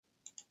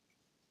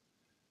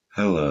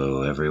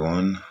Hello,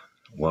 everyone.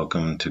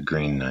 Welcome to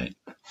Green Night.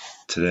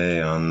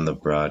 Today on the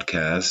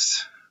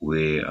broadcast,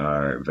 we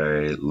are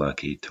very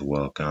lucky to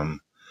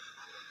welcome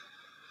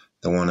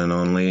the one and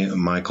only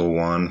Michael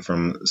Wan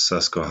from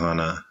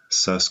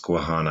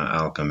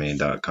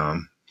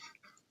SusquehannaAlchemy.com.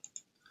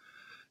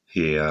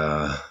 He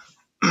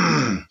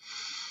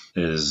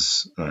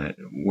his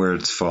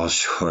words fall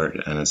short,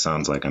 and it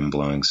sounds like I'm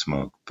blowing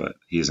smoke, but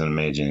he's an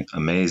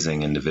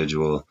amazing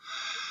individual.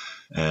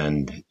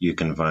 And you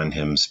can find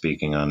him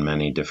speaking on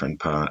many different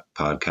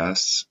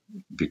podcasts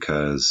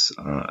because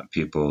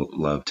people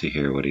love to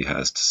hear what he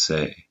has to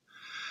say.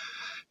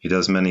 He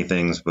does many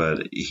things,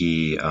 but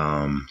he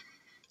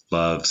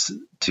loves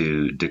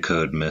to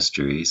decode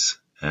mysteries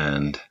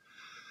and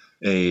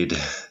aid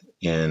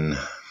in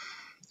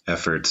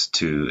efforts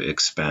to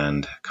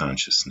expand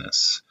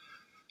consciousness.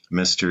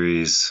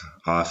 Mysteries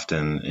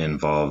often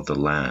involve the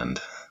land,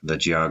 the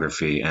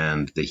geography,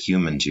 and the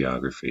human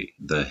geography,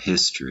 the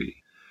history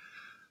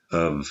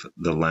of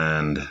the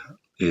land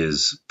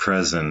is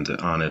present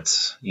on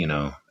its,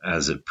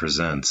 as it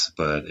presents,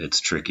 but it's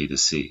tricky to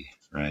see,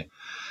 right?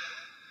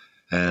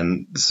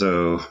 And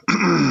so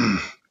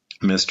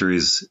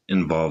mysteries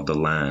involve the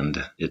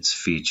land, its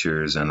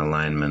features and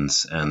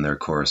alignments, and their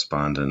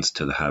correspondence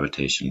to the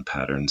habitation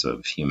patterns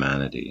of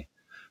humanity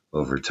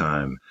over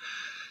time.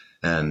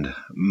 And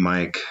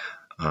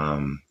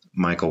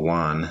Michael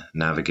Wan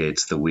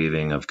navigates the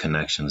weaving of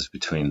connections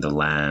between the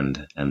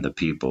land and the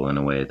people in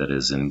a way that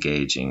is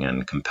engaging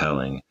and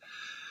compelling,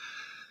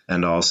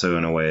 and also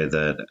in a way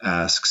that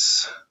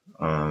asks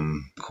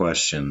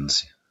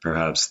questions,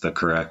 perhaps the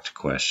correct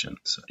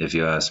questions. If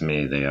you ask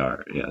me, they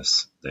are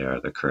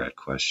the correct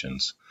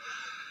questions.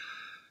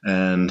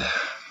 And,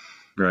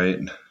 right,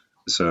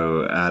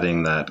 so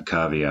adding that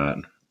caveat,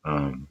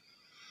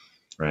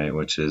 right,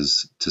 which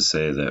is to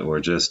say that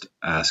we're just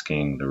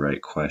asking the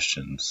right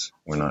questions.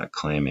 We're not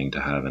claiming to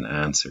have an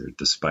answer,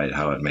 despite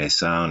how it may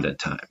sound at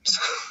times.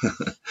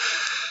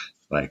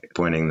 Like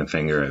pointing the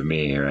finger at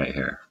me right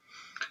here.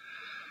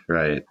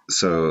 Right,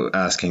 so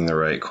asking the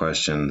right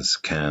questions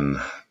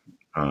can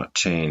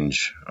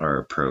change our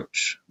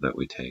approach that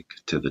we take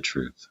to the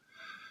truth.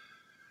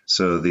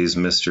 So these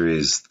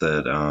mysteries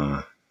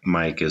that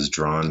Mike is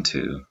drawn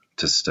to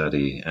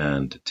study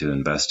and to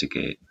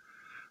investigate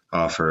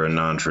offer a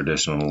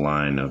non-traditional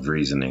line of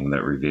reasoning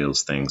that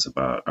reveals things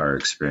about our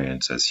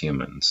experience as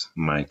humans.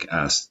 Mike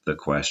asked the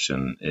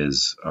question,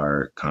 is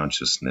our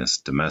consciousness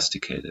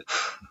domesticated?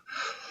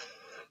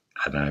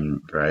 And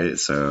I'm right,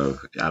 so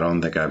I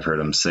don't think I've heard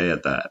him say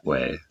it that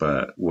way,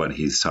 but what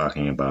he's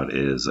talking about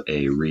is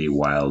a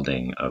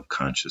rewilding of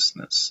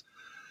consciousness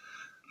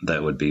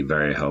that would be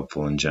very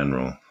helpful in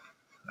general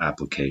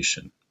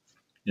application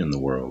in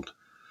the world.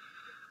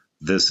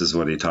 This is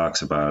what he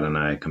talks about, and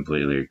I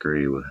completely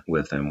agree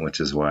with him,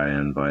 which is why I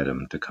invite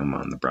him to come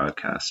on the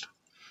broadcast.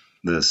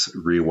 This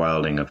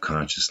rewilding of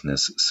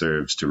consciousness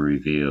serves to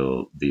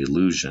reveal the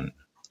illusion,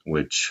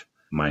 which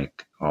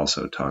Mike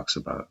also talks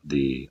about,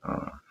 the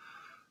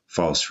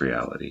false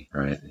reality,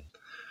 right?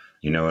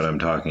 You know what I'm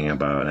talking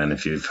about, and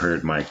if you've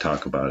heard Mike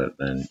talk about it,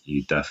 then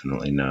you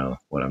definitely know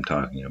what I'm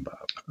talking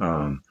about.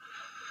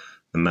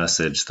 The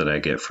message that I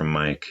get from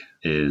Mike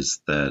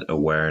is that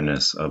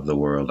awareness of the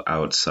world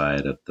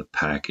outside of the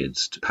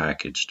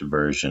packaged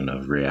version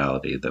of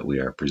reality that we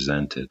are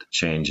presented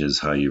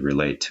changes how you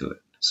relate to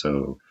it.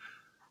 So,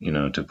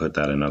 to put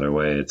that another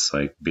way, it's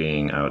like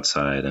being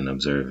outside and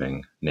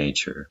observing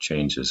nature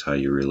changes how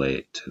you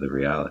relate to the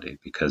reality,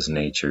 because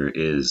nature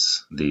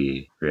is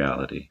the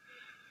reality.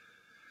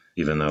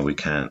 Even though we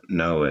can't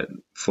know it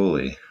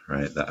fully,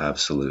 right? The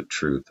absolute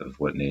truth of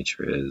what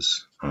nature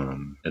is,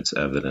 it's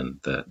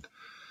evident that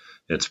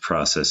its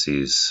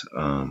processes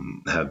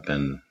have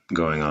been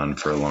going on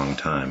for a long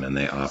time, and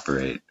they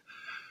operate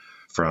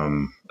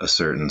from a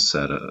certain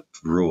set of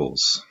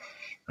rules,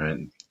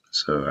 right?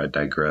 So I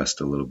digressed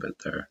a little bit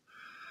there,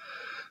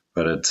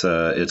 but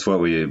it's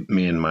what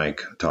me and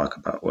Mike talk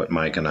about, what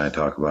Mike and I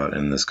talk about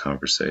in this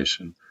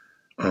conversation.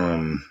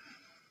 And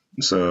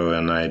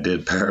I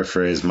did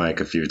paraphrase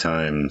Mike a few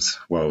times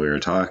while we were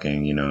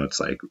talking. It's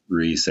like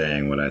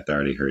re-saying what I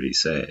thought he heard he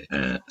said,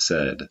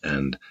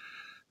 and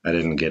I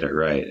didn't get it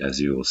right, as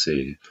you will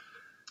see.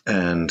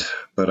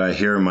 But I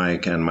hear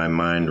Mike, and my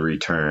mind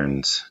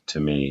returns to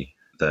me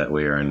that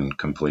we are in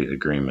complete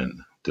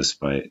agreement,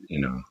 despite,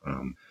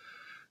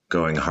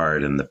 going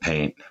hard in the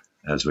paint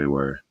as we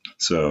were.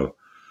 So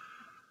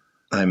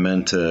I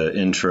meant to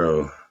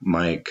intro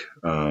Mike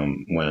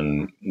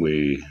when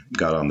we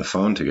got on the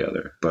phone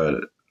together,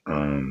 but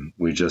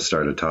we just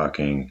started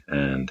talking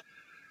and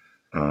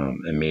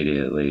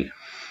immediately,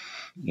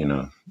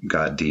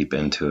 got deep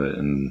into it.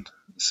 And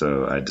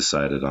so I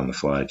decided on the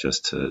fly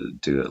just to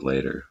do it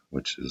later,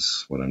 which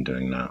is what I'm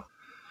doing now.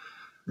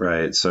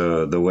 Right.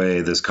 So the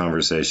way this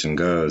conversation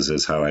goes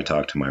is how I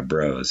talk to my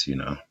bros,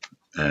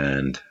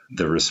 and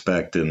the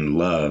respect and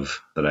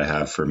love that I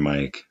have for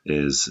Mike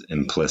is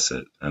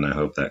implicit. And I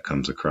hope that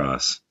comes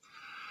across.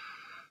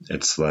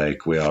 It's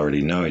like we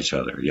already know each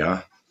other.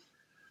 Yeah.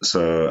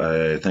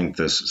 So I think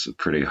this is a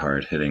pretty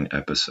hard-hitting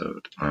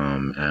episode,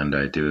 and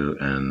I do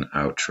an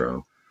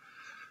outro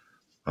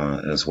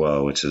as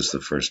well, which is the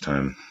first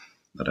time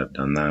that I've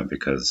done that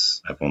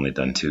because I've only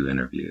done 2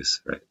 interviews,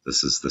 right?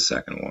 This is the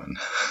second one.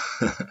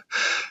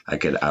 I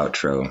could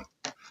outro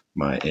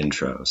my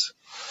intros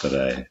that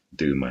I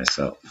do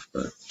myself,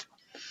 but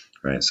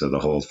right. So the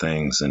whole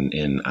thing's an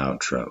in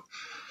outro,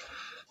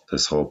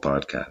 this whole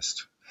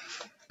podcast.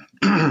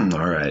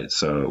 All right.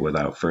 So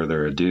without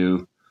further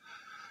ado,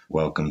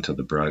 welcome to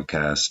the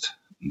broadcast,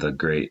 the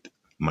great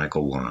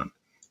Michael Wan.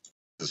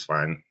 This is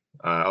fine.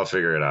 I'll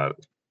figure it out.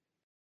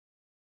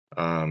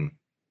 I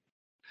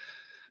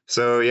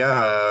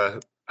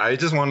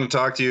just wanted to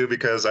talk to you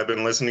because I've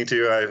been listening to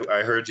you.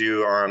 I heard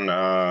you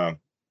on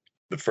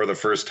for the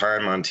first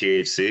time on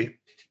THC,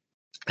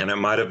 and it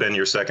might have been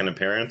your second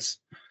appearance.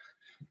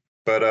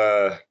 But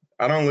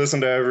I don't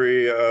listen to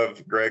every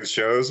of Greg's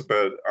shows,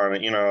 but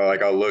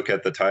I'll look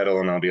at the title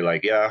and I'll be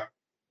like, yeah.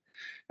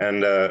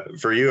 And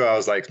for you, I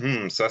was like,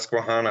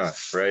 Susquehanna,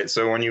 right?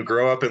 So when you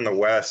grow up in the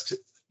West,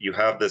 you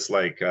have this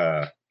like,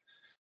 I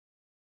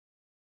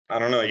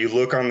don't know, you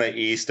look on the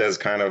East as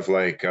kind of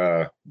like,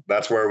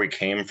 that's where we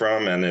came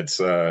from, and it's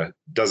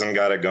doesn't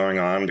got it going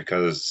on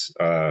because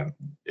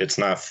it's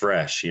not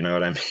fresh, you know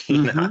what I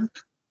mean? Mm-hmm.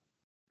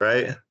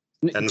 Right?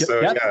 And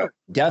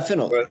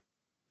Definitely.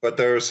 But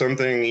there's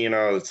something,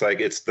 it's like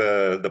it's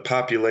the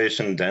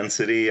population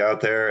density out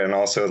there, and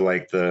also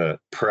like the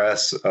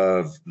press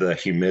of the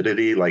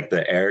humidity, like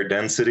the air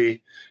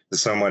density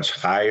is so much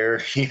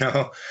higher,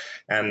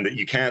 and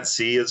you can't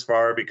see as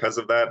far because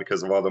of that,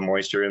 because of all the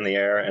moisture in the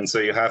air. And so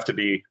you have to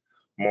be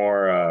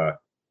more,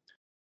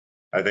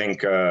 I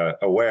think,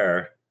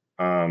 aware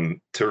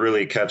to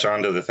really catch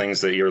on to the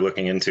things that you're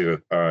looking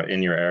into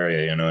in your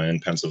area, in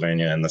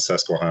Pennsylvania and the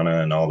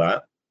Susquehanna and all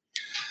that.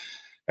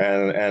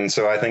 And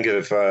so I think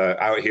if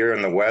out here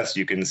in the West,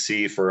 you can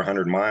see for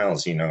 100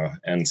 miles,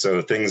 and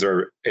so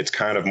it's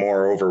kind of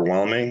more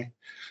overwhelming.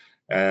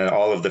 And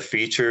all of the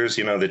features,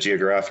 the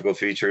geographical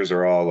features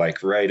are all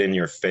like right in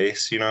your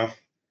face,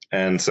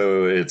 And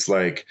so it's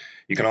like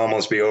you can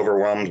almost be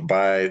overwhelmed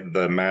by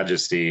the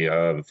majesty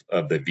of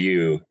the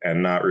view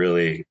and not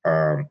really,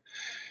 go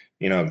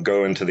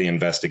into the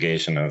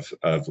investigation of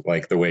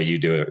like the way you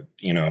do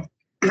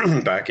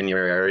it, back in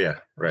your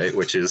area, right?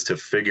 Which is to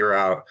figure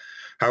out,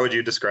 how would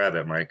you describe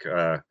it, Mike?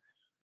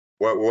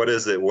 What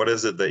is it? What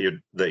is it that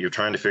you're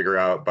trying to figure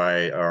out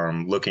by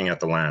looking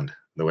at the land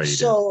the way you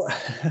do?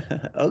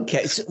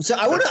 Okay. So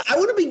I want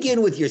to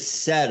begin with your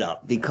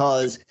setup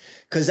because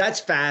that's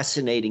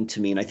fascinating to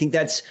me, and I think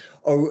that's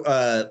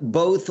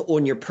both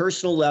on your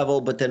personal level,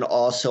 but then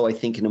also I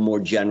think in a more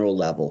general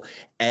level.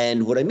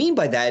 And what I mean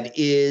by that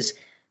is,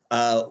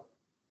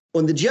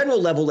 on the general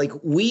level, like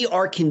we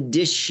are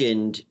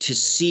conditioned to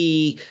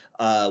see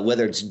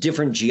whether it's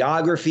different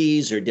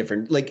geographies or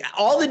different, like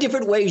all the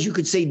different ways you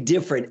could say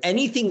different,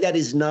 anything that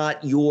is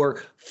not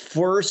your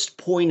first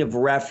point of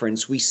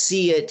reference, we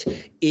see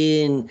it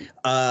in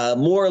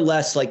more or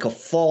less like a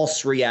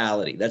false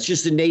reality. That's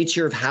just the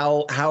nature of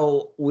how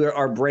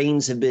our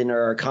brains have been,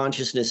 or our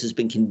consciousness has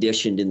been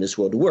conditioned in this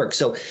world to work.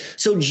 So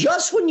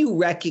just when you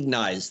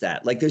recognize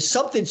that, like there's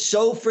something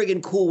so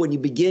friggin' cool when you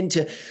begin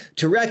to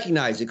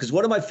recognize it, because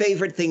one of my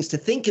favorite things to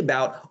think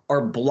about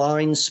are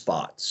blind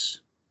spots.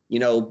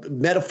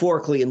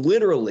 Metaphorically and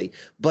literally.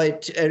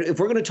 But if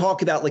we're going to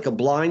talk about like a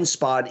blind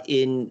spot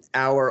in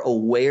our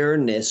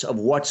awareness of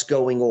what's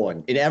going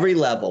on in every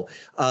level,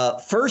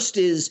 the first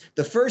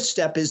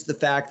step is the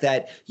fact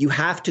that you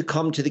have to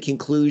come to the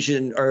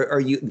conclusion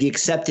or the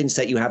acceptance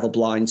that you have a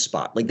blind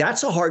spot. Like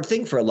that's a hard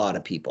thing for a lot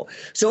of people.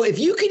 So if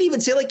you could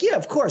even say like, yeah,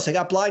 of course I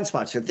got blind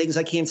spots. There are things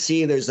I can't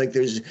see. There's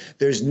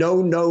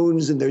known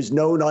knowns and there's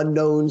known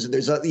unknowns and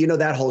there's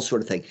that whole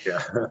sort of thing.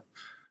 Yeah.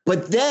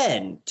 But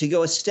then to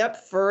go a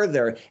step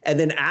further and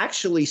then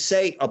actually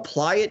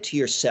apply it to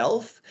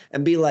yourself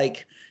and be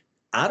like,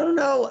 I don't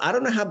know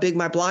how big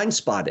my blind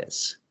spot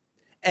is.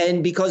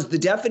 And because the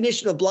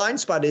definition of blind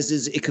spot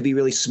is it could be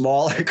really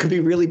small, or it could be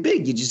really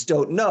big. You just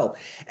don't know.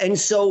 And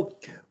so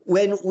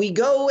when we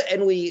go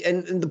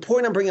and the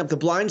point I'm bringing up the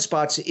blind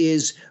spots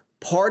is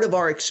part of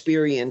our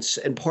experience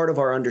and part of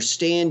our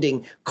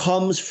understanding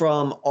comes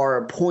from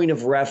our point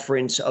of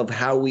reference of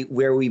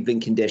where we've been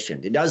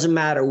conditioned. It doesn't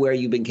matter where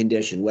you've been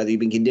conditioned, whether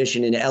you've been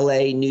conditioned in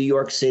LA, New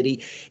York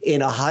City,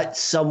 in a hut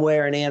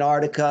somewhere in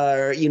Antarctica,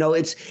 or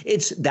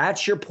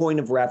that's your point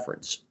of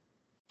reference.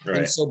 Right.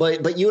 And so,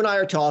 but you and I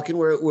are talking.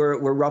 We're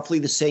roughly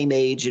the same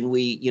age, and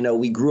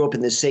we grew up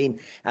in the same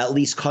at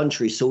least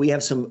country. So we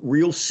have some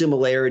real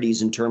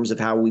similarities in terms of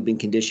how we've been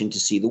conditioned to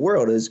see the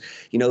world as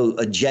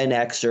a Gen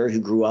Xer who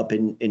grew up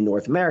in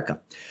North America.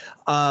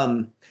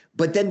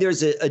 But then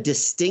there's a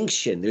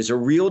distinction. There's a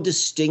real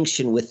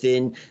distinction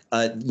within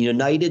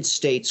United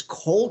States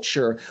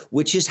culture,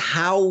 which is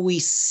how we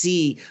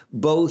see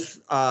both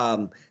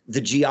the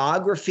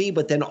geography,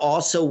 but then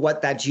also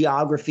what that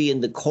geography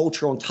and the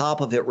culture on top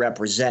of it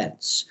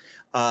represents.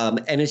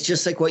 And it's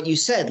just like what you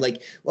said,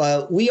 like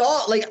we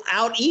all like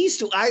out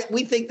east,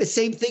 we think the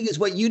same thing as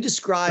what you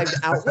described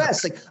out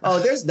west. Like, oh,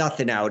 there's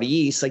nothing out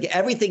east. Like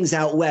everything's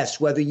out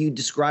west, whether you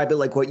describe it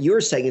like what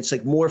you're saying, it's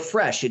like more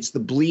fresh. It's the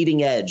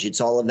bleeding edge.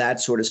 It's all of that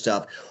sort of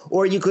stuff.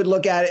 Or you could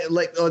look at it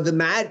like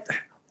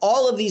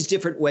all of these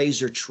different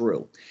ways are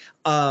true.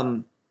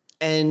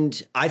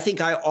 And I think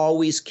I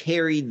always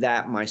carried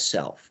that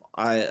myself.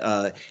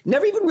 I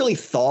never even really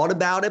thought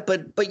about it,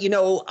 but you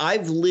know,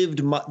 I've lived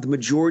the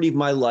majority of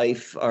my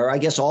life, or I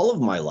guess all of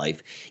my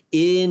life,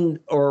 in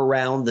or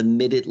around the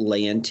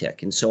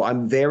Mid-Atlantic, and so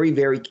I'm very,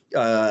 very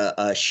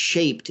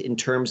shaped in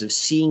terms of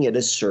seeing it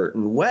a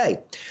certain way.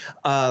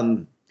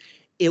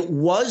 It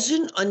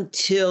wasn't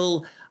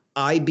until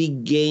I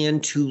began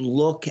to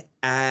look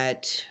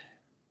at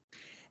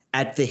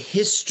the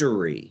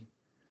history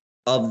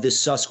of the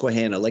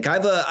Susquehanna. Like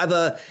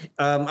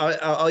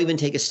I'll even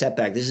take a step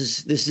back. This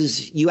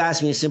is, you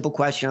asked me a simple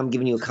question, I'm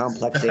giving you a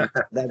complex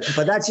answer,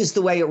 but that's just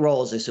the way it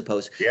rolls, I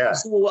suppose. Yeah.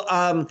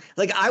 So,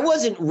 like I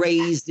wasn't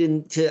raised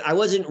in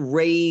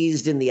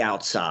the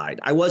outside.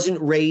 I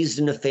wasn't raised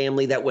in a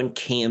family that went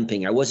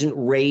camping. I wasn't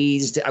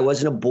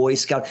a Boy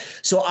Scout.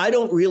 So I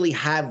don't really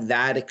have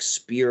that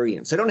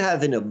experience. I don't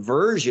have an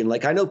aversion.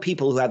 Like I know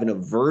people who have an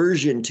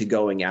aversion to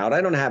going out. I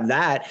don't have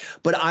that,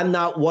 but I'm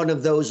not one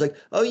of those like,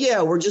 oh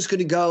yeah, we're just going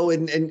to go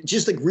and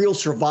just like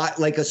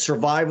like a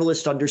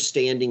survivalist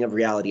understanding of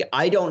reality.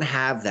 I don't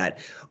have that,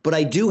 but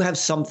I do have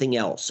something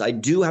else. I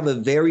do have a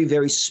very,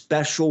 very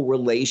special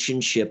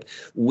relationship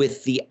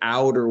with the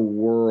outer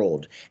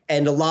world.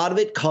 And a lot of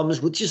it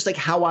comes with just like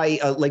how I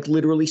like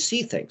literally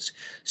see things.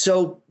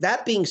 So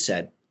that being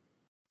said,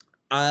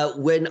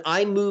 when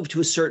I moved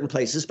to a certain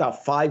place, this is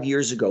about 5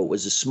 years ago, it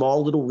was a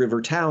small little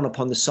river town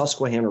upon the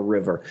Susquehanna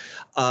River.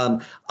 I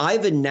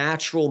have a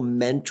natural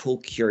mental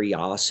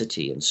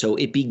curiosity. And so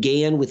it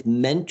began with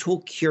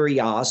mental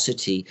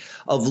curiosity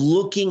of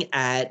looking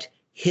at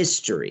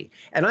history.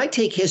 And I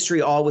take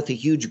history all with a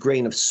huge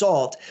grain of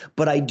salt,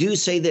 but I do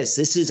say this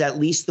is at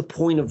least the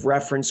point of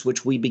reference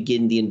which we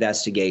begin the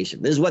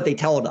investigation. This is what they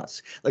told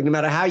us. Like no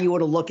matter how you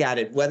want to look at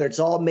it, whether it's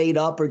all made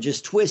up or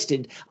just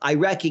twisted, I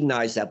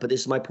recognize that, but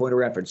this is my point of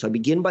reference. So I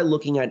begin by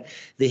looking at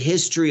the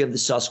history of the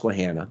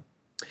Susquehanna.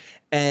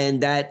 And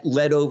that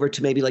led over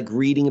to maybe like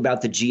reading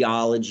about the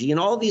geology and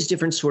all these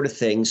different sort of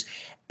things.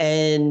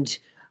 And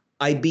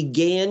I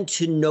began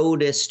to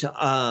notice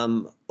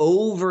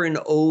over and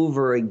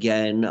over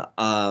again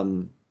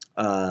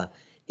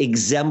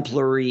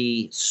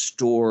exemplary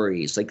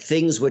stories, like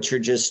things which are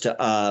just the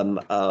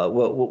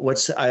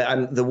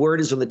word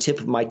is on the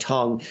tip of my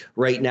tongue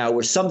right now,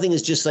 where something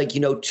is just like,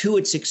 you know, to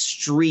its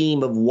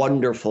extreme of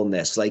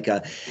wonderfulness. Like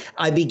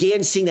I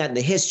began seeing that in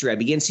the history, I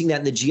began seeing that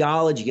in the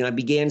geology, and I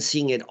began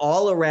seeing it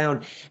all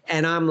around,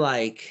 and I'm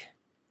like,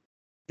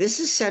 this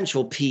is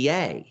Central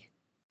PA.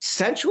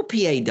 Central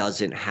PA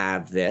doesn't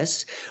have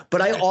this,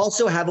 but I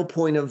also have a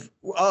point of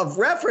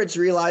reference,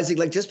 realizing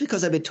like just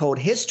because I've been told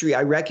history,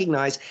 I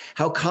recognize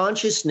how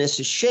consciousness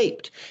is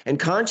shaped, and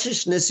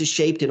consciousness is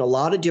shaped in a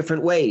lot of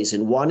different ways.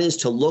 And one is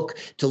to look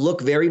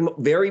very,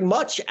 very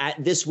much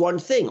at this one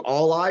thing.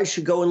 All eyes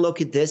should go and look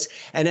at this.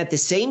 And at the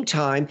same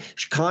time,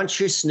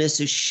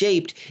 consciousness is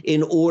shaped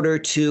in order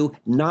to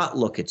not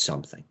look at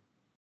something,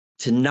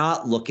 to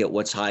not look at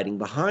what's hiding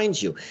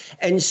behind you.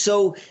 And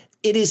so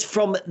it is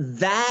from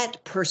that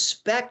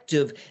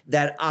perspective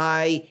that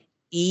I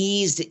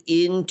eased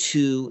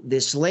into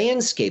this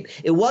landscape.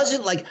 It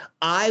wasn't like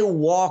I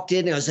walked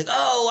in and I was like,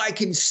 oh, I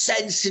can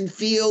sense and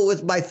feel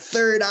with my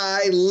third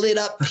eye lit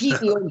up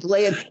pineal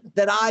gland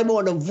that I'm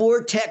on a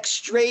vortex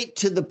straight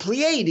to the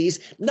Pleiades.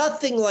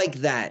 Nothing like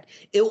that.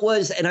 It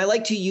was, and I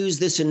like to use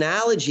this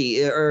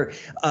analogy, or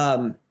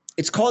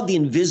it's called the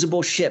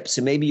invisible ships,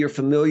 and maybe you're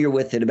familiar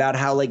with it, about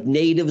how like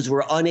natives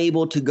were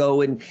unable to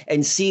go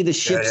and see the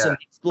ships of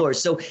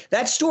explorers. So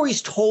that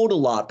story's told a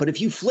lot, but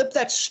if you flip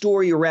that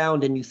story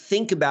around and you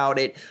think about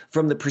it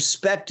from the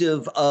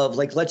perspective of,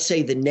 like, let's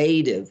say the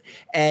native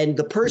and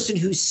the person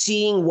who's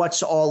seeing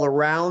what's all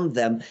around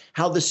them,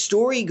 how the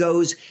story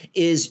goes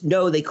is,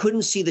 no, they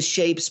couldn't see the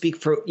shape,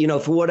 for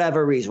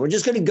whatever reason. We're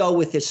just going to go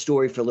with this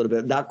story for a little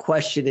bit, not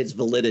question its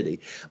validity.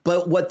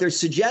 But what they're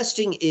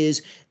suggesting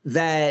is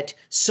that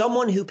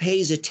someone who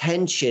pays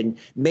attention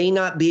may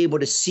not be able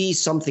to see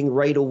something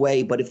right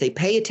away, but if they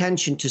pay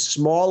attention to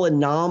small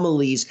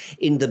anomalies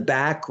in the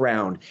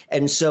background,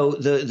 and so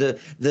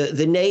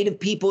the native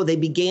people, they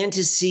began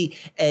to see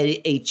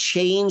a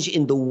change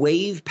in the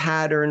wave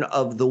pattern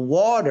of the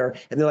water,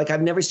 and they're like,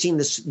 I've never seen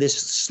this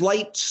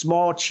slight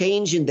small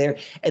change in there,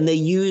 and they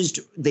used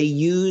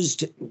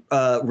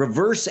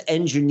reverse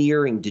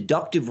engineering,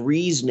 deductive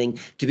reasoning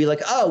to be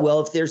like, oh, well,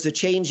 if there's a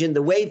change in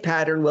the wave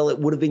pattern, well, it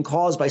would have been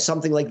caused by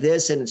something like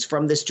this, and it's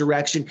from this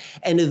direction.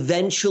 And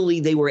eventually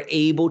they were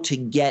able to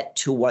get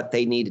to what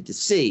they needed to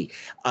see.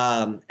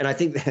 And I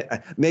think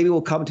that maybe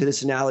we'll come to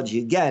this analogy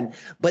again,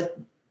 but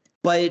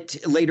but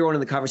later on in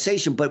the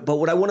conversation. But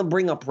what I want to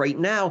bring up right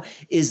now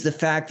is the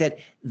fact that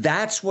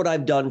that's what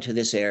I've done to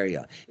this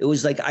area. It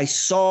was like I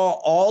saw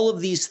all of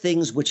these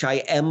things which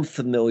I am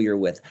familiar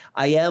with.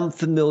 I am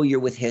familiar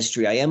with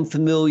history. I am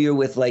familiar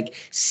with like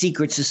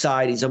secret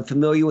societies. I'm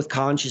familiar with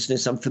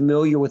consciousness. I'm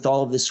familiar with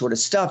all of this sort of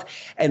stuff.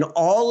 And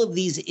all of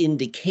these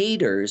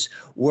indicators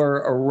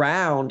were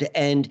around,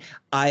 and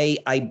I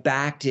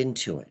backed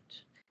into it.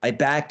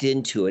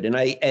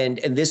 And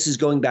this is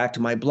going back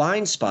to my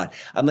blind spot.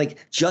 I'm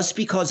like, just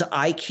because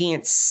I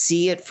can't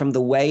see it from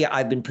the way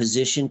I've been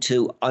positioned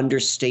to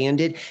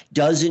understand it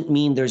doesn't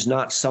mean there's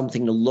not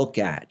something to look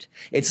at.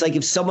 It's like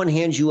if someone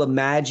hands you a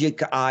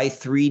Magic Eye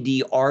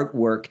 3D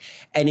artwork,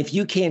 and if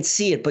you can't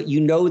see it, but you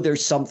know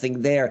there's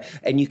something there,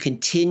 and you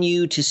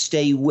continue to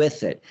stay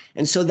with it.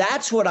 And so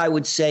that's what I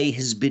would say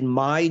has been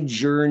my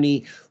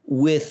journey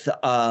with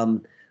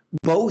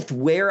both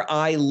where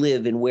I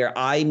live and where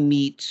I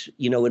meet,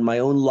 in my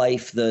own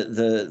life,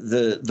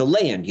 the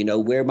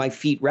land, where my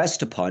feet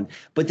rest upon,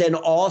 but then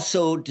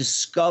also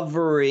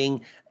discovering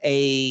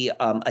a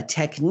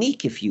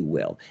technique, if you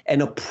will,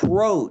 an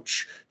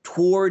approach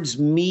towards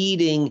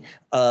meeting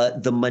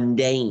the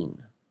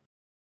mundane.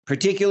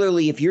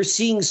 Particularly if you're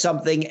seeing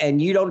something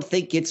and you don't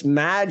think it's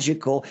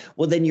magical,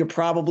 well, then you're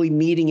probably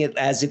meeting it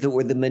as if it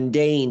were the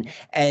mundane.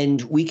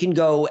 And we can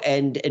go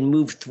and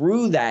move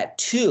through that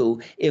too,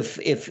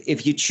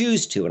 if you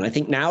choose to. And I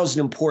think now is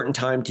an important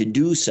time to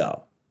do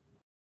so.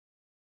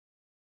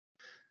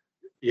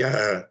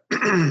 Yeah.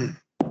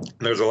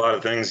 There's a lot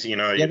of things, you're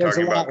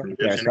talking about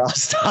conditioning. I'll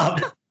stop.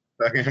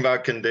 Talking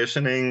about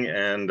conditioning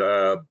and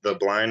the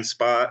blind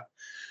spot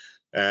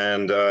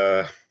and,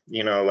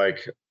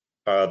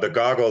 the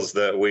goggles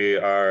that we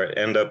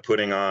end up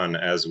putting on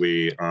as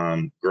we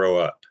grow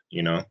up,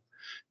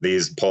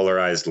 these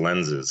polarized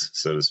lenses,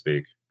 so to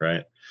speak,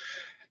 right?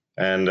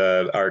 And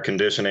our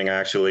conditioning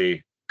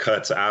actually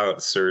cuts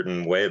out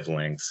certain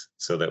wavelengths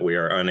so that we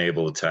are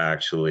unable to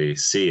actually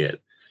see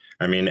it.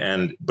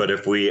 But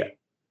if we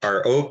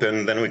are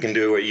open, then we can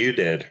do what you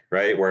did,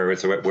 right? Where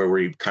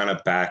we kind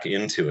of back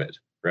into it,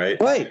 right?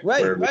 Right.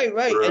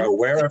 We're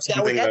aware of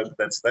something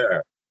that's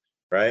there,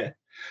 right?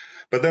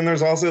 But then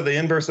there's also the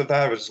inverse of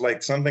that, which is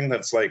like something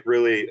that's like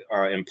really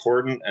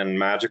important and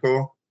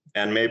magical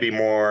and maybe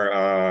more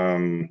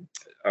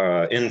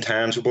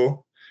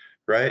intangible,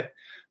 right?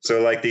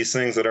 So like these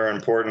things that are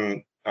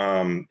important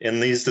in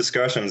these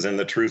discussions in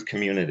the truth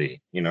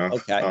community,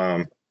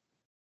 Okay.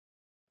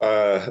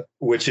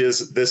 Which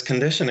is this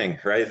conditioning,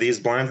 right? This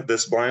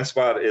blind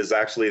spot is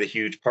actually the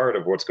huge part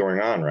of what's going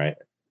on, right?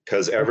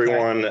 Because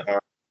everyone,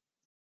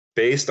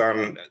 based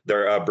on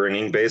their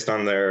upbringing, based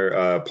on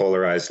their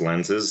polarized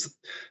lenses,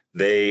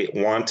 they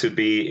want to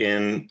be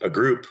in a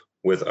group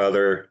with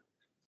other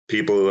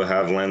people who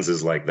have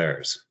lenses like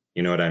theirs.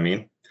 You know what I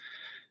mean?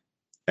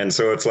 And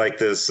so it's like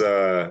this,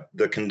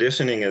 the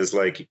conditioning is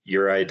like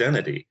your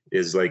identity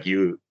is like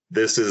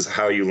this is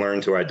how you learn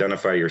to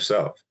identify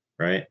yourself,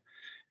 right?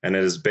 And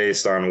it is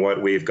based on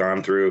what we've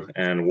gone through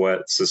and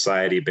what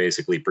society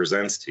basically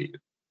presents to you,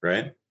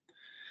 right?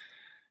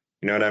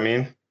 You know what I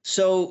mean?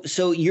 So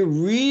you're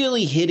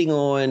really hitting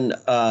on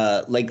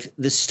like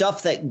the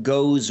stuff that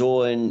goes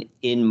on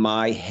in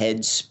my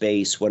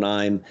headspace when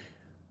I'm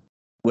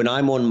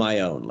on my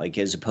own, like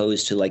as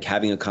opposed to like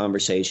having a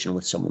conversation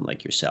with someone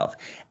like yourself.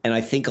 And I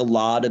think a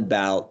lot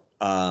about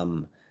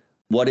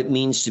what it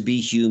means to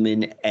be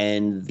human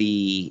and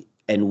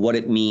what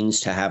it means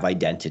to have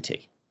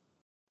identity.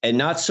 And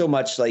not so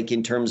much like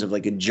in terms of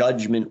like a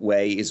judgment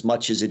way as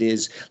much as it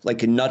is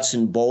like a nuts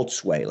and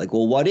bolts way. Like,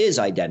 well, what is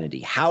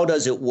identity? How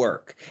does it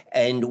work?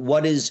 And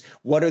what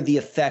are the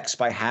effects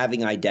by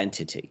having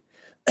identity?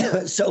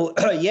 So,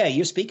 yeah,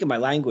 you're speaking my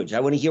language.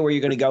 I want to hear where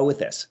you're going to go with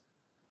this.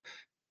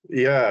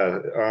 Yeah.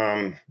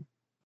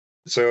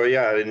 So,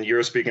 yeah, and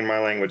you're speaking my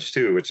language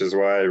too, which is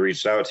why I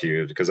reached out to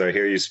you, because I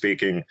hear you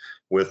speaking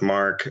with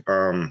Mark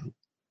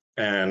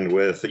and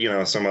with,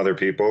 some other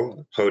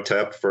people,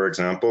 Hotep, for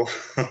example.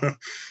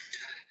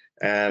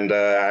 And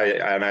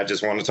I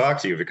just want to talk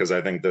to you because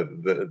I think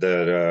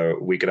that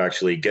we could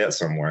actually get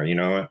somewhere,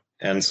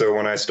 And so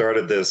when I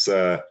started this,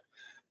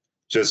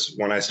 just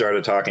when I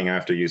started talking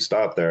after you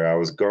stopped there, I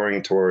was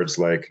going towards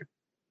like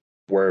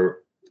where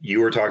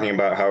you were talking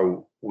about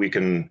how we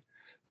can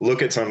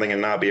look at something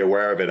and not be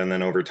aware of it, and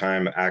then over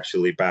time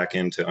actually back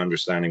into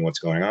understanding what's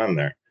going on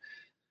there.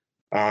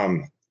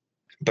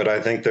 But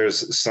I think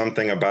there's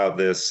something about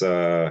this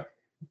on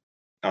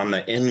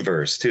the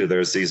inverse too.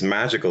 There's these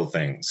magical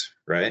things,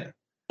 right?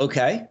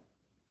 Okay.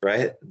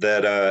 Right.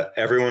 That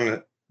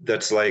everyone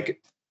that's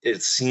like,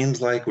 it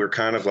seems like we're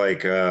kind of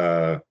like,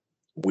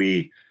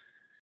 we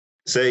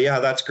say, yeah,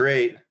 that's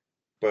great.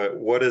 But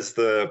what is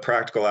the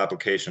practical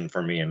application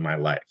for me in my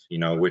life?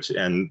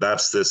 And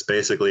that's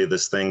basically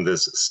this thing,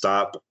 this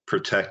stop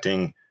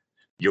protecting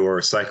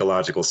your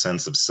psychological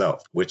sense of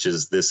self, which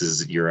is, this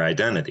is your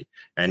identity,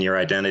 and your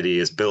identity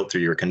is built through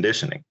your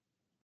conditioning,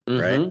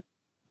 right?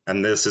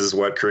 And this is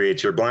what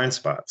creates your blind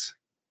spots,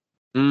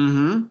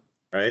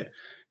 right?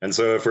 And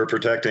so if we're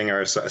protecting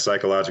our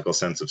psychological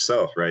sense of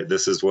self, right,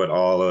 this is what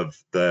all of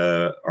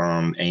the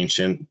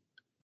ancient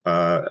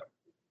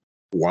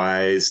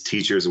wise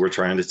teachers were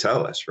trying to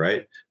tell us,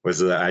 right, was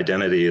that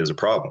identity is a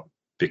problem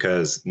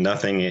because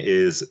nothing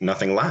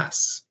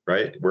lasts,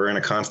 right? We're in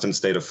a constant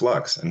state of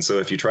flux. And so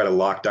if you try to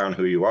lock down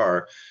who you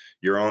are,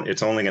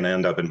 it's only going to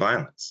end up in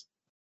violence.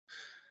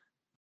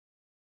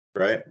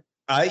 Right.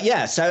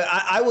 Yes,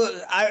 I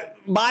would.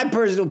 My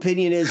personal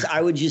opinion is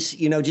I would just,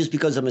 just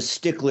because I'm a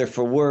stickler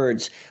for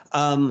words.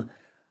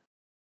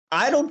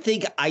 I don't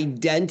think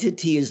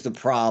identity is the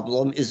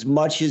problem as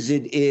much as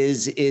it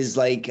is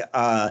like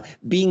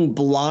being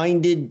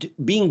blinded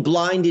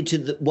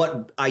to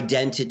what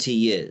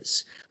identity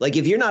is. Like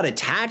if you're not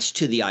attached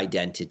to the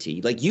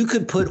identity, like you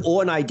could put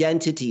on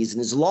identities,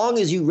 and as long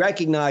as you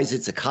recognize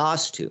it's a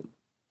costume,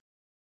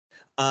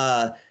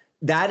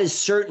 that is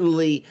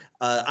certainly.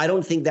 I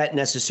don't think that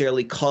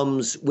necessarily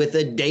comes with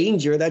a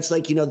danger. That's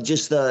like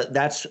just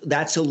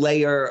that's a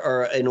layer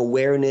or an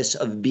awareness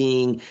of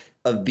being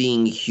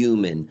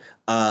human.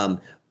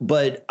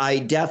 But I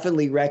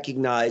definitely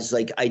recognize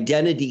like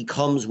identity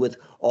comes with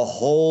a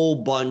whole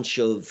bunch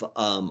of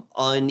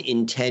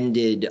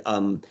unintended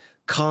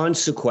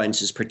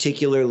consequences,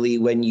 particularly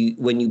when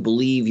you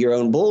believe your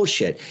own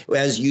bullshit.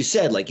 As you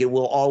said, like it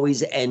will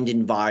always end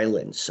in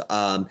violence.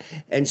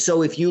 And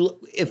so if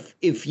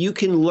you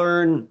can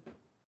learn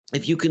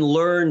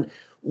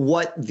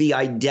what the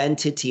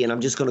identity, and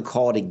I'm just going to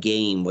call it a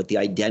game, what the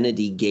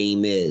identity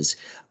game is.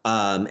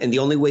 And the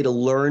only way to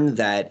learn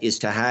that is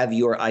to have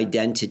your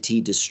identity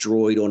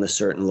destroyed on a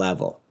certain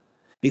level.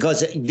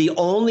 Because the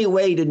only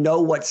way to know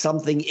what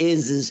something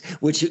is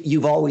which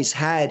you've always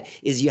had,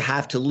 is you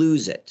have to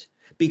lose it.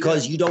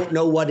 Because you don't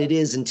know what it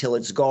is until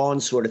it's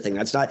gone, sort of thing.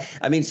 That's not,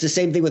 I mean, it's the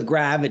same thing with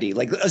gravity.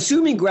 Like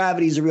assuming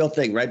gravity is a real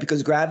thing, right?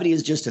 Because gravity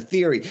is just a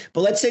theory.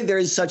 But let's say there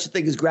is such a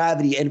thing as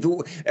gravity. And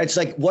it's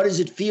like, what does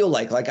it feel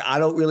like? Like, I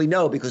don't really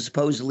know, because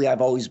supposedly I've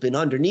always been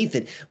underneath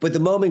it. But the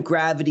moment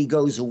gravity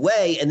goes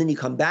away and then you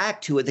come back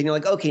to it, then you're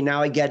like, okay,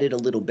 now I get it a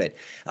little bit.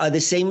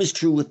 The same is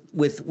true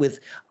with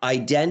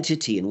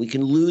identity. And we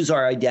can lose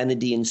our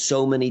identity in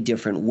so many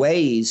different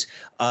ways.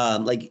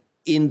 Like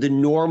in the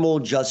normal,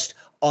 just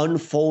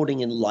unfolding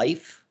in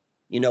life,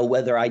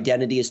 whether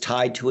identity is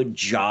tied to a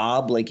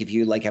job, like if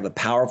you like have a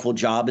powerful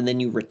job and then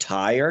you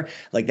retire,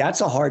 like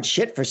that's a hard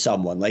shit for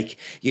someone, like,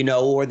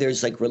 or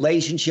there's like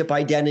relationship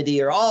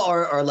identity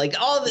or like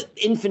all the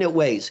infinite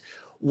ways.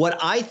 What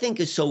I think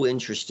is so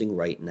interesting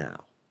right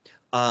now,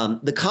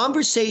 the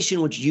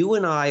conversation which you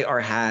and I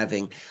are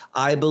having,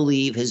 I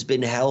believe has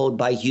been held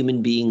by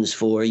human beings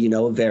for,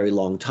 a very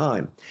long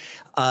time.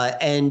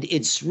 And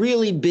it's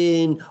really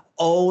been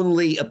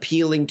only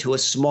appealing to a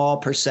small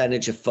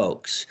percentage of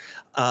folks,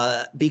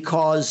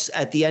 because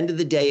at the end of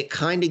the day, it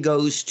kind of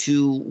goes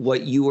to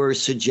what you were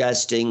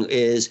suggesting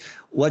is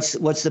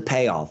what's the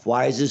payoff?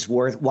 Why is this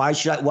worth? Why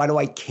do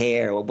I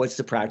care? Or what's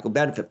the practical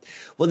benefit?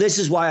 Well, this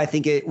is why I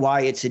think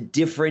why it's a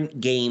different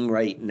game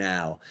right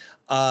now.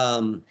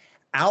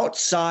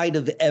 Outside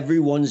of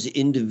everyone's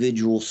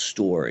individual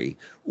story,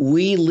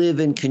 we live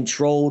in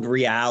controlled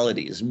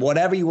realities,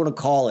 whatever you want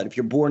to call it. If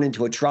you're born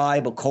into a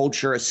tribe, a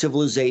culture, a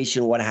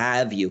civilization, what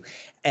have you,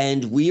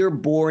 and we are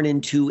born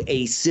into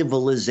a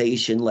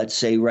civilization, let's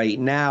say right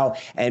now,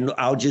 and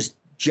I'll just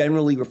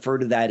generally refer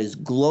to that as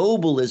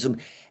globalism.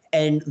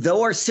 And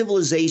though our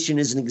civilization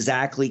isn't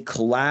exactly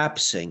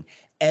collapsing,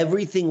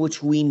 everything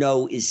which we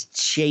know is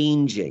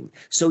changing.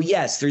 So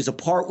yes, there's a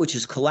part which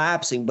is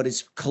collapsing, but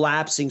it's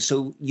collapsing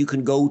so you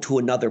can go to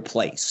another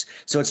place.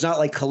 So it's not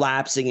like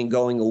collapsing and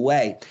going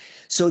away.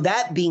 So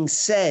that being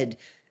said,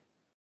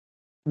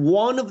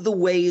 one of the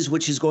ways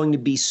which is going to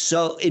be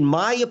so, in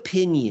my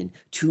opinion,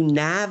 to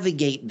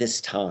navigate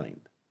this time,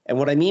 and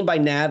what I mean by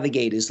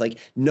navigate is like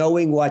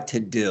knowing what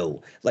to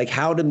do, like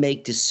how to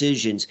make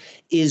decisions,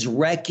 is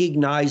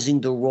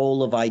recognizing the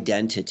role of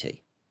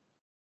identity.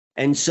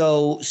 And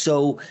so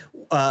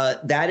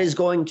that is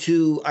going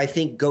to, I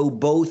think, go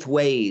both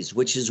ways,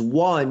 which is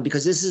one,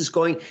 because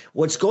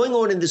what's going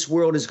on in this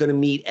world is going to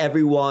meet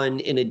everyone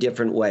in a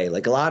different way.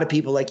 Like a lot of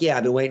people like, yeah,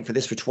 I've been waiting for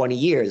this for 20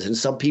 years. And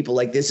some people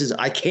like,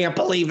 I can't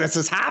believe this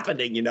is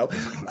happening,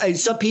 And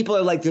some people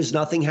are like, there's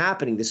nothing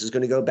happening. This is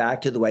going to go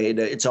back to the way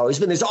it's always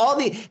been.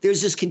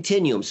 There's this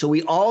continuum. So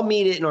we all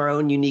meet it in our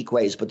own unique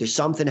ways, but there's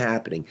something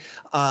happening.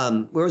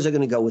 Where was I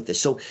going to go with this?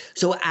 So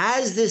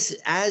as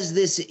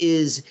this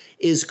is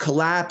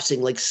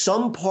collapsing, like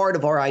some part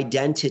of our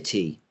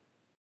identity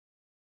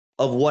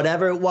of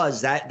whatever it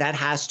was, that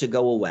has to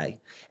go away.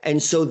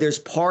 And so there's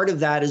part of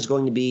that is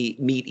going to be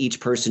meet each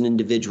person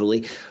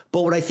individually.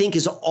 But what I think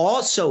is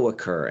also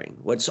occurring,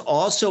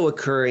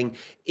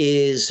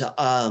 is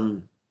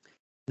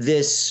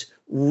this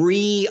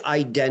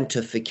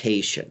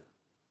re-identification.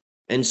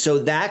 And so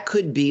that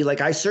could be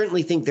like, I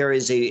certainly think there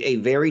is a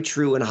very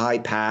true and high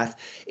path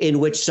in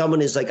which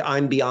someone is like,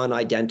 I'm beyond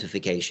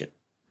identification.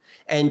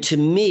 And to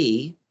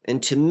me,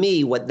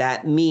 what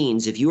that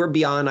means, if you are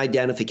beyond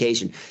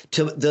identification,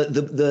 to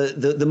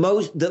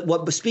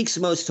what speaks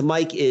the most to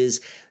Mike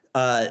is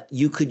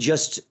you could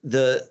just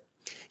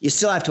You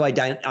still have to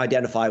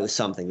identify with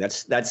something.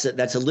 That's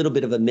a little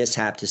bit of a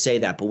mishap to say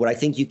that. But what I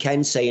think you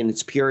can say in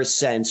its purest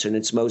sense and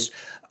its most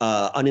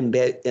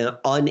unambiguous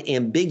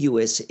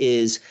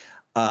is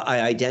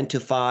I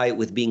identify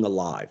with being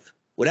alive.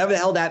 Whatever the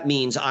hell that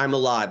means, I'm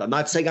alive. I'm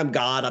not saying I'm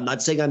God. I'm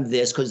not saying I'm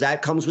this, because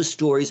that comes with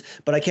stories,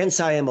 but I can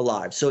say I am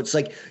alive. So it's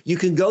like you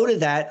can go to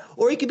that,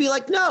 or you could be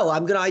like, no,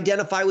 I'm going to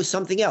identify with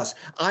something else.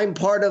 I'm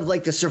part of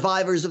like the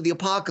survivors of the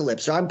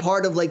apocalypse, or I'm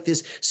part of like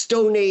this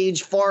Stone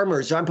Age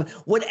farmers, or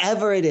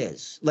whatever it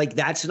is. Like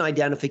that's an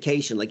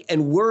identification. Like,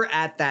 and we're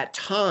at that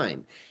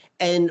time.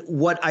 And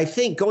what I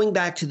think, going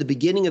back to the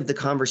beginning of the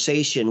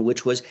conversation,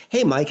 which was,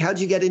 hey, Mike, how'd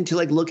you get into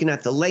like looking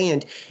at the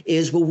land,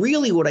 is, well,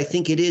 really what I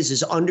think it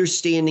is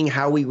understanding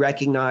how we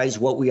recognize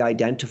what we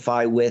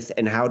identify with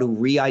and how to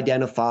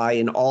re-identify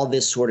and all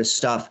this sort of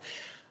stuff.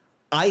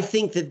 I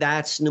think that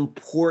that's an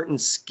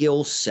important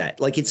skill set.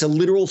 Like it's a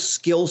literal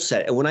skill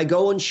set. And when I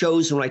go on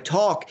shows, when I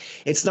talk,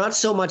 it's not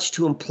so much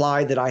to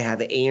imply that I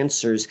have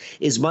answers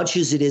as much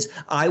as it is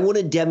I want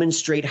to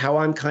demonstrate how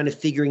I'm kind of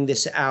figuring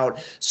this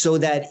out so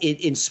that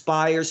it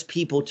inspires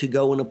people to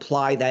go and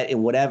apply that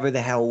in whatever the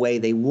hell way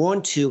they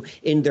want to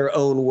in their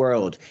own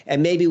world.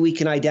 And maybe we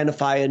can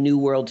identify a new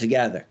world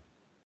together.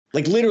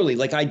 Like literally,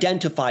 like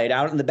identify it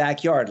out in the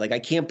backyard. Like I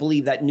can't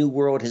believe that new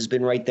world has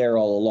been right there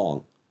all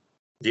along.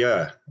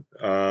 Yeah.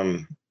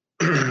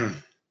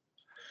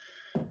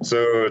 So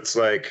it's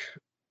like,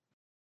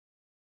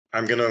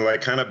 I'm going to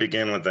like kind of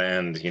begin with the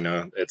end, you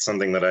know, it's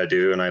something that I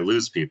do and I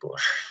lose people,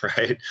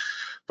 right?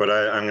 But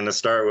I'm going to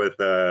start with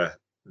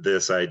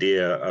this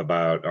idea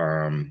about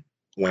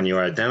when you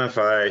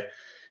identify,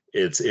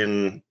 it's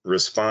in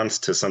response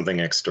to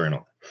something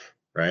external,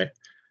 right?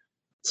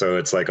 So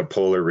it's like a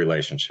polar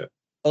relationship.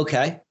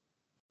 Okay.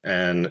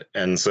 And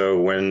so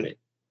when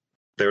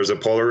there's a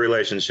polar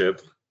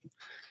relationship,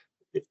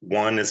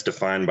 one is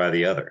defined by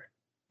the other,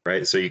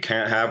 right? So you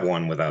can't have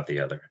one without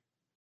the other.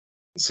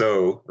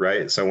 So,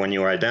 right. So when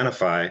you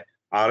identify,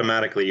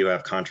 automatically you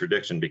have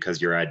contradiction because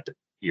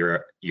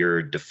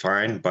you're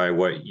defined by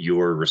what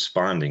you're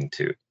responding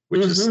to,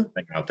 which is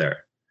something out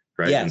there,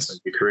 right? Yes. And so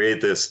you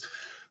create this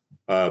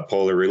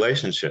polar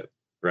relationship,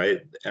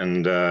 right?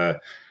 And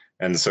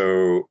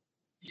so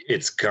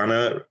it's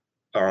gonna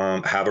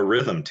have a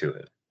rhythm to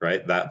it,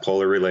 right? That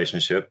polar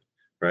relationship,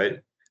 right?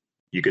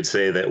 You could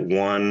say that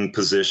one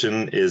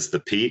position is the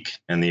peak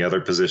and the other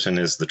position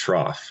is the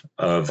trough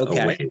of a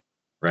wave,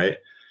 right?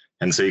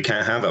 And so you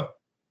can't have a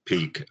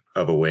peak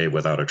of a wave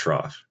without a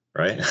trough,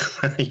 right?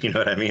 You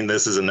know what I mean?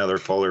 This is another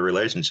polar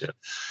relationship.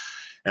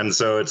 And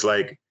so it's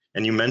like,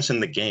 and you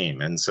mentioned the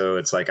game. And so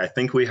it's like, I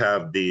think we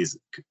have this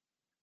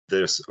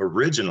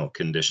original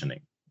conditioning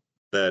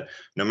that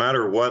no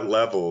matter what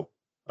level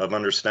of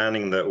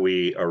understanding that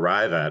we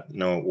arrive at,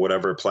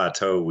 whatever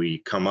plateau we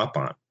come up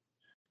on,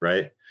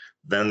 right?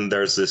 Then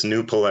there's this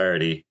new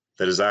polarity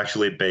that is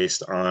actually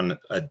based on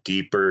a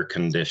deeper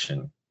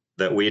condition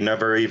that we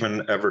never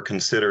even ever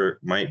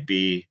consider might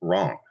be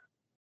wrong.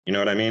 You know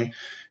what I mean?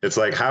 It's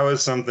like, how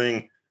has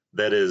something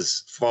that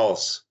is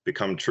false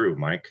become true,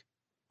 Mike?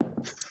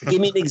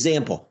 Give me an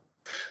example.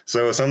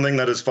 So something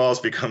that is false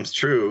becomes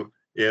true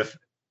if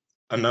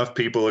enough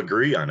people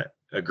agree on it,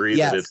 that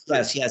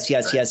it's yes.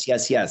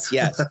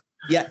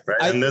 Yeah, right.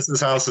 And this is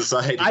how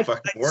society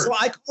fucking works. So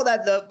I call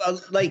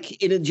that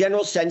like in a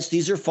general sense,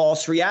 these are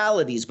false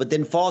realities. But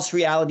then false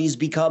realities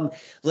become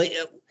like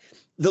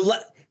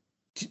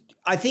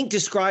I think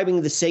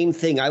describing the same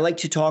thing. I like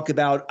to talk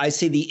about, I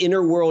say the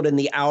inner world and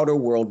the outer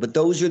world, but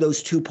those are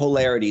those two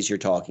polarities you're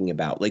talking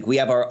about. Like we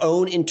have our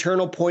own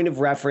internal point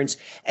of reference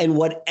and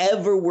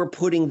whatever we're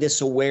putting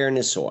this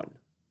awareness on,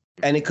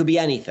 and it could be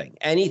anything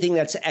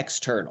that's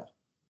external.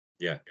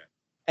 Yeah.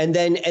 And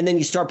then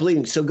you start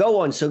believing. So go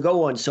on.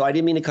 So I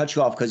didn't mean to cut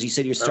you off because you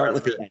said you're starting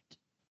with the end.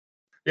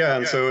 Yeah.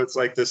 And so it's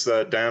like this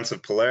dance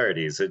of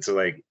polarities. It's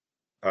like,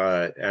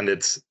 and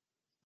it's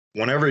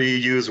whenever you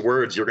use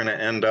words, you're going to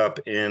end up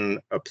in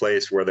a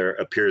place where there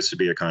appears to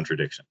be a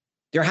contradiction.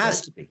 There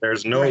has to be.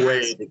 There's no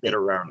way to get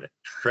around it.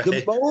 Right?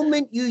 The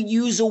moment you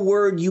use a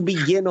word, you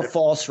begin a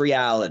false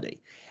reality.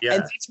 Yeah.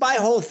 And that's my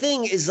whole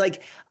thing is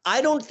like, I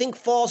don't think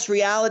false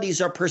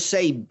realities are per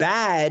se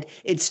bad.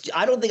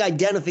 I don't think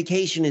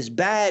identification is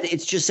bad.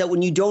 It's just that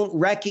when you don't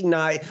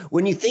recognize,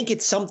 when you think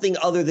it's something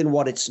other than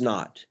what it's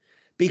not,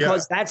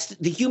 because that's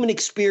the human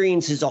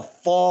experience is a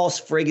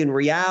false friggin'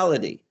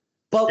 reality.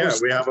 But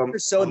we have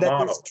so that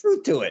model. There's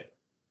truth to it.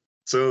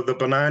 So the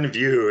benign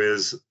view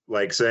is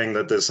like saying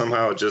that this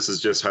somehow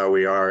just how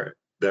we are,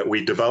 that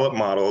we develop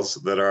models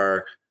that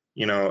are,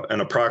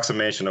 an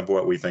approximation of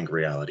what we think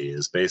reality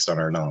is based on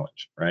our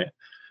knowledge, right?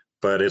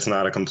 But it's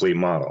not a complete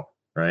model,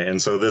 right? And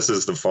so this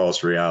is the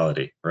false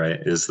reality, right?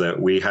 Is that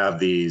we have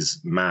these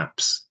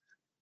maps,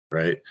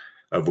 right,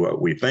 of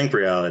what we think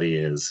reality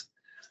is,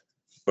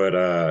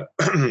 but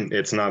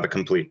it's not a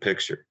complete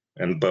picture.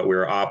 But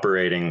we're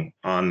operating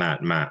on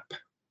that map,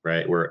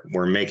 right?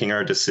 We're making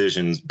our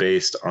decisions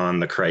based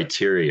on the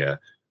criteria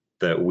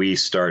that we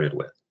started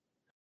with,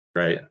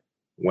 right?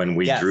 When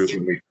we first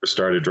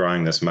started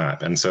drawing this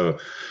map. And so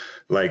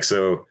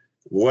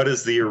what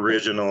is the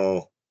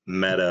original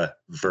meta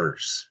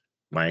verse,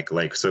 Mike?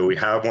 Like, so we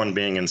have one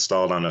being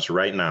installed on us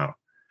right now,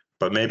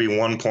 but maybe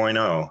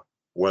 1.0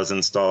 was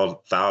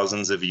installed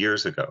thousands of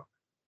years ago.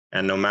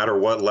 And no matter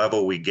what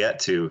level we get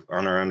to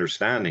on our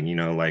understanding, you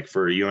know, like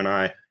for you and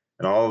I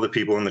and all the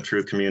people in the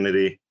truth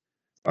community,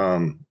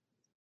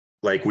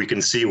 like we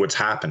can see what's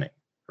happening,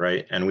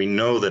 right? And we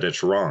know that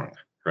it's wrong,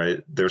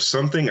 right? There's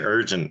something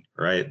urgent,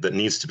 right, that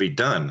needs to be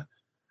done.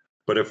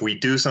 But if we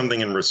do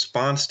something in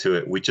response to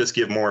it, we just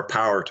give more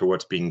power to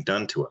what's being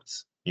done to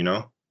us, you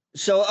know?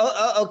 So,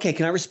 okay,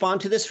 can I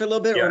respond to this for a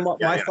little bit, Yeah, or what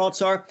yeah, my yeah.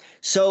 thoughts are?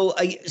 So,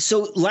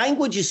 so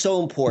language is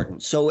so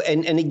important. So,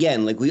 and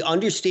again, like we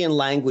understand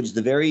language,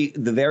 the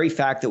very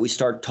fact that we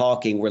start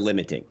talking, we're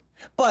limiting.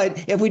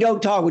 But if we don't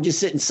talk, we just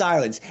sit in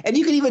silence. And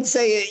you can even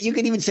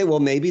say, well,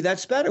 maybe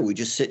that's better. We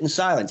just sit in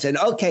silence. And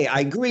okay, I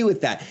agree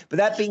with that. But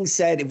that being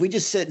said, if we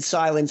just sit in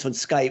silence on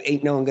Skype,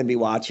 ain't no one going to be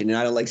watching. And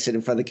I don't like sitting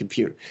in front of the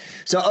computer.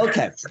 So,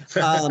 okay.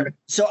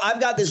 So I've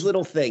got this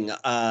little thing.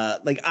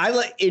 Like I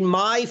like in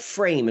my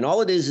frame, and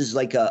all it is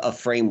like a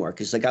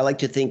framework. It's like I like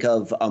to think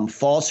of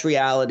false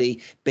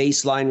reality,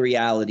 baseline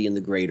reality, and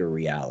the greater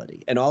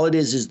reality. And all it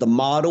is the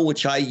model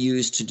which I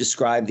use to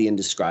describe the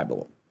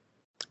indescribable.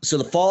 So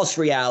the false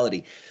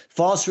reality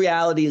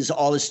is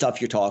all the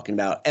stuff you're talking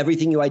about,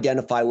 everything you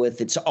identify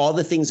with. It's all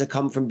the things that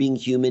come from being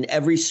human,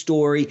 every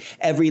story,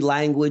 every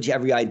language,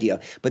 every idea.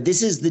 But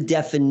this is the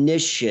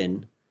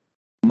definition,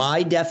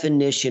 my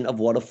definition of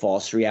what a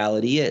false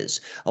reality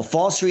is. A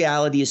false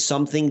reality is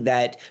something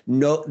that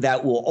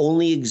will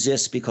only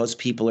exist because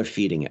people are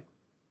feeding it.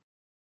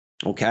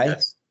 Okay?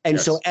 Yes. And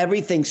yes. so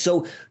everything,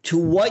 so to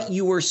what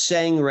you were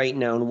saying right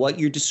now and what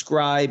you're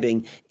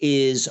describing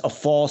is a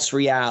false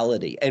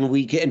reality.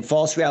 And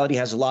false reality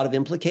has a lot of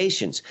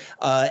implications.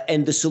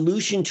 And the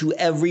solution to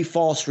every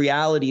false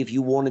reality, if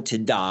you want it to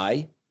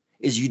die,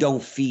 is you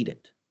don't feed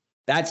it.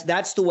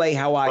 That's the way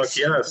how I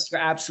see it. You're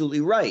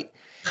absolutely right.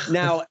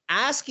 Now,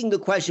 asking the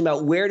question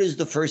about where does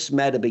the first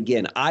meta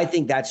begin? I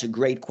think that's a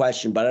great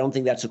question, but I don't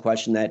think that's a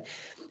question that,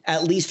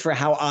 at least for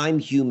how I'm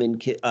human,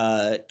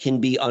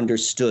 can be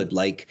understood.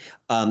 Like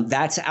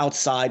that's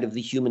outside of the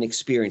human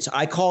experience.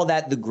 I call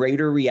that the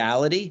greater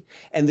reality,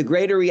 and the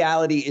greater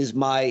reality is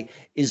my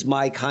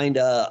kind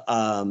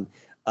of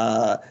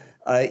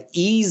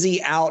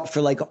easy out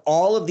for like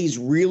all of these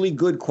really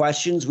good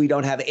questions we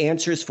don't have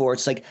answers for.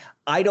 It's like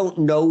I don't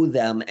know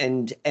them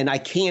and I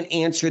can't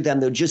answer them.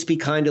 They'll just be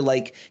kind of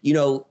like, you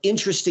know,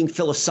 interesting,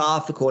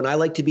 philosophical. And I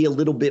like to be a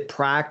little bit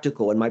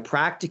practical. And my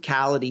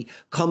practicality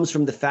comes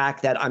from the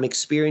fact that I'm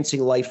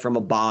experiencing life from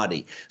a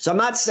body. So I'm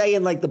not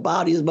saying like the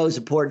body is the most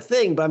important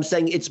thing, but I'm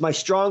saying it's my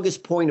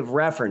strongest point of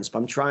reference. But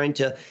I'm trying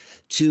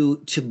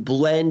to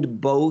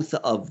blend both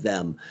of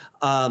them.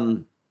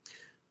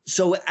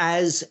 So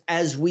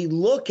as we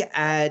look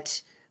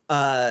at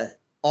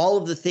all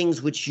of the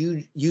things which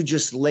you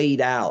just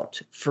laid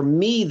out, for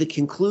me, the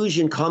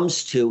conclusion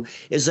comes to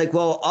is like,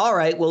 well, all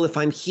right, well, if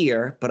I'm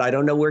here, but I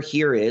don't know where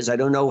here is, I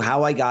don't know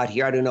how I got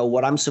here, I don't know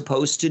what I'm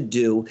supposed to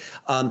do,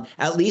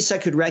 at least I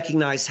could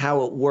recognize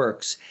how it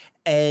works.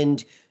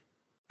 And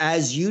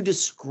as you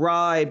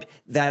described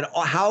that,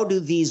 how do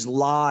these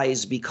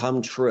lies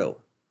become true?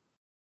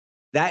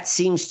 That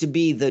seems to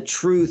be the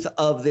truth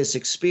of this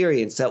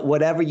experience, that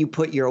whatever you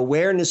put your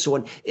awareness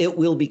on, it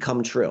will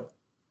become true.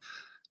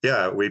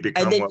 Yeah, we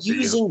become, and then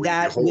using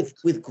that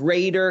with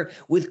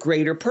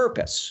greater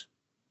purpose.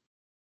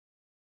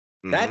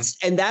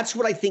 Mm-hmm. That's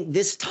what I think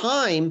this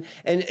time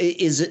and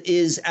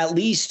is at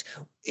least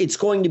it's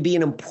going to be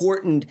an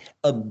important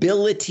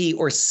ability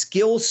or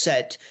skill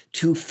set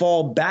to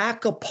fall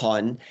back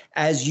upon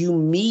as you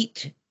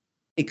meet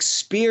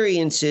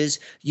experiences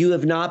you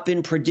have not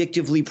been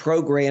predictively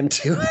programmed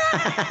to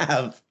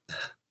have.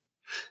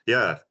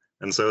 Yeah.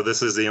 And so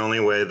this is the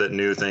only way that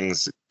new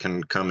things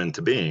can come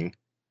into being,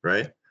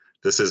 right?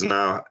 This is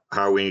now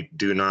how we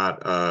do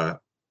not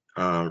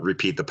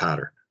repeat the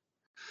pattern,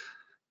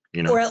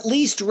 you know, or at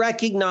least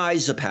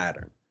recognize a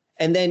pattern.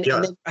 And then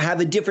have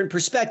a different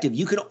perspective.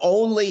 You can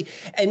only,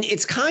 and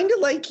it's kind of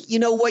like, you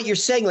know, what you're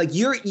saying, like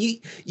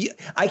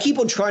I keep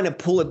on trying to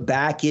pull it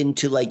back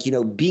into like, you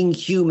know, being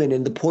human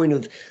and the point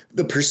of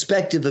the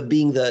perspective of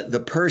being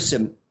the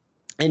person.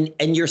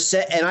 And you're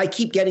set, and I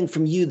keep getting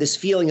from you this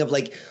feeling of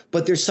like,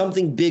 but there's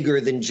something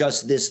bigger than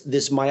just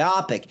this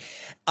myopic.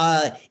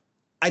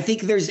 I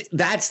think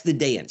that's the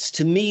dance.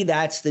 To me,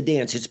 that's the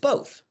dance. It's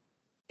both.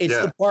 It's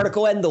the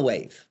particle and the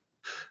wave.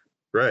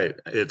 Right.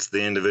 It's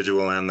the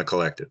individual and the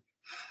collective.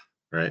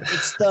 Right.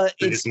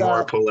 It's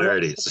more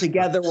polarities.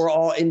 Together, we're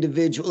all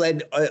individual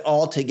and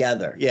all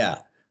together. Yeah.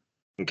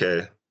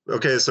 Okay.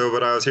 So,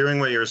 but I was hearing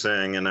what you're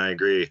saying, and I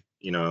agree.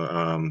 You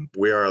know,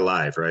 we are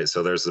alive, right?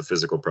 So there's the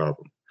physical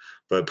problem.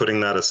 But putting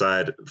that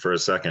aside for a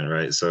second,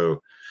 right?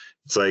 So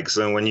it's like,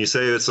 so when you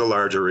say it's a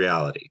larger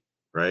reality,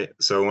 right?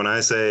 So when I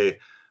say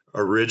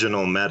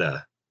original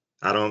meta,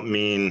 I don't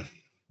mean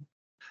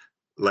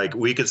like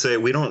we could say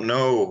we don't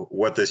know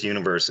what this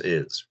universe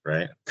is,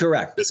 right?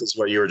 Correct. This is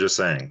what you were just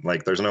saying.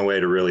 Like there's no way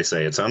to really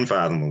say it's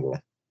unfathomable,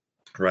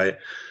 right?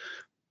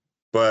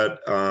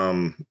 But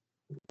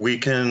we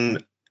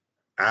can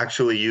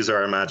actually use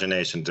our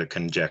imagination to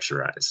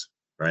conjecturize,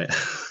 right?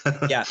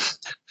 Yeah.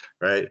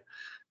 Right.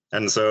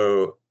 And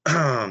so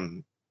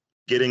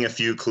getting a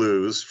few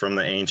clues from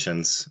the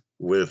ancients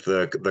with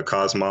the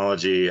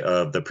cosmology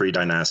of the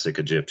pre-dynastic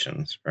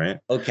Egyptians, right?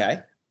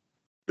 Okay.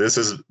 This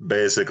is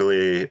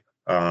basically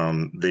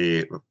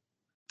the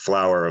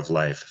flower of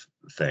life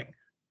thing,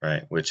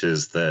 right? Which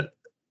is that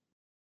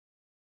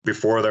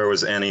before there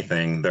was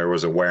anything, there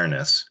was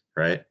awareness,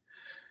 right?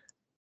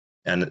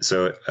 And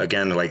so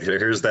again, like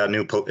here's that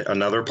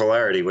another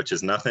polarity, which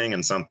is nothing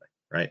and something,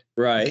 right?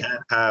 Right. You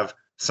can't have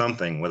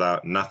something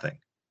without nothing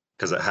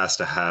because it has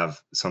to have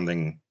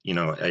something,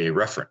 a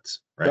reference,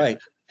 right?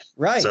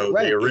 Right. So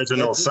right. the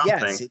original something.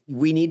 Yes,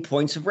 we need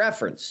points of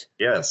reference.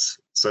 Yes.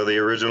 So the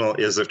original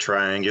is a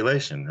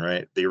triangulation,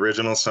 right? The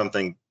original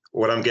something.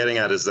 What I'm getting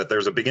at is that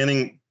there's a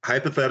beginning.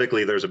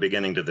 Hypothetically, there's a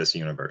beginning to this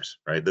universe,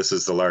 right? This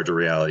is the larger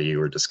reality you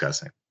were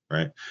discussing,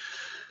 right?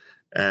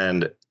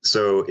 And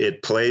so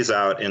it plays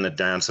out in a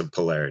dance of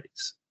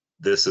polarities.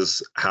 This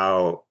is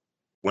how,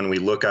 when we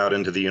look out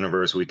into the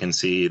universe, we can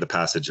see the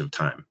passage of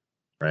time,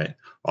 right?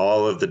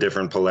 All of the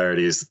different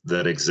polarities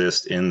that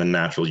exist in the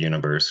natural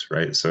universe,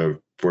 right?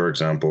 So, for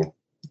example,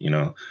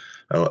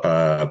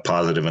 a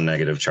positive and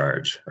negative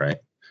charge, right?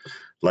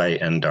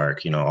 Light and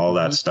dark, all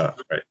that stuff,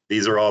 right?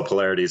 These are all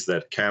polarities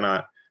that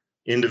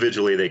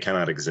individually, they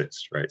cannot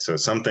exist, right? So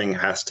something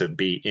has to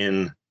be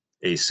in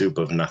a soup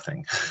of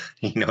nothing.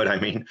 You know what I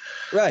mean?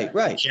 Right.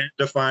 You can't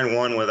define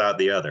one without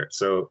the other.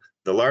 So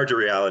the larger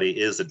reality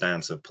is a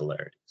dance of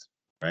polarities,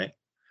 right?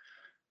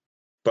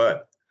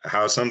 But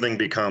how something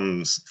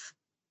becomes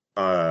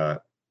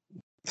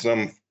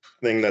something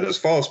that is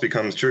false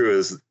becomes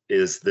true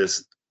is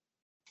this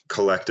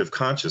collective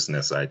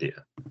consciousness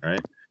idea,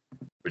 right?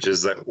 Which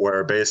is that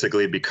where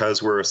basically,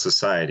 because we're a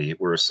society,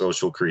 we're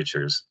social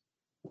creatures,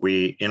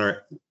 we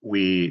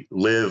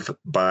live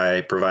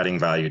by providing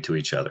value to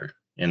each other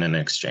in an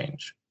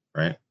exchange,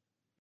 right?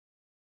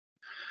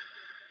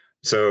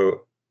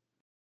 So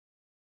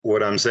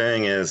what I'm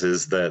saying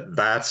is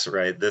that's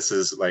right. This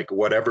is like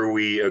whatever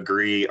we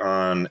agree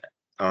on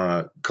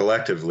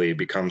collectively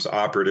becomes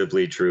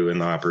operatively true in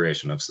the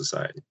operation of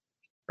society,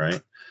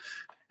 right?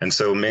 And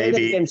so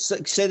maybe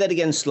say that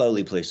again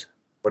slowly, please.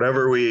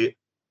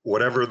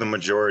 Whatever the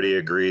majority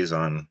agrees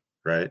on,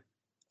 right,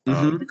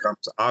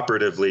 becomes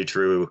operatively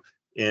true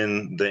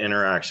in the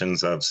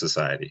interactions of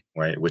society,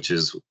 right, which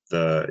is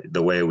the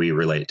way we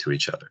relate to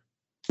each other,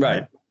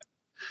 right?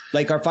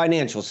 Like our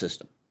financial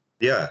system.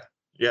 Yeah.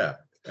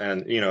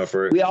 And we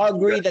all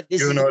agree that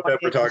this is what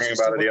we're talking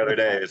about it the other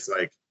day. It's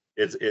like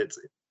it's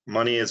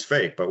money is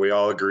fake, but we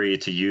all agree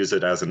to use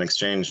it as an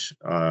exchange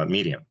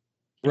medium,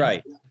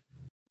 right?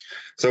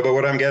 So, but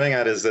what I'm getting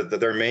at is that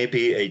there may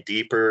be a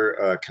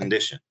deeper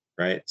condition,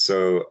 right?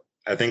 So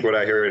I think what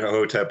I heard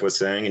Hotep was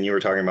saying, and you were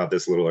talking about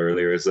this a little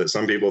earlier, is that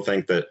some people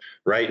think that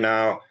right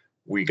now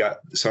we got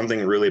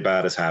something really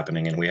bad is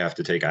happening and we have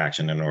to take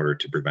action in order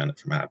to prevent it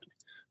from happening.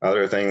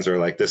 Other things are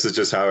like, this is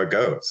just how it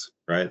goes,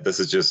 right? This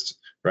is just,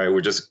 right?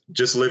 We're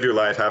just live your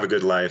life, have a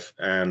good life,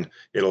 and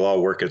it'll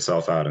all work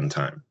itself out in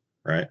time,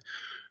 right?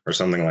 Or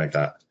something like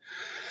that.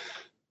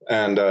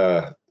 And,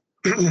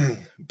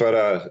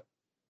 but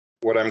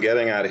what I'm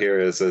getting at here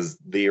is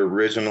the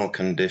original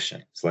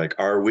conditions. Like,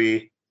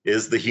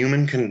 is the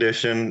human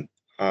condition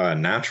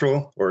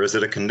natural, or is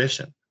it a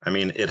condition? I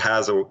mean, it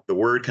has the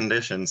word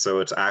condition,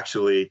 so it's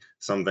actually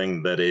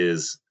something that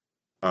is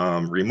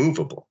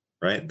removable,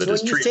 right? So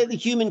when you say the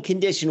human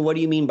condition, what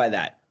do you mean by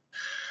that?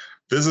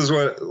 This is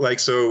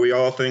so we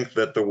all think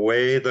that the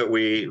way that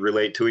we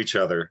relate to each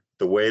other,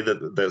 the way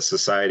that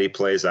society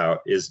plays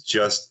out is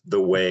just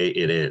the way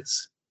it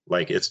is.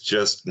 Like, it's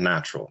just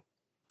natural,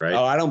 right?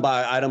 Oh, I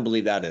don't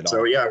believe that at all.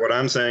 So yeah, what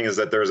I'm saying is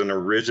that there's an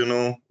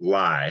original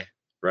lie,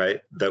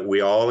 right, that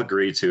we all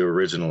agreed to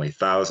originally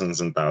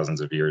thousands and thousands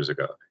of years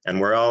ago.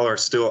 And we all are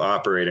still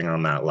operating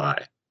on that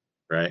lie,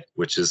 right?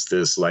 Which is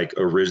this like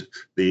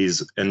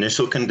these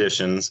initial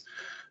conditions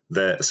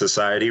that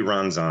society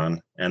runs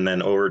on, and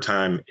then over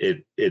time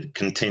it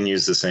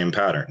continues the same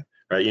pattern,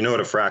 right? You know what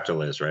a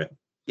fractal is, right?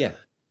 Yeah.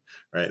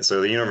 Right.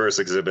 So the universe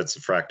exhibits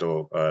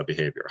fractal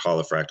behavior,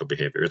 holofractal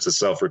behavior. It's a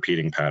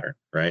self-repeating pattern,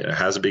 right? It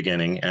has a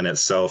beginning and it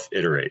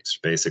self-iterates.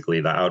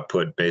 Basically, the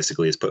output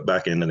basically is put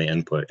back into the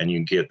input, and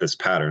you get this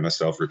pattern, a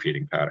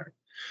self-repeating pattern.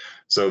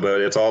 So,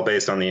 but it's all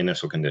based on the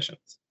initial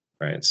conditions,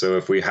 right? So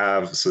if we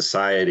have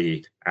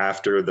society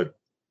after the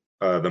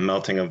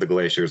melting of the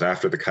glaciers,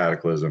 after the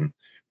cataclysm,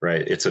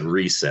 right? It's a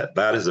reset.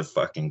 That is a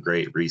fucking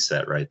great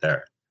reset right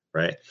there,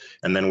 right?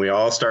 And then we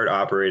all start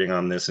operating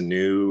on this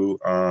new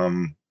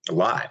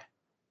lie,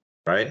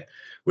 right?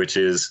 Which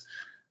is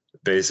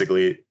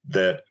basically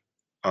that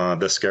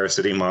the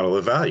scarcity model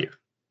of value,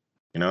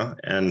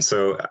 And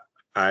so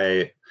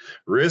I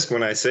risk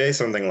when I say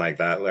something like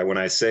that, like when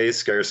I say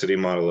scarcity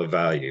model of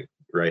value,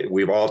 right?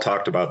 We've all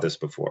talked about this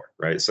before,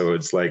 right? So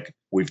it's like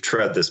we've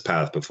tread this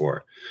path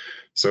before.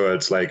 So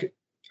it's like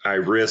I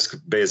risk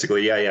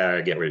basically, yeah,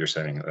 I get what you're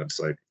saying.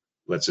 It's like,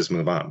 let's just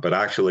move on. But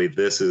actually,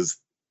 this is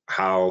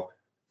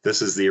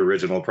the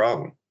original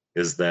problem,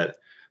 is that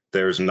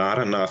there's not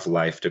enough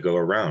life to go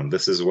around.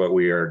 This is what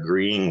we are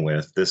agreeing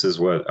with. This is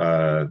what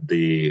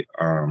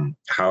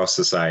how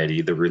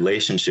society, the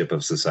relationship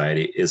of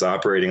society, is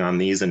operating on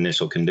these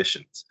initial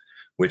conditions,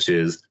 which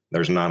is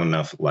there's not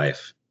enough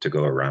life to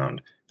go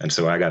around, and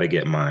so I got to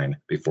get mine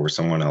before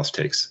someone else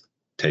takes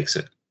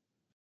it,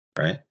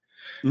 right?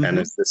 Mm-hmm. And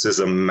this is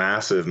a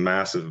massive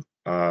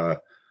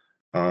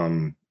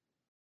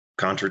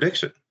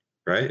contradiction,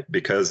 right?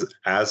 Because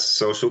as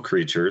social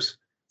creatures,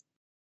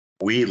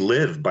 we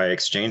live by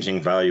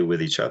exchanging value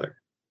with each other.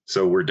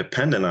 So we're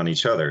dependent on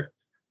each other,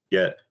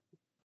 yet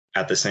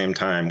at the same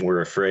time,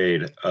 we're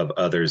afraid of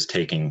others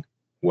taking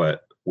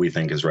what we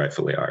think is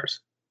rightfully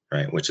ours,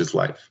 right? Which is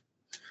life.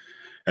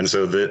 And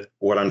so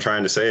what I'm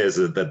trying to say is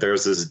that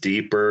there's this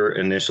deeper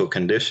initial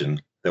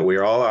condition that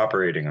we're all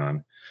operating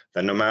on,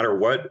 that no matter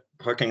what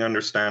fucking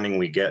understanding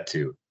we get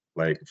to,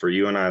 like for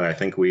you and I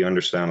think we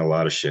understand a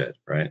lot of shit,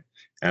 right?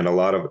 And a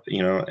lot of,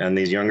 and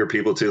these younger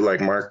people too,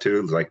 like Mark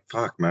too, like,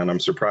 fuck, man,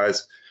 I'm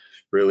surprised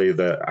really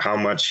how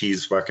much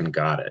he's fucking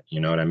got it. You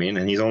know what I mean?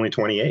 And he's only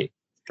 28,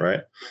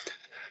 right?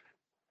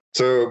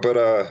 So,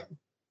 but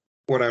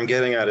what I'm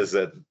getting at is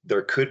that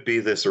there could be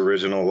this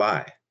original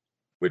lie,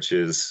 which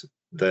is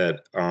that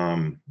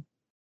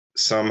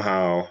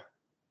somehow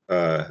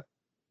the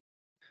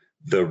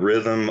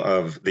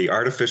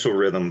artificial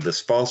rhythm,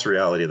 this false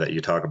reality that you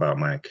talk about,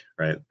 Mike,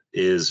 right,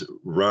 is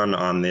run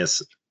on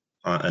this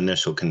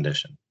initial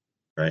condition,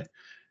 right?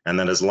 And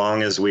then as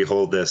long as we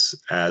hold this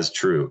as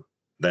true,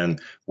 then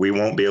we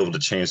won't be able to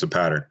change the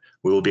pattern.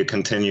 We will be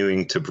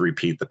continuing to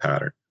repeat the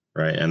pattern,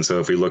 right? And so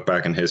if we look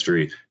back in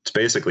history, it's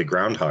basically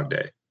Groundhog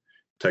Day.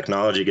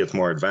 Technology gets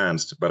more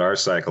advanced, but our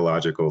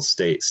psychological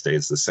state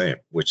stays the same,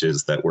 which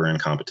is that we're in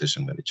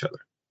competition with each other.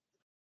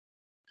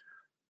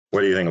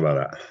 What do you think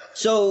about that?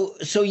 So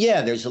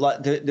yeah, there's a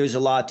lot. There's a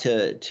lot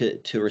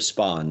to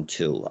respond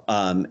to,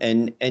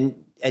 and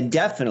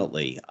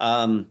definitely,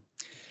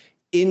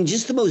 in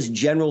just the most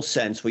general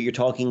sense, what you're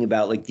talking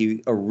about, like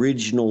the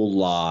original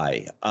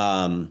lie.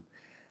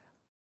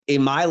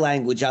 In my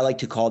language, I like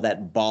to call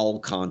that ball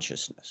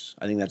consciousness.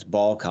 I think that's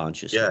ball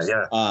consciousness.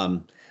 Yeah.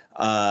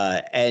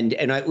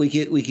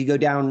 We could go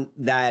down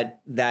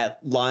that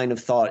line of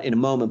thought in a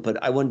moment,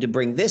 but I wanted to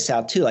bring this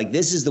out too. Like,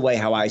 this is the way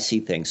how I see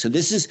things. So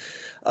this is,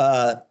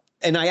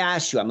 and I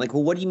asked you, I'm like,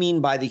 well, what do you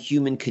mean by the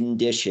human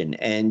condition?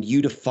 And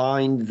you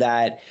defined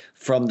that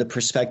from the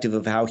perspective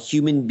of how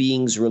human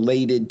beings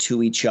related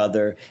to each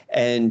other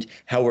and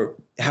how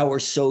we're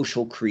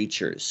social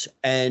creatures.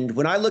 And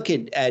when I look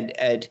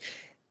at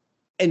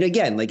and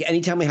again, like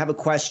anytime we have a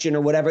question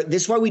or whatever,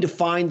 this is why we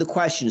define the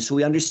question, so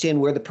we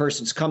understand where the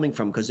person's coming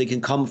from, because they can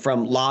come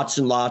from lots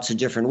and lots of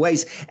different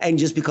ways. And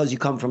just because you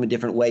come from a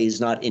different way is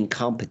not in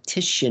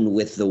competition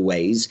with the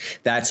ways.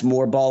 That's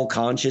more ball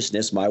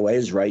consciousness. My way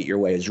is right, your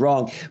way is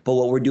wrong. But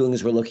what we're doing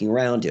is we're looking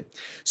around it.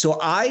 So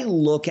I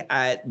look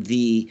at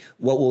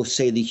what we'll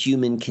say the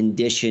human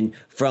condition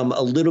from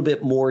a little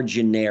bit more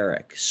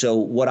generic. So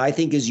what I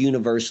think is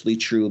universally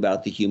true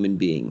about the human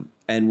being.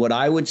 And what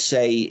I would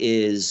say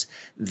is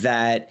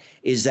that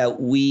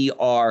we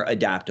are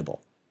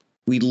adaptable.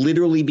 We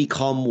literally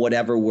become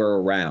whatever we're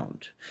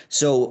around.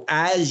 So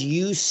as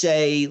you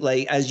say,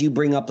 like, as you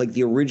bring up like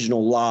the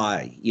original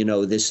lie,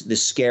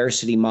 this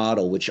scarcity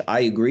model, which I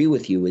agree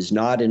with you is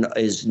not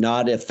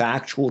a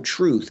factual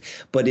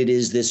truth, but it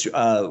is this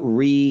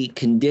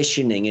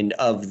reconditioning and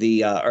of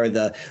the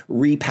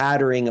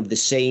repatterning of the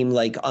same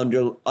like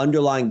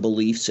underlying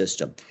belief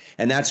system.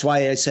 And that's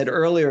why I said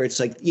earlier, it's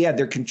like, yeah,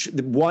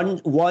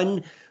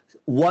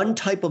 one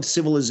type of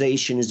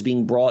civilization is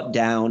being brought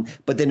down,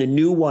 but then a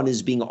new one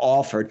is being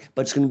offered,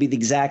 but it's going to be the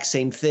exact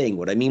same thing.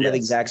 What I mean by the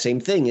exact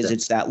same thing is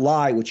it's that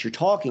lie which you're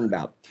talking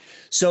about.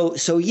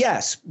 So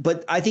yes,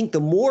 but I think the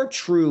more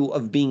true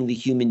of being the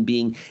human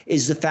being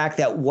is the fact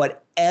that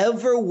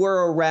whatever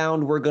we're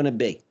around, we're going to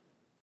be.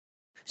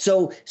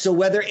 So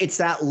whether it's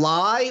that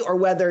lie or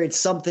whether it's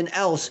something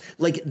else,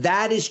 like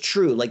that is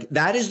true. Like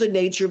that is the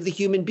nature of the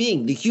human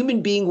being. The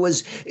human being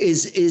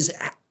is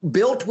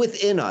built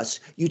within us.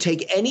 You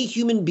take any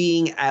human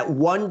being at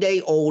 1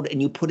 day old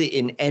and you put it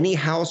in any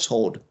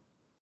household,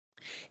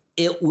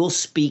 it will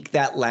speak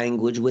that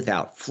language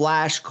without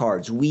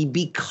flashcards. We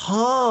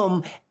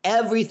become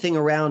everything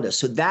around us.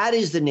 So that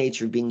is the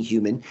nature of being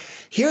human.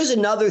 Here's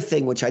another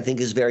thing which I think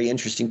is very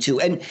interesting too.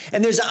 And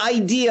there's an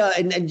idea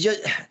and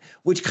just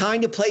which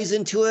kind of plays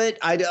into it.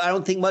 I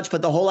don't think much,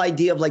 but the whole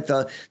idea of like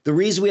the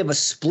reason we have a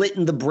split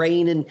in the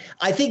brain, and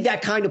I think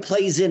that kind of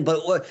plays in,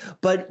 but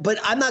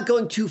I'm not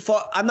going too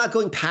far. I'm not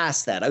going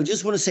past that. I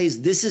just want to say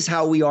this is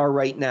how we are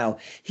right now.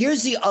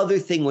 Here's the other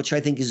thing, which I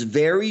think is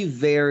very,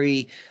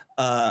 very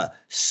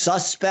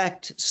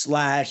suspect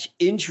 /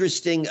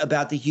 interesting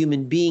about the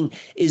human being,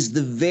 is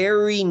the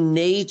very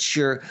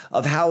nature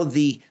of how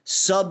the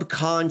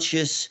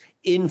subconscious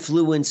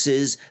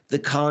influences the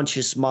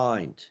conscious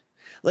mind.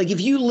 Like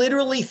if you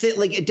literally think,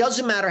 like it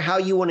doesn't matter how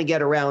you want to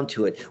get around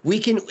to it.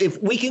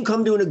 If we can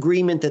come to an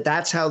agreement that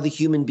that's how the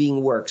human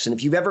being works. And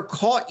if you've ever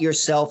caught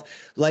yourself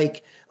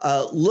like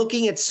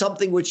looking at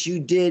something which you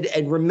did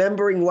and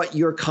remembering what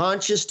your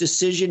conscious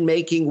decision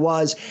making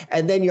was,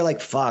 and then you're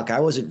like, fuck, I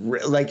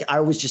wasn't like, I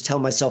was just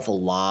telling myself a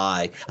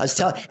lie. I was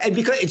telling, and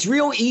because it's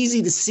real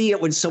easy to see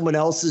it when someone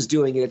else is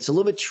doing it, it's a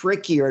little bit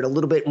trickier and a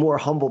little bit more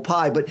humble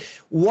pie. But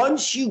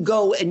once you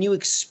go and you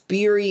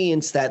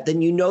experience that,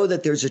 then you know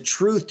that there's a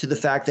truth to the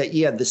fact that,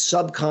 yeah, the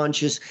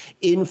subconscious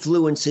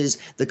influences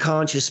the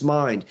conscious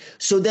mind.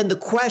 So then the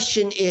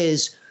question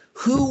is,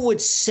 who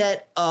would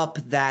set up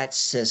that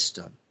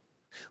system?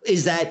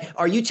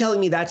 Are you telling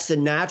me that's the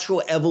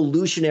natural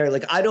evolutionary?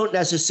 Like, I don't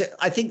necessarily,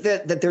 I think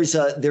that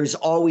there's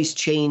always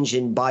change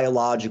in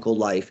biological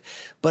life,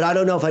 but I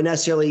don't know if I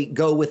necessarily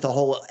go with the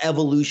whole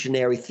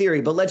evolutionary theory,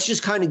 but let's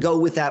just kind of go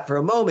with that for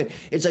a moment.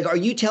 It's like, are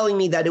you telling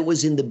me that it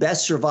was in the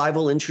best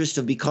survival interest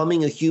of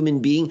becoming a human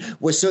being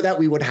was so that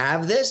we would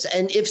have this?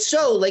 And if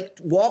so, like,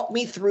 walk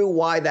me through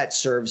why that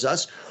serves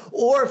us.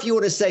 Or if you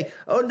want to say,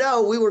 oh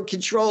no, we were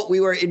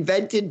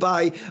invented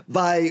by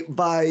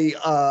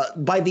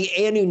the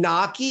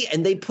Anunnaki,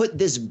 and they put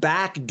this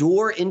back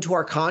door into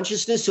our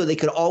consciousness so they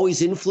could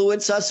always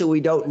influence us and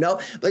we don't know.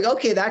 Like,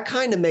 okay, that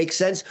kind of makes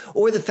sense.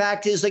 Or the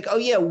fact is like, oh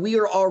yeah, we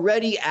are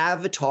already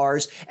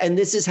avatars, and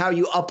this is how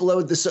you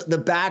upload the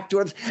back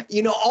door.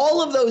 You know,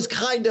 all of those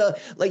kind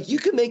of, like, you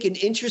can make an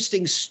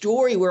interesting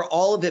story where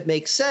all of it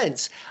makes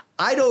sense.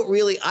 I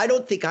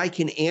don't think I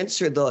can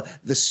answer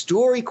the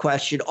story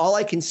question. All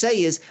I can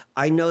say is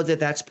I know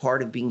that that's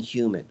part of being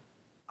human.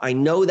 I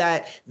know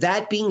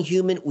that being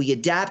human, we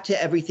adapt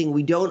to everything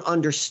we don't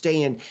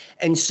understand.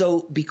 And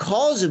so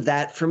because of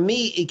that, for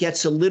me, it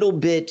gets a little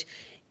bit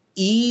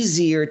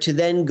easier to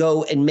then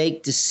go and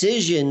make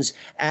decisions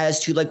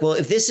as to like, well,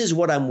 if this is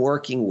what I'm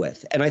working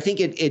with. And I think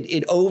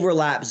it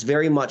overlaps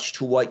very much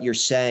to what you're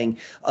saying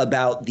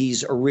about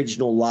these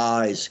original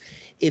lies.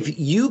 If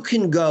you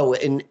can go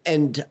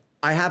and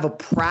I have a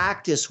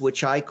practice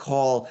which I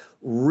call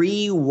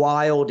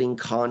rewilding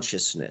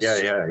consciousness.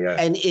 Yeah.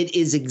 And it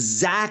is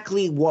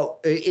exactly what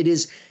it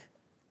is.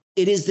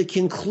 It is the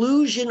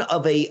conclusion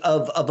of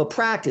a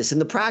practice.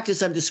 And the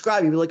practice I'm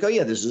describing, you're like, oh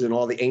yeah, this is in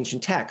all the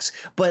ancient texts.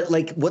 But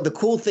like, what the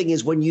cool thing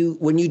is when you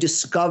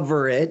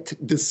discover it,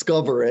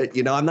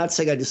 you know, I'm not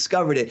saying I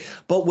discovered it,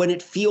 but when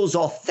it feels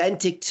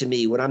authentic to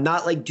me, when I'm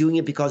not like doing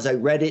it because I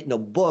read it in a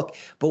book,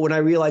 but when I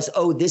realize,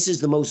 oh, this is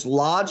the most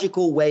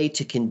logical way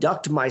to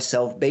conduct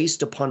myself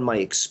based upon my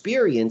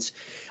experience,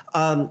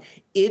 it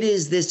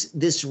is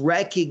this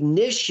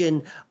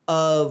recognition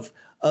of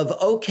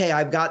okay,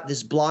 I've got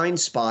this blind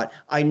spot.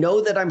 I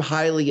know that I'm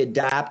highly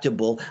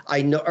adaptable.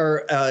 I know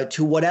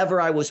to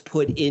whatever I was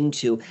put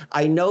into.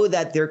 I know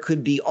that there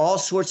could be all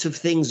sorts of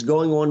things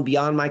going on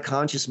beyond my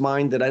conscious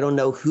mind that I don't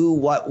know who,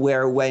 what,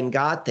 where, when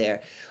got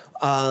there.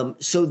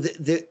 So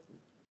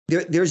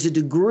there's a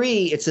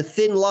degree, it's a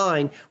thin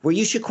line where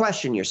you should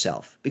question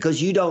yourself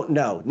because you don't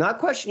know. Not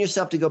question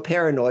yourself to go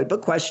paranoid,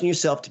 but question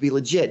yourself to be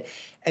legit.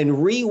 And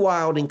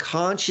rewilding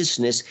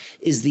consciousness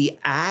is the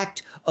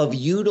act of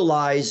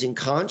utilizing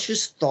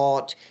conscious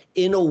thought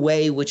in a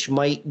way which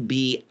might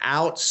be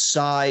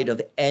outside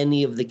of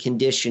any of the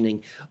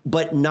conditioning,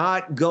 but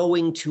not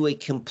going to a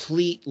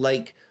complete,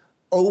 like,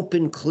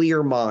 open,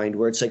 clear mind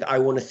where it's like, I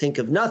want to think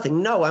of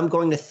nothing. No, I'm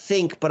going to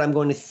think, but I'm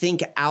going to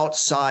think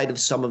outside of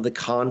some of the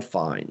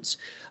confines.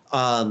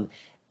 And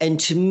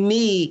to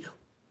me,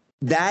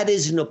 that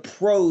is an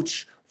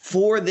approach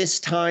for this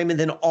time. And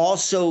then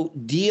also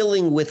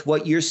dealing with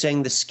what you're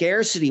saying, the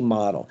scarcity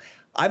model.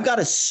 I've got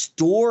a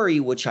story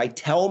which I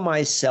tell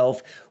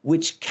myself,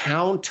 which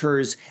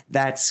counters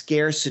that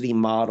scarcity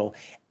model.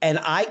 And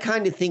I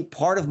kind of think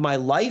part of my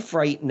life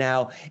right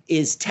now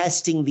is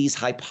testing these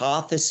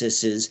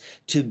hypotheses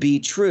to be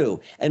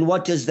true. And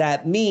what does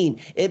that mean?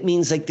 It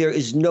means like there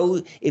is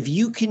no, if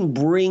you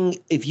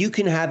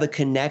can have a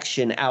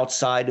connection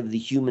outside of the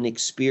human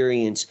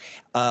experience,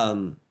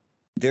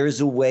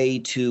 there's a way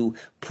to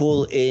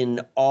pull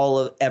in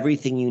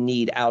everything you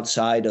need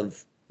outside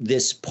of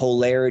this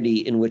polarity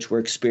in which we're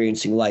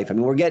experiencing life. I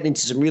mean, we're getting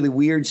into some really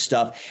weird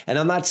stuff, and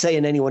I'm not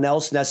saying anyone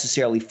else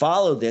necessarily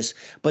follow this,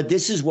 but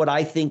this is what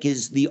I think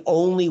is the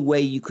only way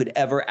you could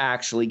ever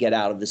actually get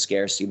out of the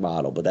scarcity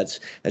model. But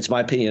that's my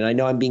opinion. I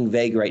know I'm being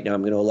vague right now.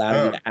 I'm going to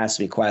allow you to ask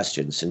me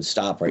questions and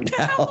stop right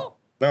now.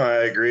 No,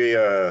 I agree.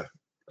 I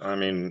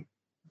mean,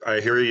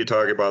 I hear you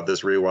talk about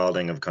this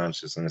rewilding of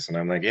consciousness, and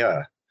I'm like,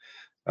 yeah,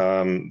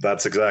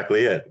 that's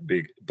exactly it.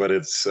 But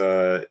it's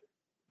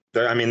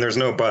there's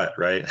no but,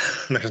 right?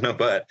 There's no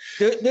but.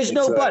 There's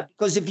no but,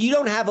 because if you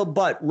don't have a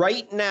but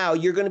right now,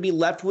 you're going to be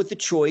left with the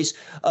choice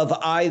of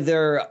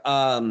either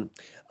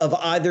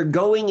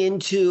going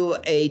into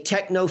a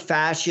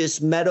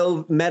techno-fascist,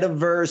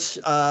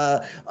 metaverse,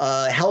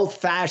 health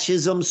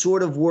fascism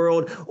sort of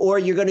world, or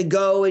you're going to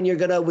go and you're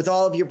going to, with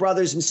all of your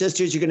brothers and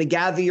sisters, you're going to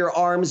gather your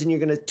arms and you're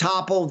going to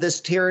topple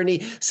this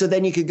tyranny so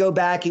then you could go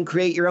back and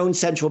create your own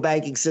central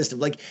banking system.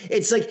 Like,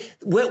 it's like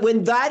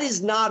when that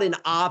is not an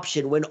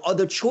option, when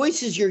other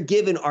choices you're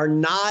given are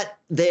not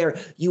there,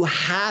 you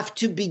have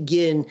to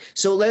begin.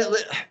 So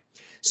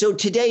So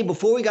today,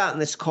 before we got on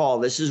this call,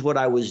 this is what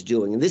I was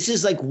doing. And this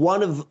is like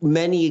one of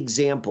many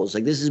examples.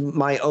 Like this is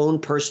my own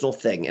personal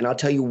thing. And I'll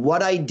tell you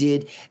what I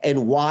did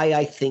and why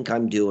I think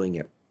I'm doing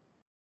it.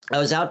 I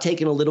was out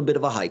taking a little bit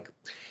of a hike,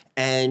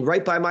 and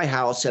right by my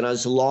house, and I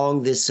was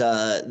along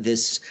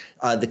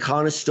the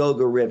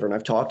Conestoga River, and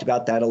I've talked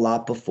about that a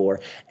lot before.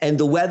 And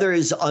the weather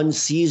is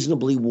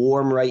unseasonably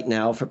warm right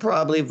now for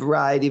probably a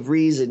variety of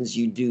reasons,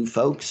 you do,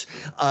 folks.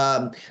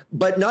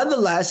 But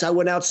nonetheless, I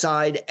went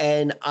outside,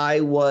 and I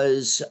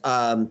was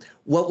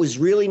what was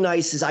really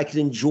nice is I could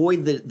enjoy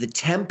the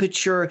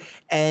temperature,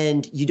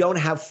 and you don't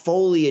have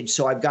foliage.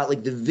 So I've got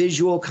like the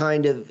visual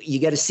kind of, you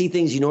get to see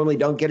things you normally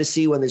don't get to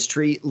see when there's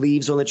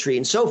leaves on the tree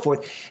and so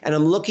forth. And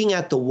I'm looking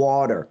at the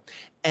water,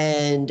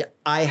 and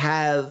I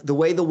have the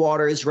way the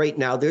water is right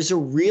now, there's a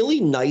really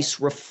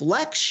nice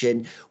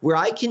reflection where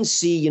I can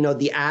see, you know,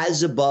 the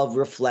as above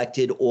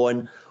reflected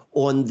on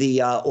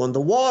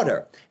the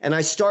water. And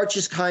I start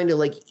just kind of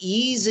like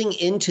easing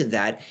into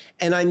that.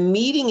 And I'm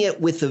meeting it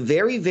with a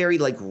very, very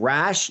like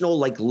rational,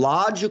 like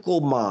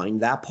logical mind,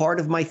 that part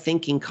of my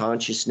thinking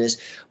consciousness.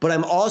 But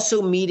I'm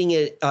also meeting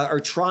it or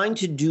trying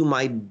to do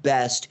my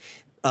best,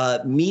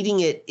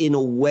 meeting it in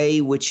a way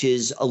which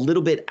is a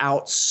little bit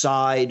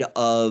outside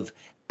of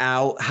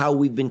how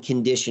we've been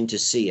conditioned to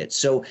see it.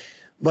 So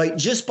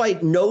just by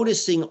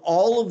noticing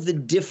all of the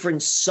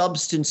different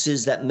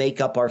substances that make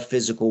up our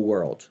physical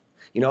world.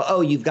 You know,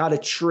 oh, you've got a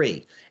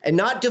tree, and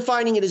not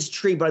defining it as a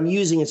tree, but I'm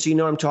using it so you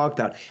know what I'm talking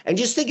about. And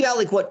just think about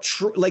like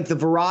like the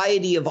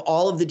variety of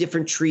all of the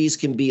different trees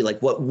can be,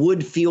 like what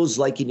wood feels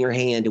like in your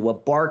hand and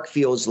what bark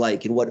feels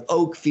like and what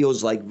oak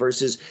feels like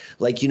versus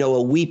like, you know,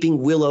 a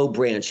weeping willow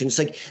branch. And it's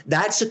like,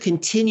 that's a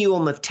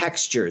continuum of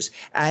textures,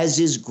 as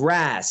is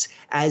grass,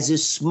 as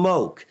is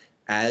smoke,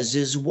 as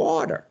is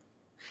water.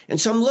 And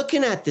so I'm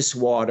looking at this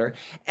water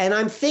and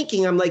I'm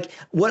thinking, I'm like,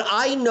 what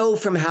I know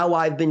from how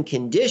I've been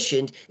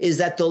conditioned is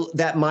that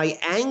that my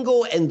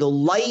angle and the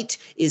light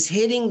is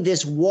hitting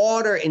this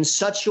water in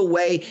such a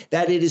way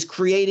that it is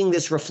creating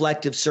this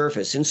reflective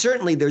surface. And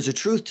certainly there's a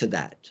truth to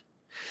that.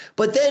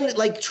 But then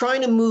like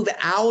trying to move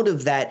out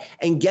of that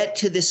and get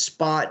to this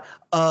spot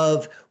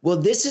of, well,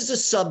 this is a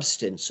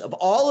substance of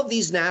all of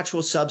these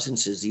natural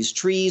substances, these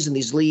trees and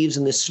these leaves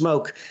and this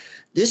smoke.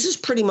 This is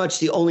pretty much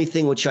the only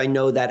thing which I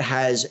know that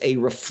has a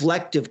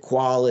reflective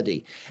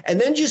quality. And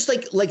then just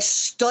like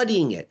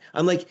studying it,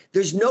 I'm like,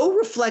 there's no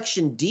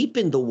reflection deep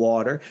in the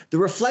water. The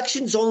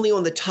reflection's only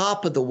on the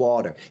top of the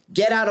water.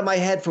 Get out of my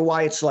head for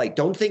why it's light.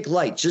 Don't think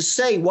light. Just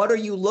say, what are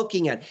you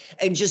looking at?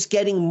 And just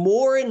getting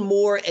more and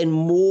more and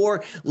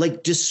more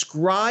like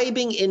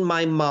describing in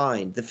my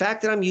mind. The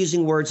fact that I'm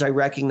using words, I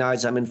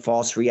recognize I'm in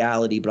false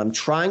reality, but I'm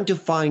trying to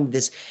find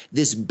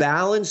this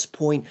balance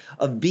point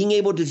of being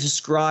able to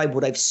describe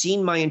what I've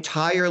seen my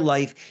entire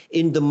life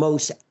in the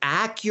most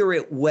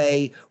accurate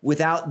way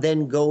without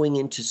then going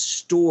into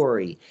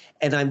story.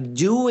 And I'm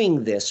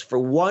doing this for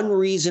one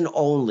reason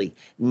only,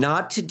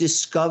 not to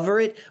discover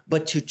it,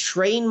 but to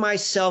train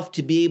myself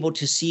to be able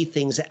to see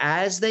things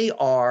as they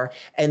are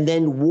and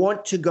then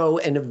want to go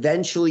and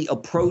eventually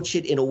approach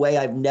it in a way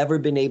I've never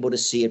been able to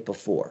see it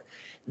before.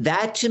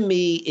 That to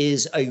me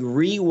is a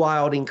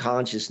rewilding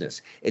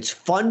consciousness. It's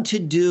fun to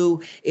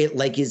do. It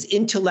like is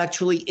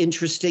intellectually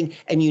interesting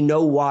and you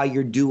know why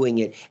you're doing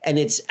it. And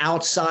it's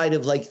outside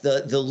of like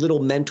the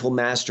little mental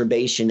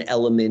masturbation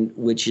element,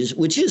 which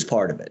is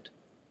part of it.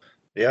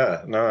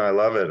 Yeah, no, I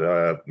love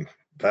it.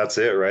 That's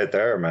it right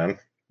there, man.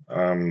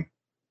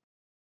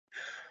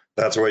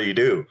 That's what you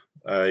do.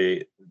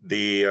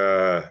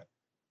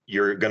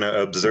 You're going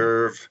to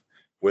observe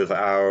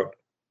without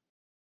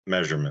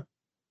measurement,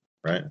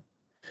 right?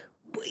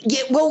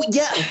 Yeah, well,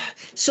 yeah.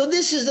 So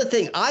this is the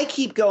thing. I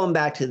keep going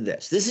back to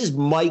this. This is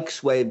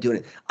Mike's way of doing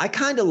it. I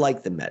kind of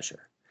like the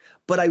measure,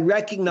 but I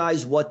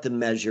recognize what the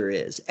measure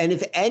is. And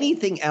if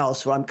anything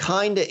else, what I'm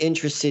kind of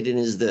interested in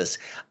is this.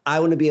 I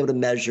want to be able to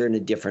measure in a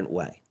different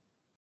way.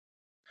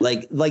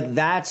 Like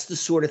that's the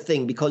sort of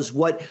thing, because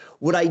what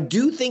I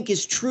do think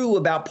is true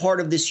about part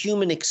of this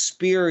human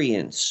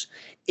experience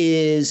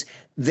is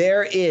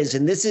there is,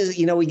 and this is,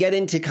 you know, we get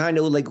into kind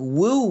of like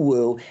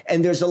woo-woo,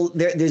 and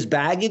there's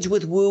baggage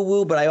with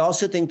woo-woo, but I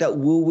also think that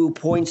woo-woo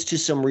points to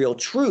some real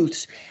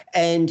truths,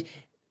 and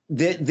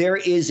there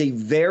is a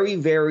very,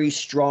 very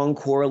strong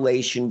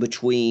correlation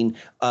between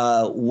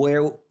how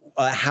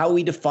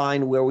we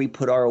define where we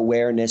put our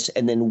awareness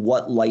and then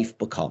what life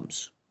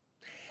becomes.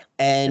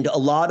 And a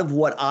lot of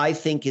what I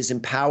think is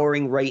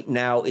empowering right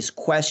now is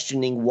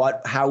questioning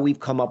how we've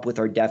come up with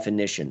our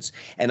definitions.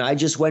 And I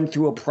just went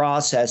through a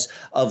process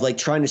of like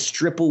trying to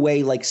strip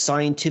away like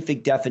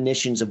scientific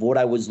definitions of what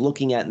I was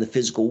looking at in the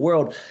physical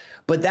world.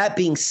 But that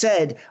being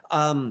said,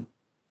 I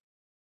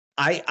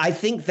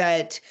think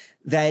that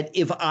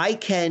if I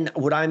can,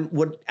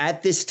 what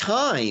at this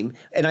time,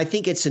 and I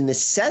think it's a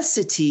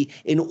necessity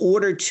in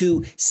order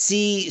to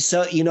see,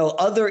 so, you know,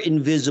 other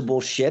invisible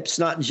ships,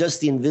 not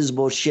just the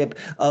invisible ship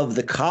of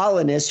the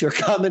colonists who are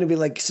coming to be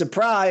like,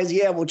 surprise,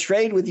 yeah, we'll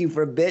trade with you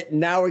for a bit,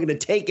 and now we're going to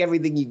take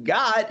everything you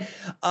got.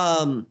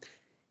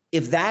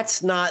 if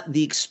that's not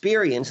the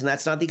experience, and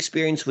that's not the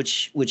experience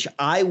which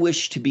I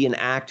wish to be an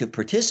active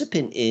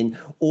participant in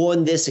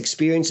on this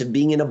experience of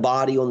being in a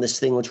body on this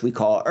thing which we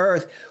call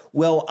Earth,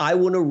 well, I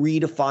want to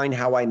redefine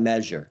how I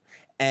measure.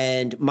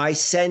 And my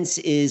sense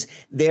is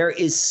there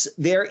is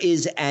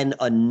an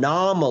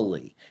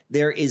anomaly.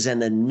 There is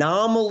an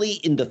anomaly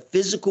in the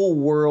physical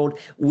world,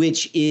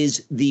 which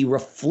is the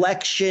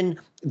reflection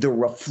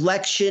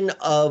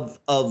of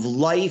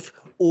life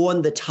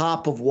on the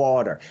top of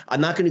water. I'm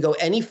not going to go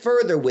any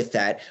further with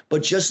that,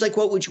 but just like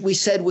what we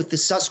said with the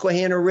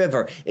Susquehanna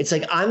River, it's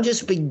like I'm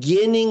just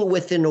beginning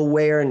with an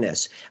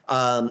awareness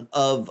of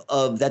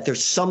that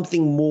there's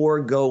something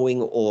more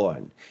going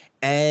on.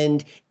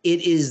 And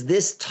it is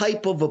this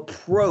type of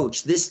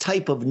approach, this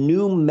type of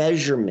new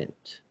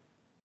measurement,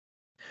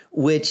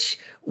 which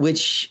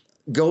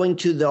going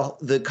to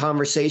the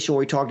conversation where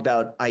we talked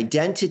about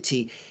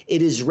identity,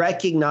 it is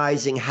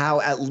recognizing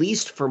how, at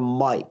least for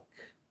Mike,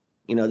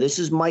 this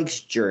is Mike's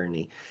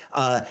journey,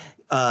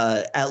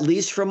 at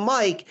least from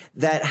Mike,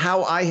 that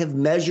how I have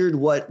measured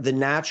what the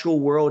natural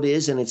world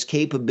is and its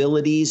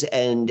capabilities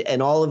and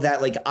all of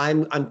that, like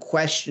I'm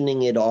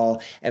questioning it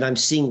all, and I'm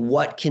seeing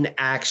what can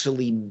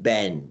actually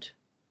bend,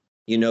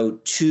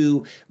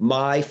 to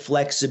my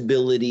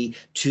flexibility,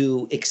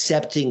 to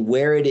accepting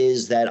where it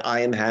is that I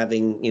am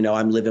having,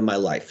 I'm living my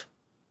life.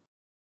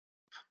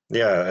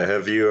 Yeah.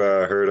 Have you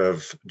heard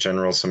of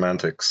general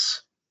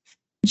semantics?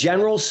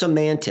 General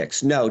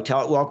semantics. No,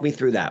 walk me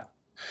through that.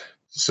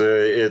 So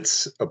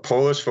it's a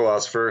Polish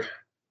philosopher,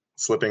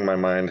 slipping my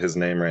mind his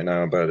name right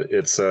now, but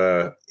it's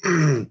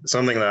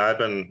something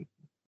that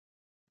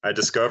I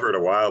discovered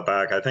a while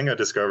back. I think I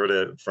discovered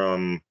it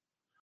from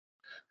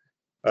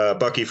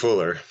Bucky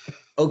Fuller.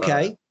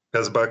 Okay.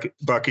 Because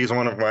Bucky's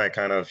one of my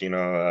kind of,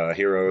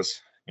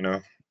 heroes,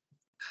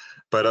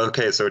 But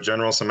okay, so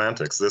general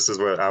semantics, this is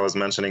what I was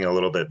mentioning a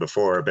little bit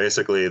before.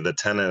 Basically, the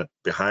tenet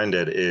behind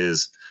it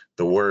is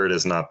the word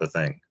is not the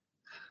thing.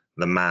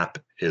 The map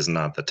is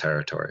not the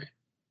territory.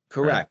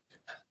 Correct.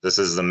 Right? This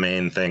is the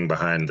main thing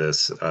behind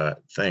this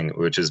thing,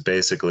 which is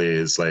basically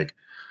is like,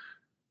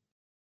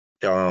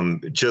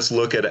 just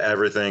look at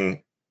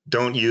everything.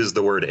 Don't use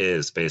the word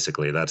is,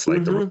 basically. That's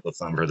like the rule of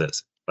thumb for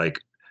this. Like,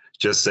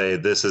 just say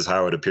this is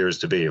how it appears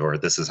to be, or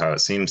this is how it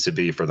seems to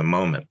be for the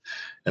moment.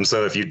 And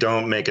so if you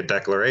don't make a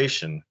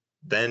declaration,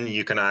 then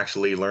you can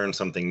actually learn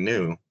something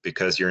new,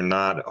 because you're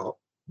not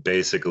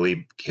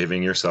basically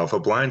giving yourself a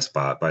blind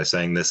spot by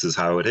saying this is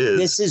how it is.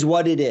 This is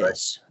what it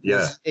is.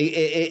 Yeah,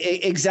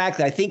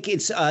 exactly. I think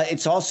it's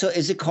also,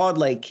 is it called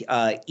like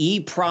E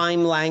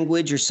prime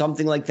language or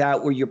something like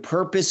that, where you're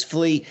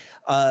purposefully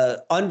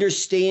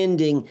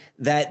understanding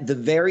that the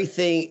very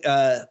thing,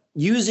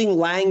 using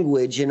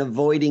language and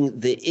avoiding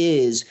the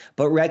is,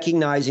 but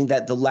recognizing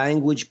that the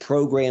language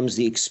programs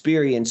the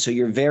experience. So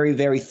you're very,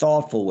 very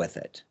thoughtful with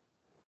it.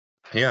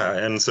 Yeah.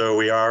 And so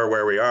we are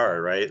where we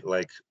are, right?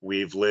 Like,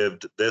 we've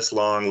lived this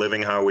long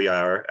living how we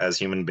are as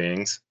human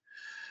beings.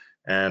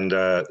 And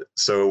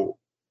so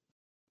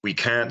we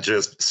can't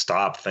just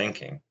stop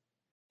thinking,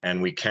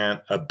 and we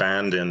can't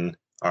abandon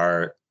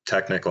our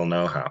technical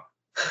know-how.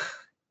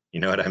 You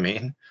know what I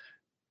mean?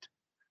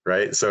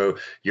 Right? So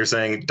you're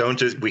saying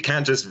we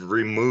can't just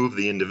remove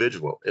the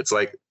individual. It's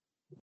like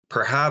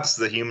perhaps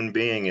the human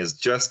being is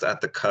just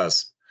at the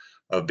cusp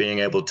of being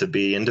able to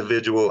be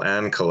individual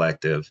and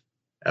collective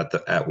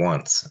at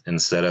once,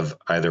 instead of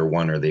either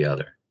one or the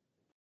other.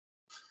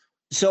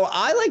 So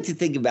I like to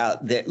think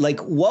about that, like,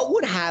 what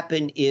would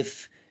happen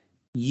if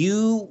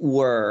you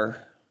were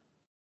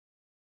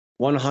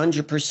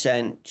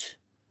 100%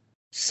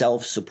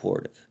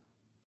 self-supportive?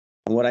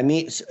 And what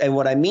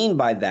I mean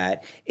by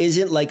that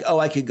isn't like, oh,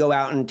 I could go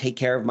out and take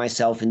care of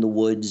myself in the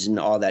woods and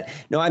all that.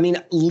 No, I mean,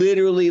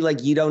 literally,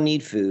 like, you don't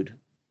need food.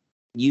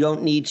 You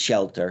don't need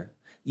shelter.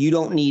 You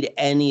don't need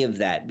any of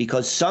that,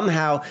 because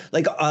somehow,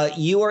 like,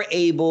 you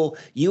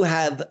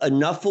have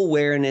enough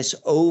awareness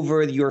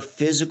over your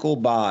physical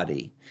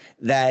body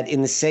that,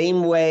 in the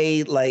same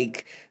way,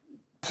 like,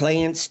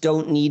 plants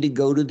don't need to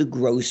go to the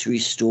grocery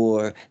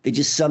store. They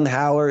just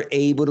somehow are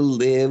able to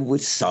live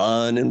with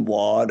sun and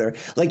water.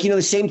 Like,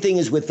 the same thing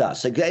is with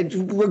us. Like,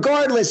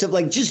 regardless of,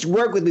 like, just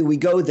work with me, we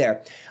go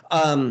there.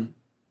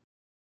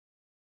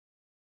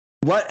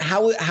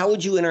 How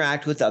would you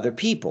interact with other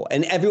people?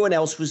 And everyone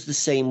else was the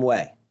same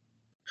way.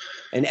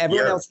 And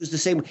everyone else was the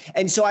same.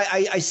 And so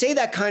I say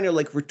that kind of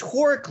like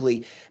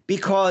rhetorically,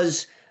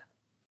 because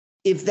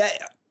if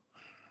that,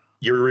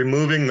 you're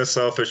removing the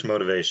selfish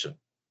motivation.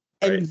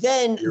 Right? And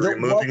then you're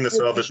removing the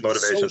selfish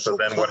motivation. So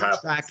then what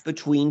happens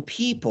between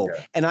people?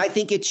 Yeah. And I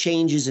think it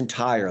changes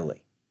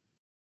entirely.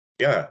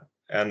 Yeah.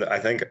 And I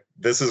think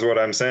this is what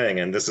I'm saying.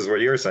 And this is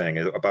what you're saying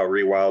about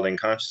rewilding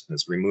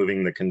consciousness,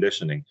 removing the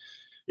conditioning.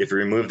 If you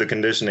remove the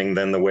conditioning,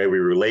 then the way we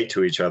relate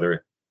to each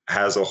other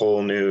has a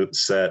whole new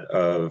set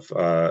of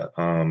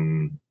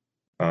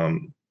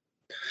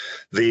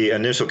the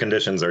initial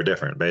conditions are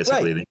different.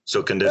 Basically, right. The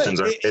initial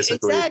conditions are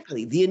basically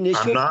exactly the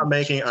initial. I'm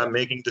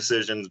making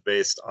decisions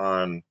based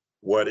on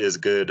what is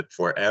good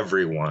for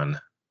everyone,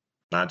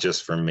 not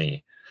just for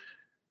me.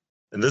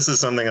 and this is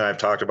something I've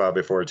talked about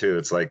before too.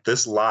 It's like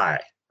this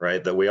lie,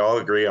 right, that we all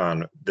agree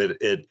on, that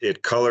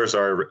it colors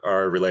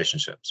our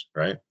relationships,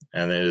 right,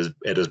 and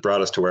it has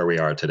brought us to where we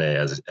are today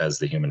as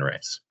the human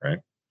race, right.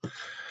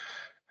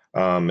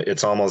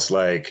 It's almost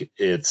like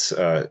it's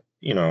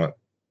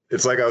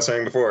it's like I was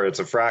saying before. It's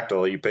a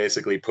fractal. You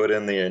basically put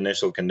in the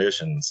initial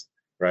conditions,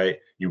 right?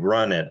 You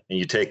run it, and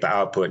you take the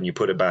output and you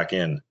put it back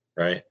in,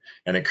 right,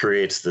 and it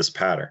creates this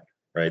pattern,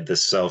 right?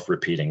 This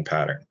self-repeating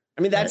pattern.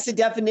 I mean, that's the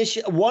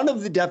definition, one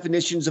of the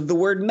definitions of the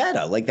word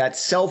meta, like that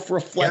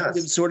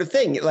self-reflective sort of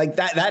thing. Like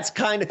that's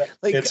kind of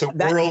like it's a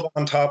world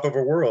on top of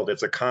a world.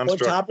 It's a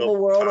construct on top of a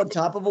world, on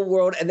top of a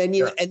world. And then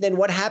and then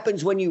what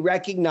happens when you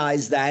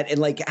recognize that and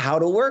like how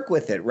to work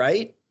with it,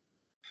 right?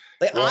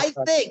 Like I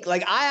think,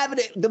 like I have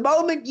it the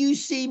moment you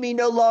see me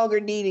no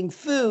longer needing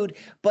food,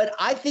 but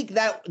I think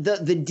that the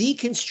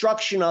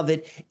deconstruction of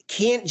it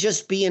can't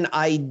just be an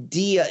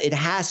idea. It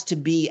has to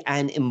be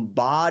an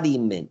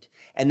embodiment.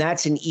 And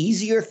that's an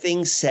easier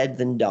thing said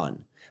than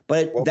done.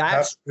 But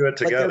that's do it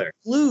together. There are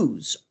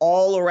clues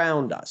all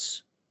around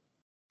us.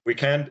 We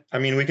can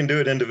do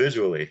it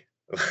individually.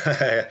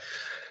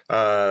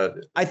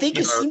 I think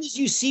as soon as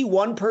you see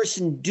one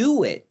person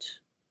do it,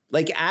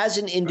 like as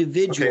an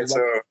individual. Okay,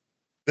 so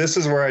this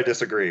is where I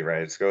disagree,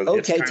 right? So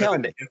okay, tell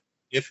me.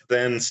 If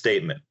then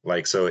statement.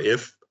 Like, so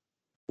if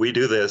we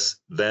do this,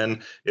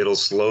 then it'll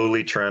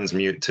slowly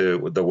transmute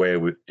to the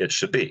way it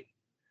should be.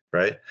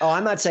 Right. Oh,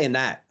 I'm not saying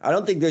that. I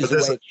don't think there's a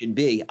way it should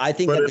be. I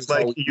think that it's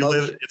like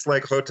it's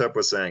like Hotep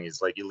was saying.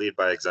 He's like, you lead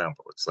by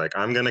example. It's like,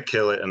 I'm going to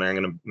kill it and I'm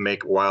going to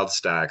make wild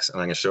stacks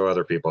and I'm going to show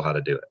other people how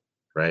to do it.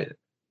 Right.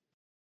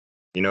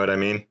 You know what I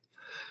mean?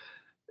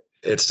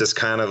 It's just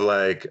kind of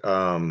like,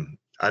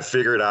 I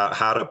figured out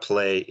how to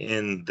play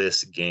in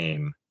this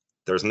game.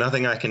 There's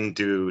nothing I can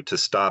do to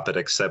stop it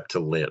except to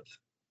live.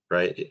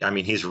 Right. I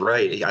mean, he's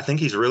right. I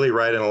think he's really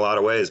right in a lot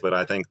of ways, but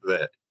I think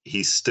that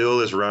he still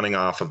is running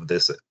off of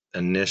this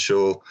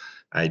initial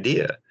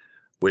idea,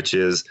 which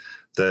is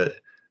that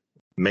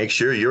make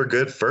sure you're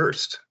good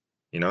first.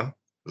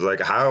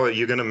 Like, how are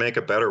you going to make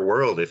a better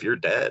world if you're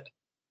dead?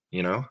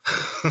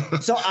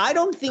 So I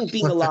don't think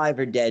being alive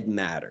or dead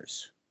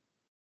matters,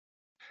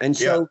 and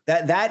so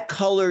that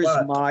colors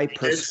my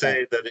perspective.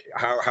 Say that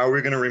how are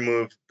we going to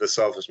remove the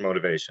selfish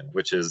motivation,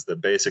 which is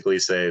that basically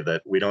say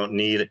that we don't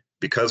need,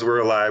 because we're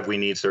alive, we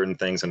need certain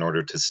things in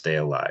order to stay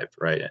alive,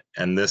 right?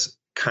 And this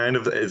kind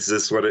of, is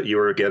this what you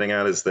were getting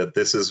at, is that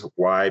this is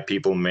why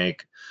people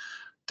make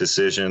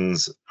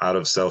decisions out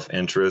of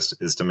self-interest,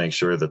 is to make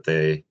sure that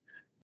they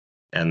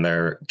and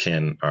their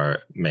kin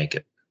make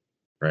it,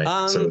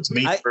 right? So it's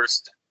me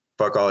first,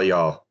 fuck all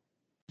y'all.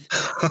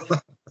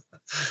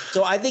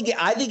 So I think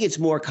it's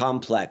more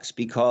complex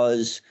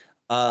because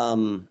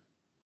and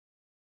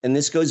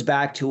this goes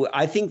back to,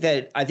 I think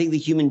the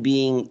human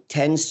being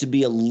tends to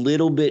be a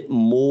little bit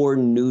more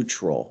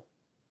neutral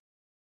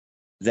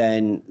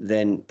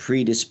than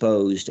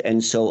predisposed.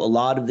 And so a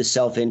lot of the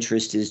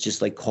self-interest is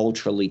just like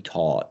culturally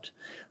taught,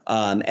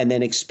 and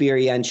then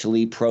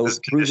experientially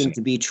proven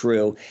to be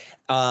true.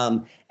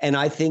 And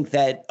I think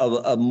that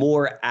a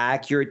more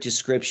accurate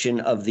description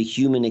of the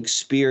human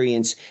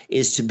experience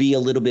is to be a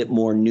little bit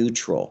more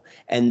neutral.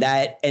 And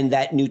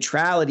that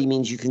neutrality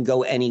means you can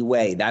go any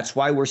way. That's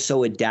why we're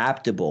so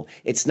adaptable.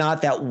 It's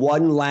not that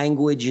one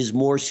language is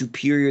more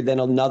superior than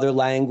another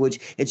language.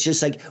 It's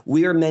just like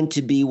we are meant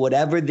to be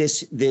whatever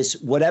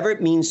whatever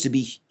it means to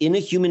be in a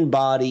human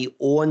body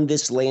on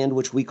this land,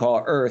 which we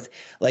call Earth.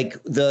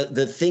 Like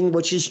the thing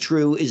which is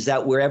true is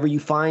that wherever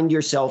you find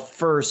yourself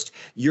first,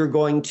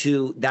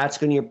 that's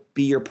going to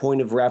be your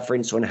point of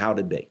reference on how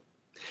to be.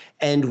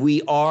 And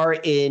we are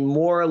in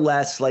more or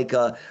less like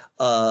a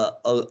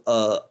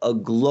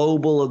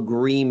global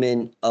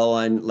agreement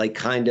on like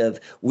kind of,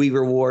 we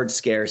reward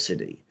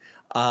scarcity.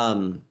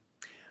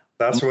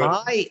 That's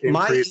what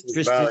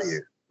increases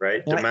value,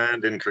 right?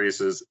 Demand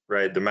increases,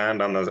 right?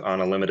 Demand on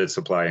a limited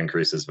supply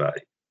increases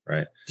value,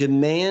 right?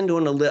 Demand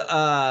on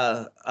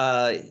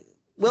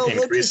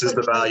increases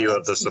the value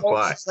of the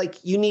supply. It's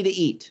like you need to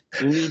eat.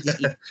 You need to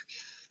eat.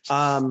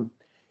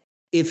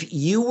 If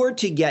you were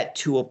to get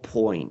to a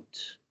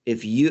point,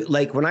 if you,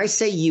 like when I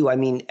say you, I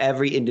mean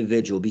every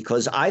individual,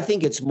 because I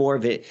think it's more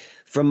of it,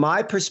 from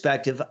my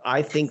perspective,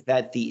 I think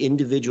that the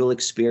individual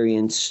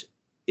experience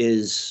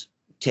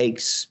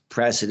takes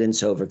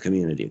precedence over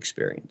community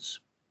experience.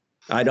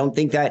 I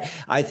think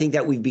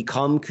that we've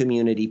become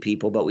community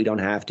people, but we don't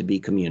have to be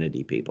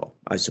community people,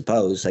 I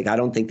suppose. Like, I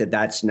don't think that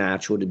that's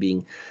natural to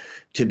being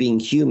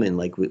human.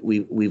 Like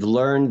we've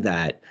learned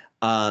that.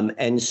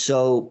 And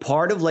so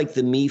part of like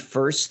the me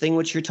first thing,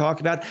 which you're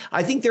talking about,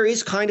 I think there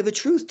is kind of a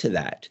truth to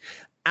that.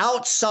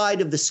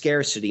 Outside of the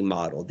scarcity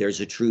model, there's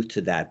a truth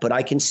to that, but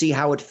I can see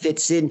how it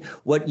fits in.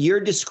 What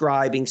you're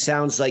describing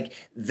sounds like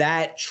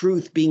that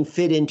truth being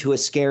fit into a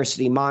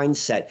scarcity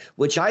mindset,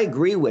 which I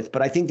agree with,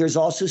 but I think there's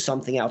also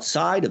something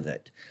outside of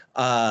it,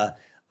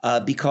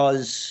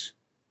 because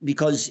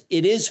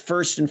it is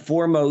first and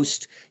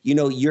foremost,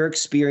 your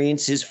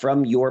experiences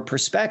from your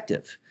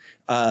perspective.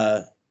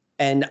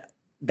 And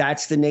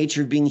that's the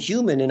nature of being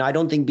human. And I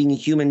don't think being a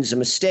human is a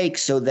mistake.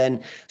 So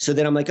then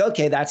I'm like,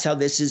 okay, that's how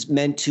this is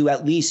meant to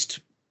at least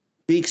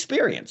be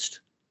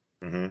experienced.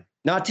 Mm-hmm.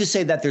 Not to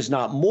say that there's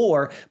not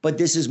more, but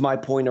this is my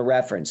point of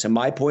reference. And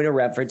my point of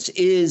reference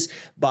is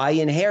by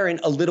inherent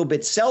a little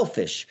bit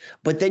selfish.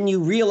 But then you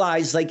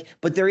realize like,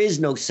 but there is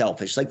no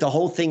selfish, like the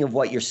whole thing of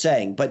what you're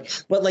saying.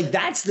 But like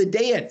that's the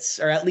dance,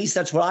 or at least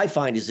that's what I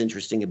find is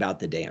interesting about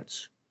the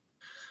dance.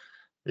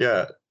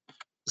 Yeah.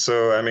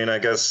 So, I mean, I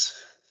guess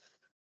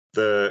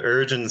the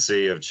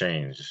urgency of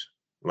change,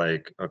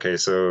 like, okay,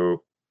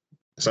 so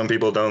some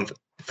people think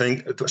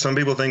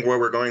what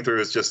we're going through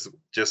is just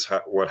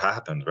what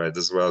happened, right?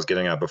 This is what I was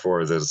getting at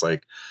before. There's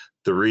like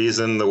the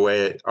reason the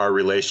way our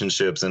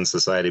relationships in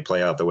society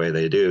play out the way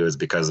they do is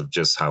because of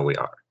just how we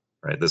are,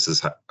 right? This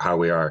is how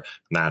we are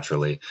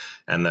naturally,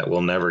 and that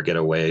we'll never get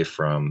away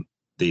from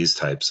these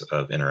types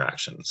of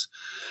interactions,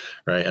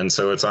 right? And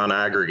so it's on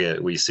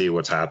aggregate, we see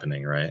what's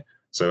happening, right?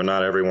 So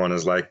not everyone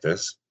is like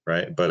this,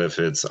 right? But if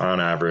it's on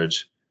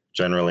average,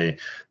 generally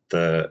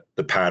the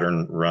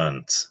pattern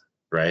runs,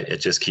 right? It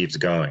just keeps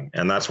going.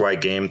 And that's why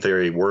game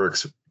theory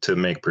works to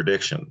make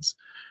predictions,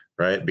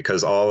 right?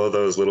 Because all of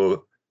those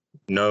little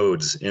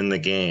nodes in the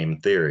game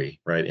theory,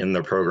 right, in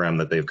the program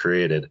that they've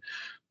created,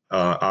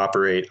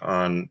 operate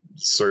on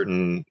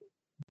certain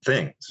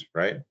things,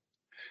 right?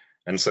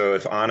 And so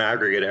if on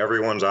aggregate,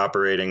 everyone's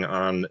operating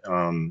on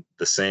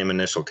the same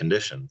initial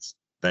conditions,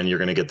 then you're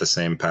going to get the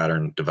same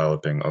pattern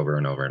developing over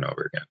and over and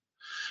over again,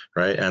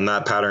 right? And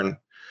that pattern,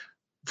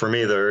 for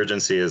me, the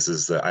urgency is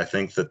that I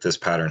think that this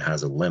pattern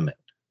has a limit,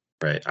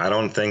 right? I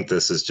don't think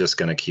this is just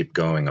going to keep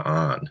going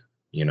on,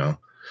 you know?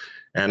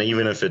 And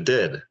even if it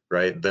did,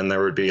 right, then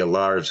there would be a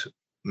large,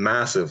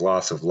 massive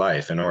loss of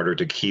life in order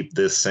to keep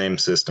this same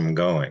system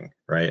going,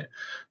 right?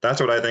 That's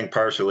what I think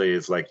partially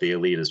is like the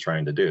elite is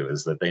trying to do,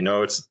 is that they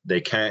know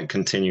they can't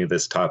continue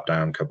this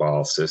top-down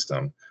cabal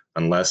system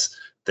unless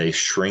they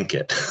shrink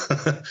it,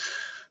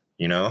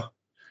 you know?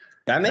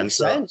 That makes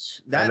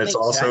sense. And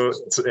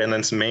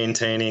it's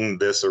maintaining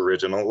this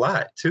original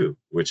lie too,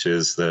 which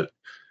is that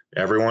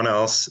everyone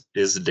else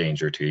is a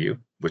danger to you,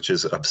 which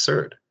is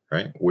absurd,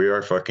 right? We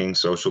are fucking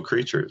social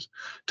creatures.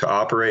 To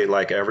operate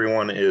like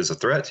everyone is a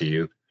threat to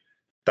you,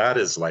 that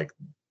is like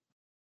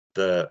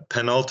the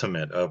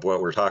penultimate of what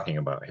we're talking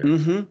about here,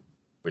 mm-hmm.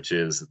 which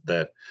is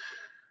that,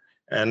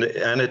 and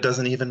it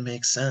doesn't even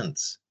make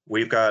sense.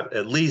 We've got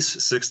at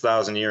least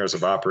 6,000 years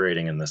of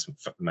operating in this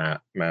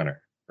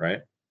manner,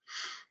 right?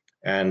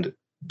 And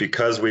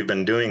because we've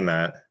been doing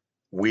that,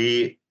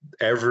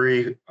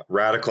 every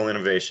radical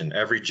innovation,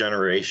 every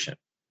generation,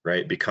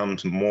 right,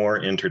 becomes more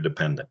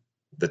interdependent.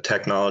 The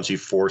technology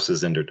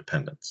forces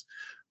interdependence,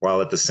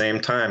 while at the same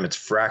time, it's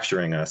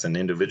fracturing us and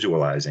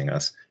individualizing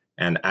us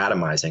and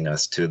atomizing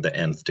us to the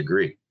nth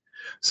degree.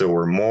 So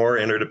we're more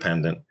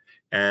interdependent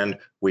and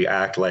we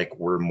act like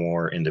we're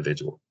more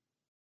individual,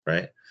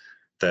 right?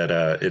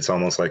 That it's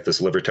almost like this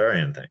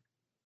libertarian thing.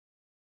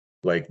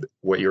 Like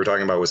what you were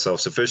talking about with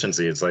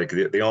self-sufficiency, it's like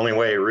the only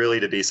way really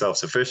to be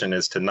self-sufficient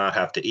is to not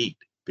have to eat,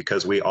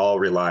 because we all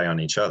rely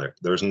on each other.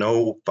 There's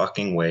no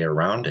fucking way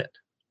around it,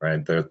 right?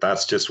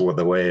 That's just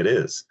the way it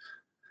is.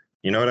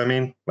 You know what I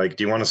mean? Like,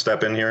 do you want to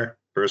step in here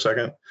for a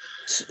second?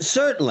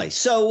 Certainly.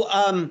 So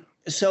I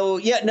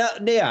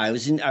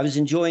was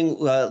enjoying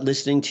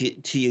listening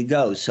to you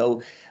go.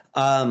 So,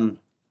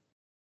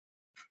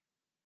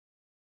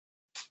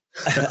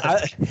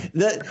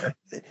 this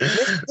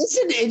is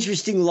an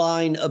interesting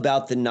line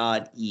about the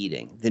not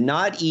eating. The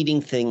not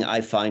eating thing I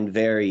find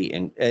very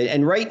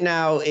and right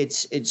now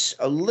it's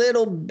a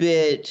little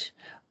bit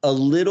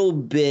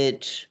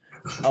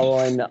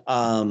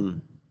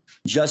on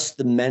just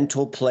the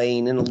mental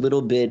plane and a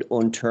little bit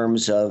on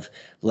terms of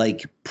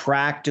like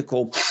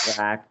practical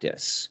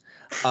practice.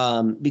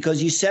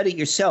 Because you said it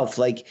yourself,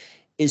 like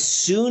as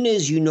soon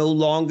as you no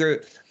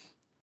longer,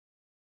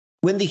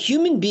 when the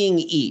human being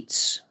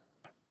eats,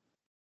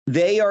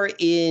 they are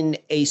in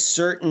a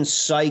certain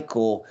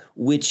cycle,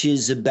 which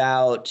is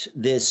about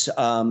this,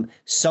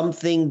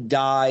 something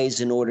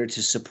dies in order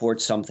to support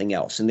something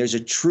else. And there's a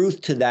truth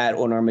to that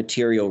on our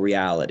material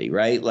reality,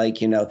 right? Like,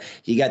 you know,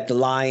 you got the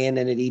lion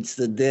and it eats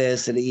the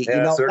this and it,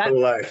 circle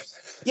of life.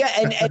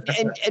 Yeah.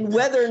 And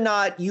whether or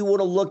not you want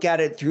to look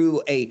at it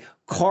through a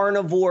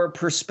carnivore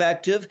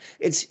perspective,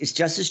 it's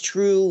just as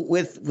true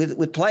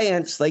with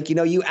plants. Like, you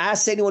know, you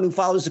ask anyone who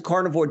follows the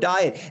carnivore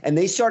diet and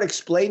they start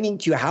explaining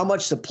to you how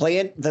much the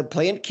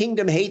plant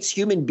kingdom hates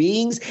human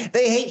beings.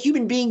 They hate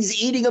human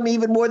beings eating them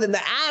even more than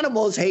the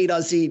animals hate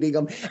us eating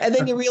them. And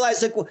then you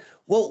realize, like,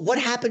 well, what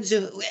happens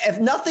if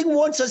nothing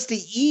wants us to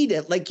eat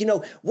it? Like, you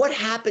know, what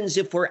happens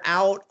if we're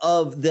out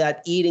of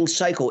that eating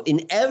cycle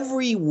in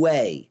every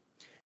way?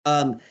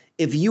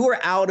 If you are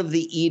out of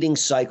the eating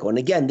cycle, and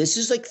again, this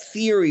is like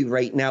theory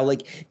right now,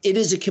 like it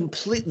is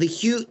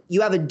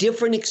you have a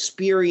different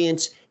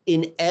experience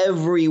in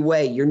every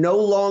way. You're no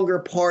longer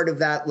part of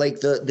that,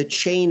 like the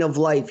chain of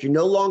life. You're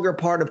no longer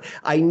part of,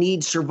 I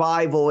need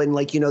survival and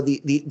like, you know,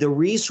 the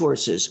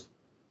resources.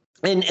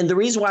 And the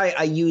reason why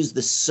I use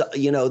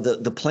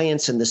the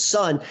plants and the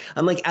sun,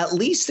 I'm like, at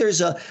least there's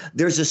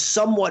a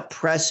somewhat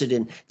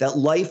precedent that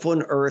life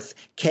on Earth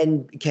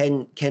can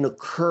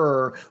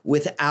occur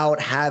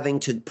without having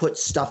to put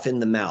stuff in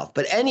the mouth.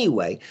 But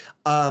anyway,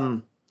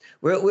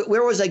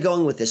 where was I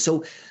going with this?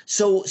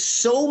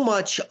 So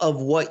much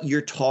of what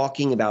you're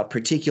talking about,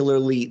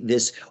 particularly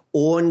this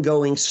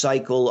ongoing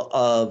cycle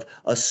of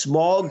a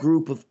small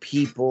group of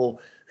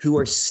people who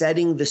are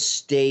setting the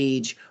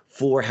stage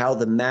for how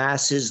the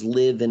masses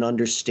live and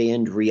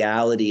understand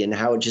reality, and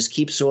how it just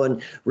keeps on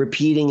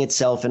repeating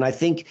itself. And I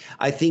think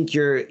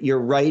you're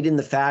right in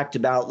the fact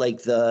about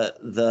like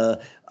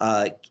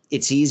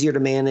it's easier to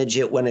manage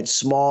it when it's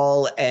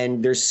small,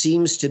 and there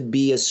seems to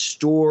be a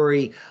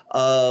story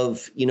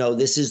of,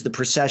 this is the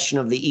precession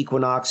of the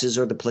equinoxes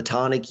or the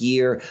Platonic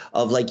year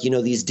of like,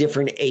 these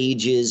different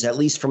ages, at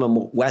least from a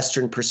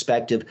Western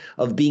perspective,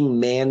 of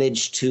being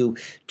managed to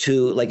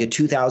like a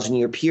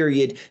 2,000-year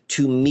period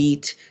to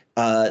meet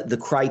the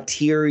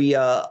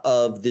criteria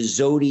of the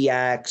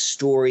zodiac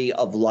story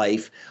of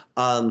life.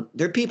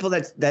 There are people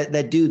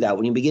that do that.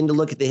 When you begin to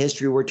look at the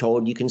history we're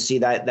told, you can see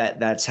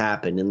that's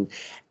happened.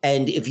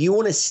 And if you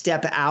want to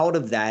step out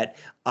of that,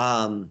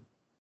 I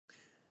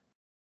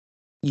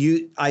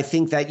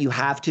think that you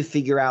have to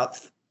figure out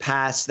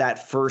past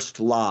that first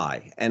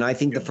lie. And I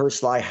think the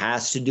first lie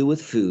has to do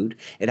with food.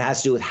 It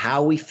has to do with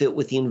how we fit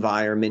with the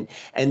environment.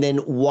 And then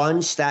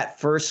once that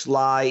first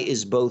lie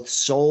is both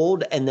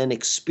sold and then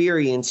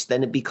experienced,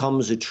 then it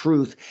becomes a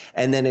truth,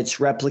 and then it's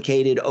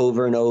replicated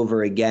over and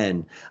over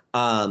again.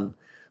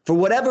 For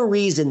whatever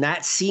reason,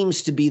 that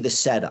seems to be the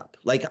setup.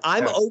 Like,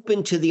 I'm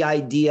open to the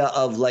idea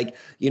of like,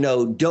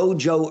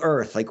 dojo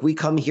Earth, like we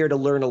come here to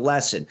learn a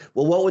lesson.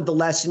 Well, what would the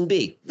lesson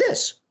be?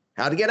 This.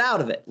 How to get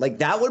out of it. Like,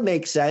 that would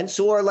make sense,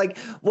 or like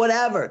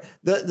whatever.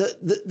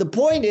 The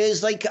point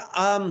is like,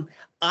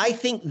 I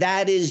think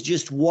that is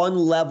just one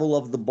level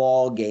of the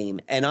ball game,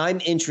 and I'm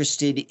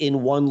interested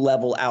in one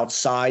level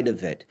outside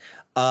of it.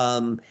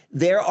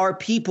 There are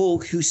people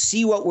who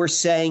see what we're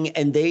saying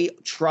and they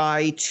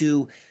try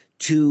to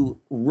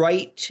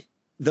write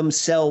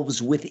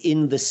themselves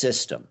within the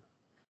system.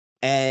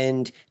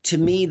 And to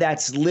me,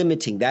 that's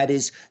limiting. That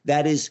is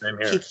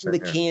kicking the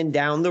can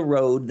down the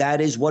road.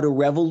 That is what a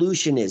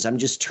revolution is. I'm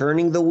just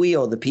turning the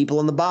wheel. The people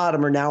on the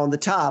bottom are now on the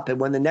top. And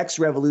when the next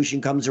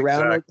revolution comes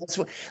around,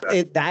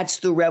 that's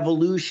the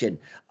revolution.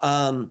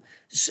 But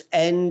is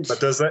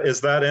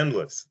that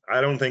endless?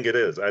 I don't think it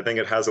is. I think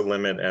it has a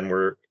limit, and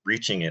we're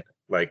reaching it.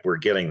 Like, we're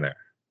getting there.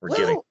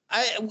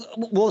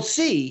 We'll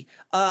see.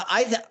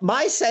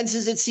 My sense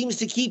is it seems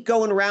to keep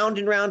going round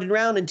and round and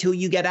round until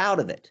you get out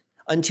of it.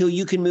 Until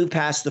you can move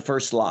past the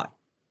first lie.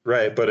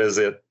 Right. But is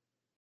it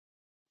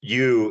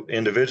you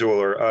individual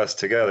or us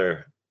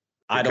together?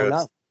 I don't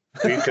know.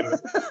 We can,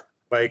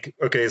 like,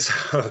 okay,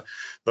 so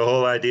the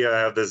whole idea, I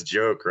have this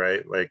joke,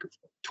 right? Like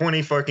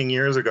 20 fucking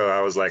years ago,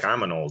 I was like,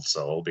 I'm an old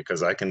soul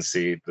because I can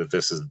see that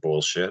this is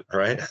bullshit,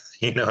 right?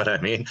 You know what I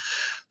mean?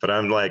 But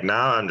I'm like,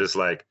 now I'm just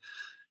like,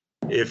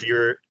 if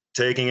you're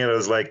taking it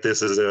as like,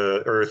 this is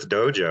a Earth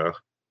dojo,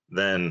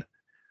 then,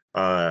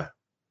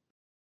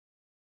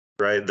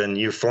 right, then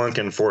you flunk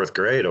in fourth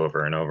grade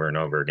over and over and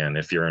over again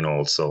if you're an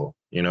old soul.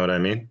 You know what I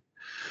mean?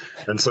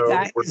 And so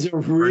that is you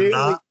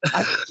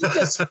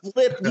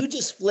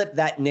just flip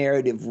that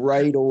narrative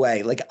right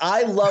away. Like,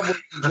 I love what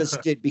you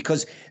just did,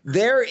 because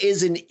there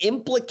is an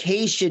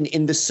implication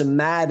in the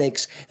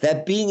semantics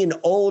that being an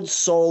old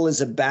soul is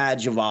a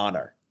badge of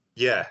honor.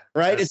 Yeah.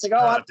 Right? It's like,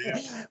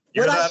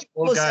 you're that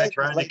old guy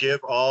trying to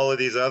give all of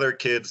these other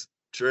kids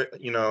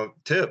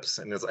tips,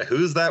 and it's like,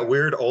 who's that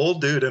weird old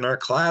dude in our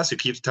class who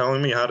keeps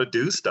telling me how to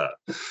do stuff?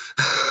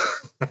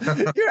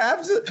 You're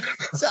absolutely.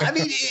 So I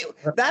mean,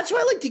 that's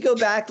why I like to go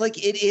back.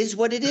 Like, it is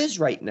what it is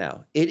right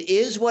now. It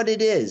is what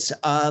it is.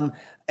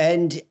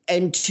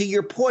 And to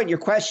your point, your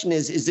question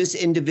is this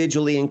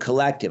individually and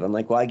collective? I'm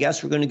like, well, I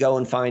guess we're going to go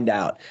and find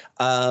out.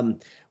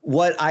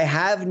 What I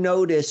have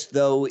noticed,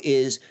 though,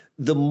 is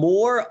the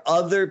more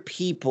other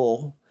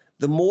people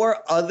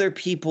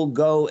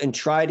go and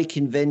try to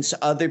convince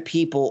other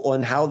people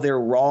on how they're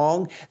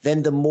wrong,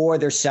 then the more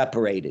they're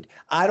separated.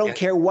 I don't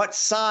care what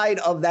side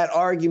of that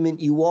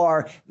argument you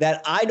are,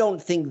 that I don't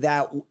think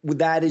that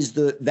is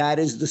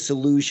the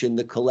solution,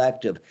 the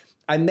collective.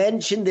 I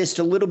mentioned this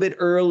a little bit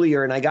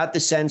earlier, and I got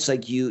the sense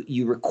like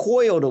you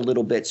recoiled a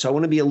little bit. So I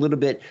want to be a little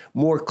bit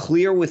more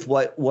clear with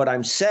what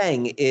I'm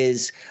saying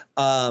is,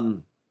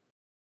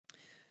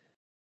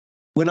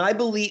 when I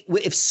believe,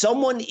 if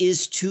someone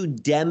is to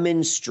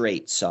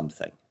demonstrate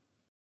something,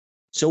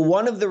 so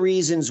one of the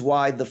reasons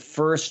why the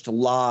first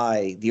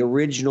lie, the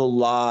original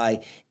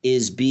lie,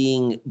 is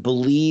being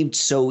believed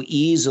so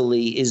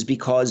easily is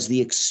because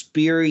the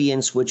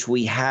experience which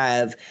we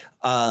have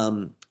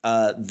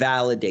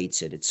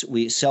validates it. It's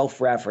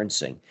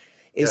self-referencing.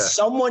 If Yeah.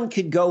 someone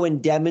could go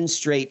and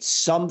demonstrate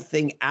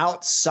something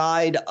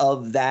outside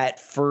of that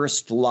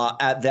first lie,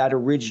 that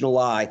original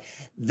lie,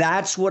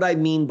 that's what I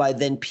mean by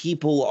then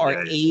people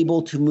are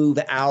able to move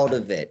out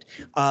of it.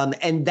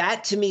 And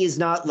that to me is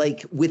not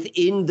like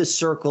within the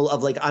circle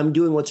of like, I'm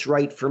doing what's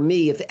right for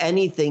me. If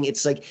anything,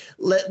 it's like,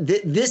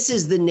 this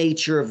is the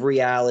nature of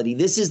reality.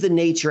 This is the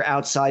nature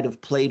outside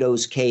of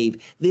Plato's cave.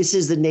 This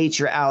is the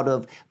nature out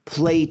of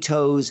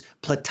Plato's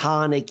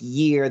Platonic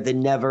year, the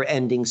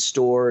never-ending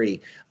story.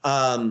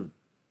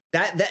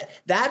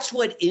 That's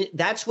what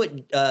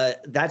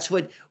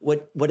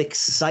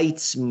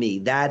excites me.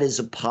 That is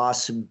a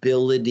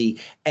possibility,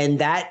 and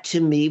that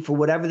to me, for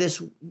whatever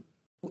this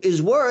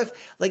is worth,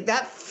 like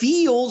that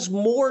feels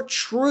more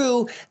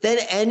true than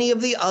any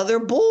of the other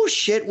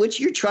bullshit which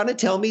you're trying to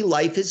tell me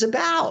life is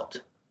about.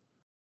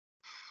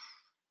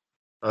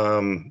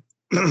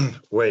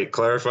 Wait,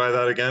 clarify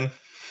that again.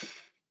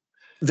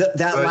 That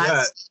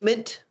last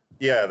statement.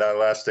 Yeah, that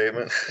last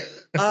statement.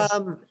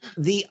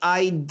 The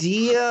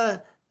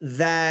idea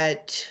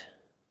that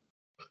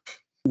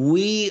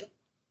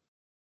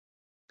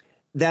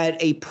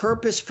a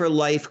purpose for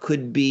life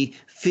could be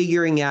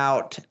figuring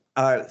out,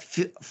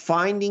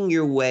 finding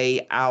your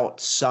way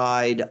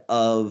outside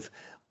of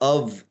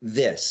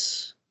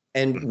this.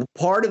 And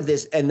part of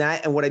this, and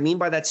what I mean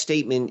by that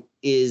statement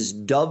is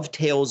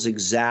dovetails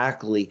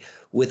exactly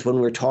with when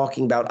we're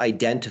talking about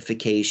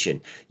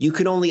identification. You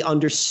can only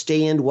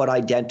understand what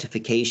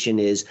identification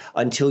is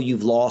until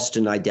you've lost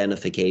an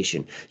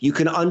identification. You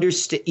can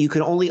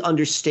only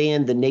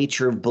understand the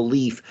nature of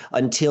belief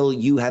until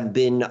you have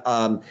been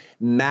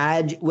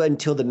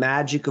until the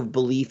magic of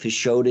belief has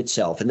showed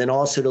itself. And then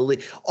also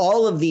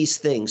all of these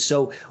things.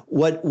 So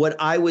what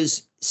I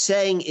was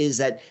saying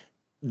is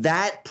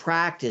that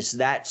practice,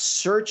 that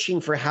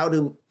searching for how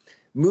to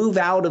move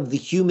out of the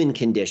human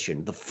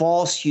condition, the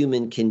false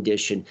human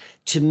condition,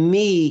 to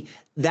me,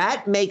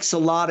 that makes a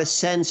lot of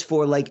sense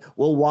for like,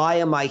 well, why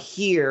am I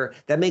here?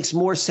 That makes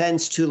more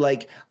sense to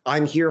like,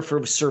 I'm here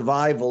for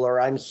survival,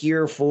 or I'm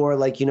here for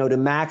like, to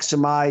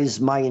maximize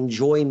my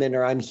enjoyment,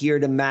 or I'm here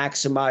to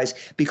maximize,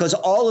 because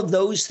all of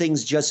those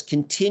things just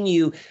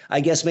continue,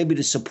 I guess, maybe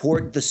to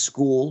support the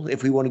school,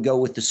 if we want to go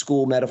with the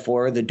school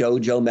metaphor, the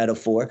dojo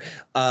metaphor.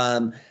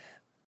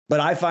 But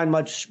I find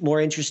much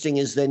more interesting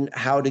is then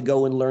how to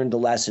go and learn the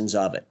lessons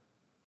of it,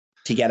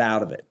 to get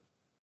out of it.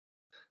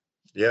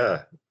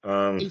 Yeah.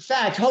 In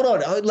fact, hold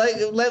on.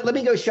 Let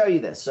me go show you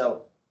this.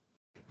 So,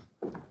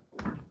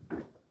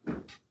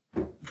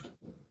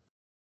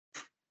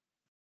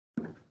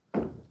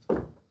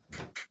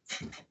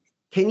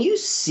 can you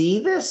see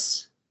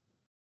this?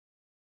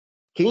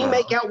 Can you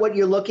make out what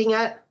you're looking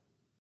at?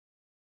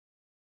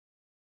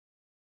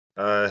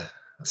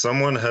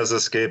 Someone has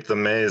escaped the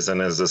maze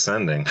and is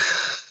ascending.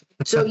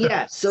 So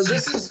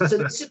this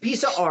is a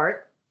piece of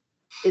art.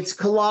 It's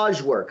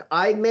collage work.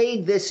 I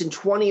made this in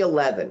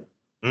 2011.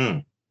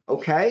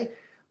 Okay.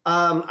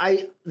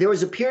 There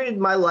was a period in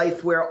my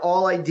life where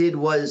all I did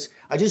was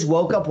I just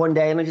woke up one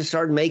day and I just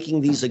started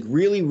making these like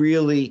really,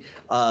 really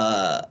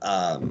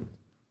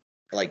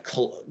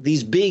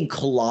these big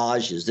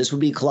collages. This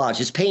would be collage.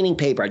 It's painting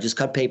paper. I just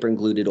cut paper and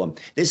glued it on.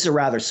 This is a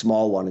rather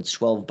small one. It's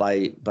 12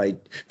 by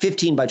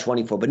 15 by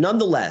 24. But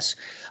nonetheless,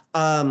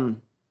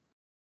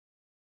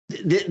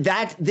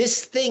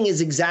 this thing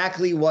is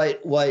exactly what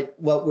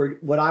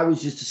I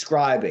was just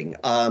describing.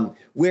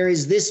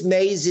 Whereas this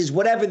maze is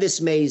whatever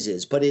this maze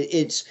is, but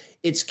it's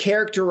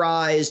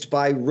characterized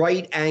by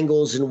right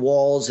angles and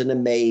walls in a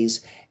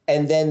maze.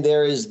 And then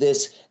there is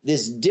this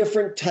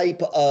different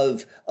type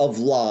of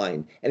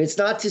line. And it's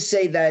not to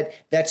say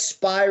that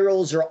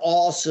spirals are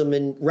awesome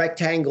and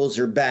rectangles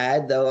are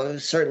bad, though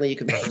certainly you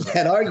could make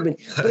that argument.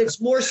 But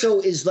it's more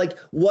so is like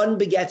one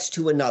begets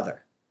to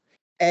another.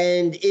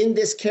 And in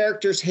this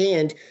character's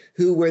hand,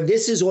 where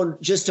this is on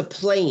just a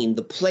plane,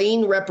 the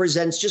plane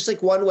represents just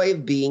like one way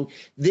of being.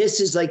 This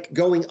is like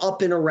going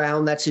up and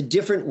around. That's a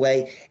different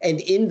way.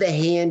 And in the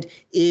hand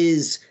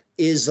is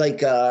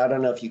like, I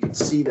don't know if you can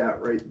see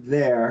that right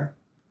there,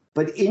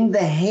 but in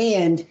the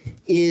hand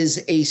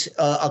is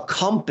a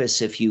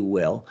compass, if you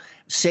will,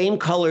 same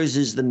colors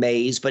as the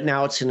maze, but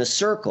now it's in a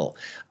circle.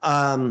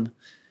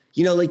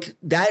 Like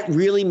that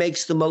really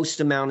makes the most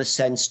amount of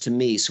sense to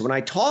me. So when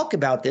I talk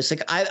about this,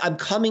 like I'm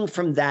coming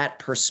from that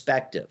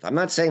perspective. I'm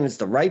not saying it's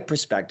the right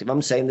perspective.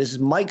 I'm saying this is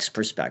Mike's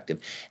perspective.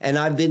 And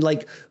I've been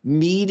like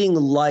meeting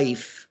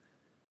life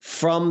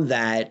from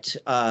that,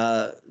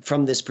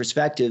 from this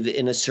perspective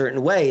in a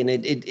certain way. And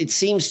it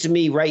seems to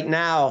me right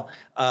now,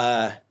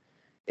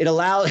 it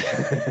allows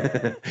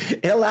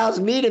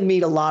me to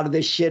meet a lot of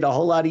this shit a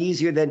whole lot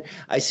easier than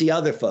I see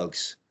other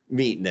folks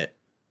meeting it.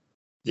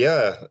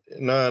 Yeah,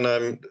 no,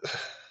 and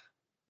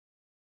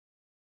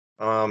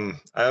I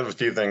have a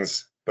few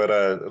things, but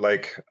I'm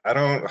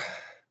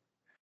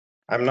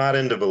not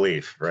into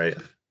belief, right?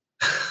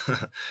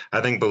 I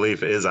think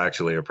belief is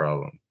actually a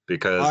problem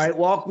because. All right,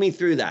 walk me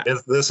through that.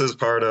 This is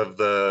part of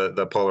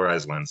the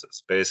polarized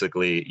lenses.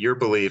 Basically, your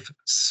belief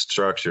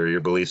structure,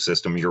 your belief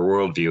system, your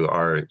worldview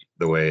are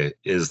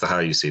how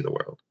you see the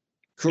world.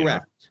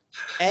 Correct.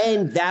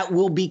 And that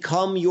will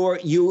become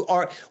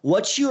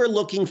what you're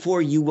looking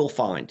for, you will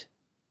find.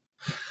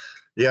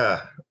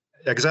 Yeah,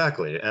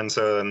 exactly. And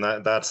so, and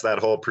that's that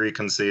whole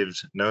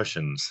preconceived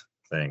notions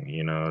thing,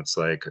 it's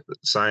like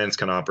science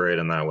can operate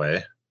in that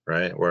way,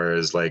 right?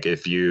 Whereas like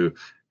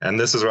and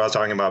this is what I was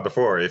talking about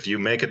before, if you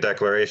make a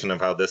declaration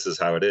of how this is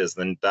how it is,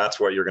 then that's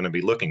what you're going to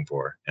be looking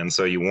for. And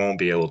so you won't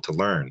be able to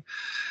learn.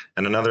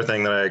 And another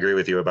thing that I agree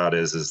with you about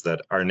is that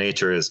our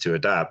nature is to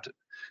adapt.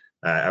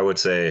 I would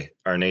say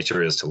our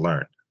nature is to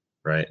learn,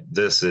 right?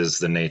 This is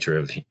the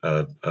nature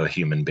of a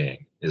human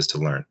being, is to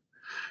learn,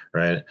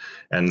 right?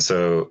 And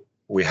so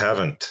we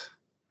haven't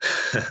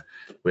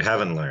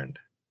learned,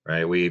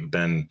 right? We've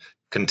been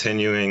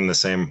continuing the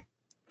same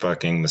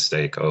fucking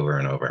mistake over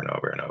and over and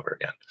over and over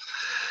again.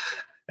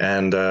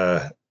 And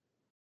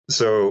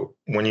so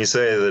when you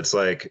say that it's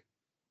like,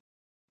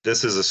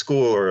 this is a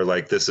school, or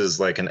like this is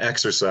like an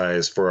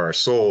exercise for our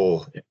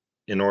soul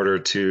in order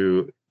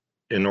to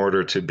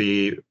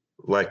be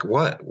like,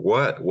 what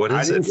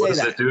is it? What does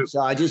it do? So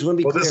I just want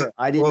to be clear.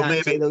 I did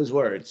not say those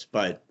words,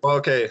 but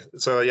okay.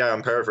 So yeah,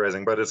 I'm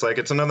paraphrasing, but it's like,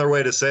 it's another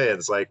way to say it.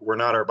 It's like, we're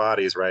not our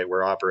bodies, right?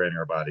 We're operating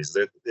our bodies.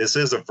 This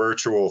is a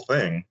virtual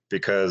thing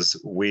because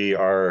we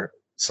are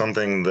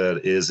something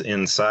that is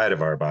inside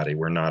of our body.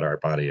 We're not our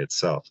body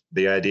itself.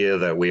 The idea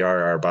that we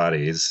are our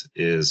bodies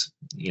is,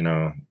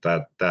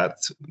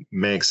 that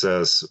makes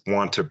us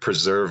want to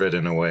preserve it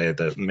in a way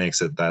that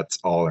makes it that's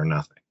all or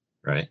nothing,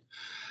 right?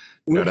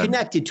 We're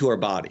connected to our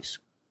bodies.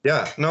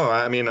 Yeah, no,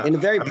 I mean, in a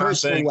very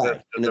personal way.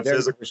 In a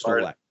very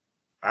personal way.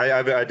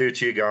 I do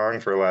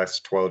Qigong for the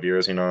last 12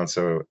 years, and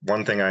so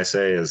one thing I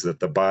say is that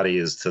the body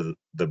is to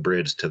the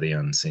bridge to the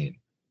unseen,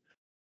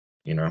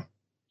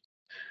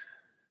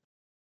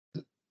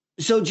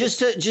 So just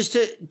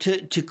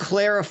to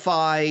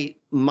clarify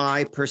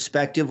my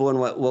perspective on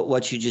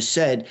what you just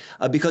said,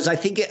 because I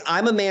think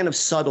I'm a man of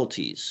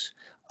subtleties.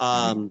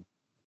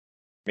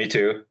 Me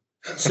too.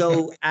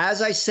 So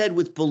as I said,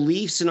 with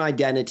beliefs and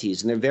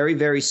identities, and they're very,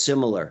 very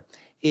similar,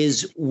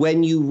 is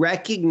when you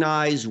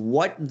recognize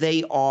what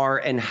they are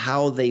and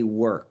how they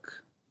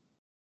work.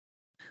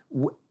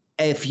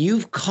 If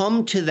you've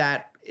come to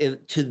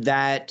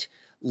that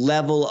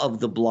level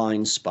of the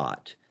blind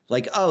spot,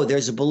 like, oh,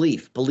 there's a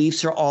belief.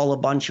 Beliefs are all a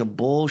bunch of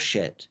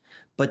bullshit,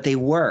 but they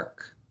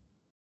work.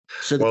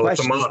 So the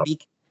question is,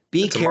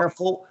 be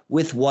careful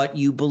with what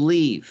you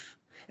believe.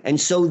 And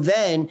so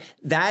then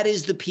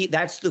that's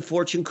the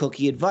fortune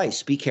cookie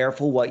advice. Be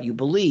careful what you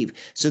believe.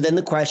 So then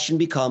the question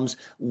becomes,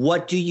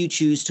 what do you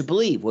choose to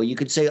believe? Well, you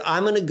could say,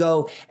 I'm going to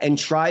go and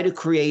try to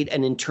create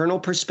an internal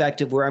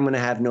perspective where I'm going to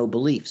have no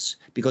beliefs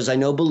because I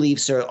know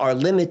beliefs are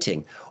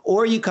limiting.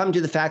 Or you come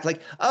to the fact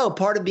like, oh,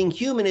 part of being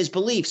human is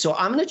belief. So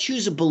I'm going to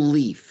choose a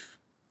belief.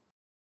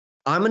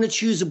 I'm going to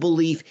choose a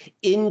belief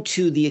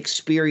into the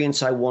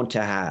experience I want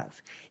to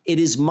have. It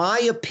is my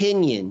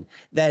opinion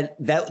that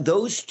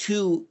those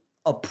two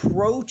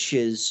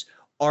approaches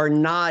are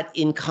not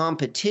in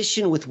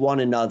competition with one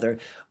another,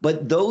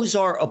 but those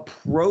are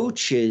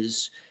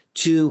approaches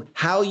to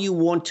how you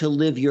want to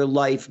live your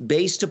life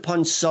based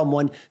upon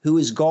someone who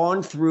has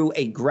gone through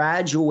a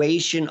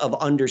graduation of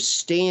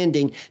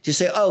understanding to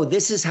say, oh,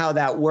 this is how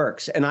that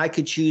works. And I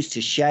could choose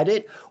to shed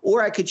it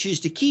or I could choose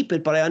to keep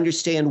it, but I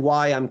understand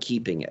why I'm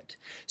keeping it.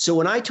 So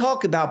when I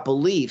talk about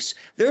beliefs,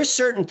 there are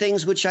certain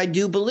things which I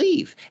do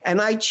believe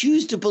and I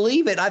choose to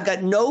believe it. I've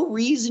got no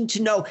reason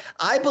to know.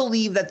 I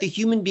believe that the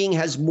human being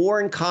has more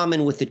in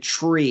common with a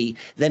tree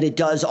than it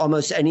does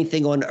almost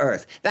anything on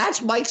earth.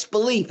 That's Mike's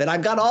belief. And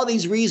I've got all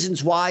these reasons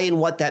why and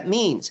what that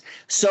means.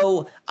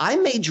 So I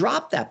may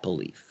drop that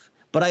belief,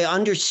 but I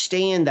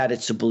understand that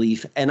it's a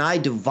belief and I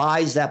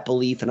devise that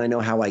belief and I know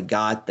how I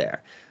got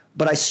there.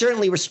 But I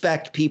certainly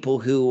respect people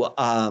who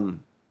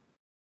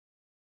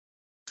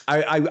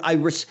I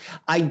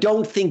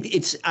don't think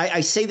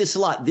I say this a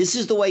lot. This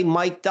is the way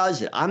Mike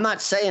does it. I'm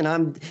not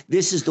saying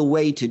this is the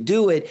way to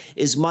do it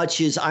as much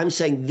as I'm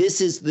saying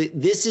this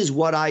is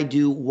what I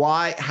do,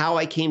 how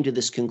I came to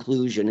this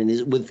conclusion,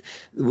 and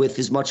with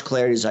as much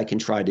clarity as I can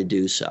try to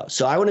do so.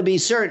 So I want to be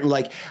certain,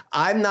 like,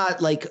 I'm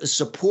not like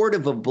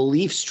supportive of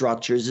belief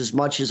structures as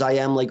much as I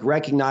am like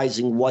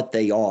recognizing what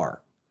they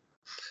are.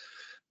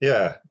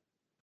 Yeah.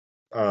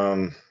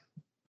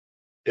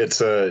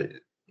 It's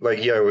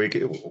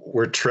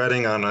we're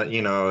treading on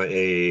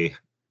a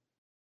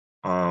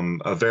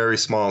very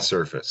small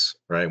surface,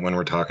 right? When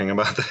we're talking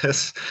about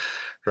this,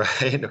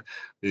 right?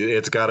 We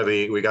got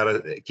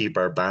to keep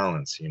our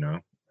balance,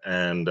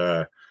 and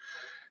so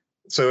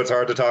it's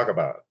hard to talk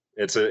about.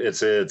 It's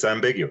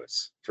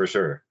ambiguous for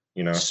sure,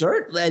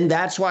 Certainly, and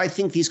that's why I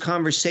think these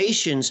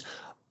conversations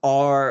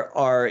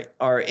are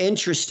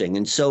interesting,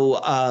 and so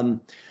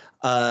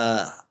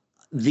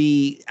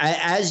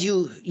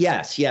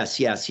yes.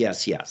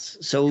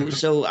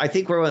 So I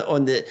think we're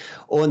on the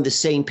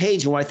same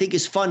page. And what I think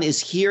is fun is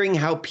hearing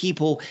how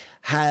people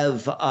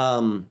have,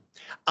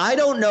 I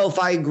don't know if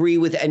I agree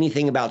with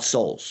anything about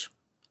souls.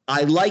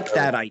 I like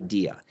that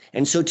idea.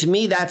 And so to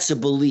me, that's a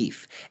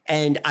belief.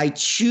 And I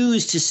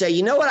choose to say,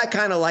 you know what? I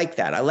kind of like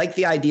that. I like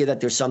the idea that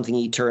there's something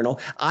eternal.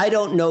 I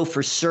don't know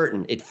for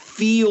certain. It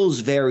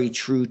feels very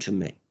true to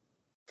me.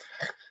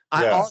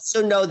 I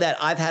also know that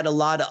I've had a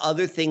lot of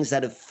other things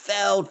that have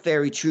felt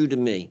very true to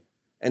me,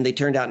 and they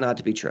turned out not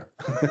to be true.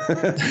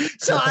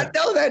 So I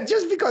know that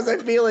just because I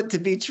feel it to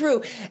be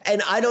true.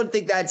 And I don't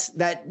think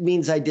that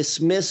means I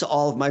dismiss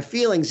all of my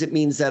feelings. It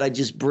means that I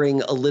just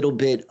bring a little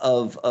bit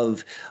of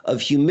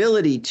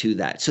humility to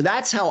that. So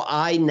that's how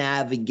I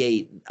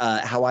navigate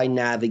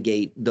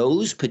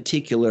those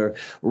particular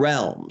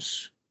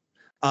realms.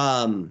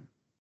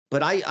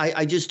 But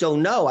I just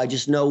don't know. I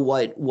just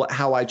know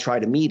how I try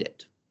to meet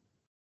it.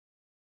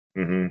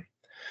 Mm-hmm.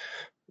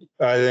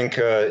 I think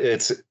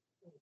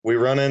we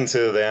run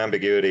into the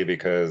ambiguity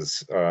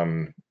because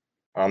on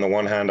the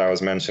one hand, I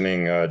was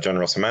mentioning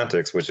general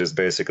semantics, which is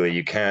basically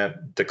you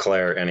can't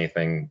declare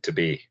anything to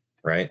be,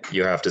 right?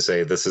 You have to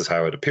say this is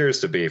how it appears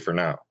to be for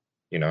now,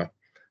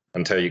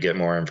 until you get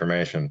more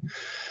information.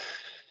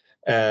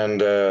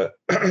 And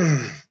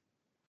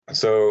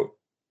so,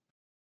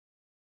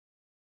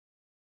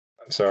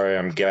 sorry,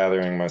 I'm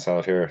gathering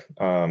myself here.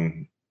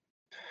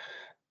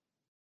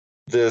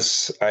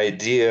 This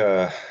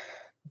idea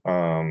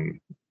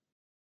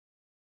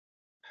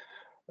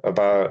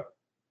about,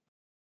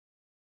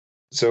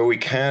 so we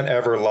can't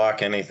ever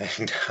lock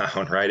anything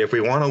down, right? If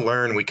we want to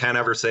learn, we can't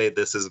ever say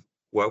this is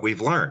what we've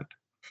learned,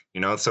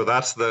 so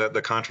that's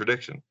the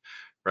contradiction,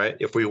 right?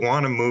 If we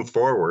want to move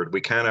forward,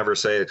 we can't ever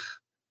say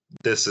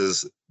this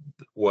is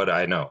what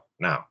I know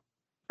now,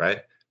 right?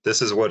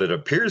 This is what it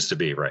appears to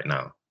be right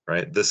now,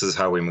 right? This is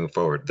how we move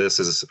forward. This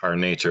is our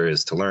nature,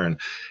 is to learn.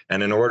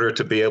 And in order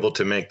to be able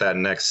to make that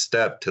next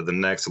step to the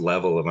next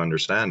level of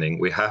understanding,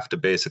 we have to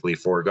basically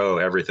forego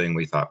everything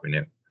we thought we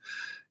knew.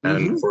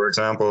 And for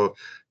example,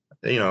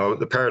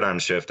 the paradigm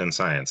shift in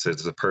science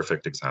is a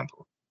perfect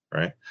example,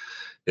 right?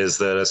 Is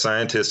that a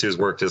scientist who's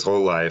worked his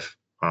whole life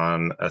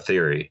on a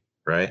theory,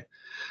 right?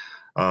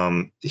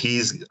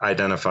 He's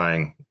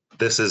identifying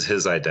this is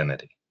his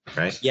identity,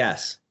 right?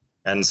 Yes.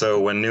 And so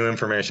when new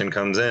information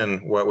comes in,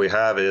 what we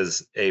have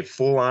is a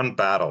full-on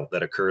battle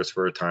that occurs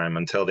for a time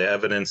until the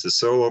evidence is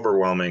so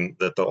overwhelming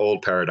that the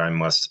old paradigm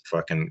must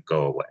fucking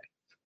go away,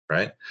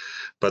 right?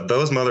 But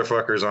those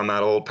motherfuckers on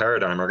that old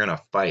paradigm are going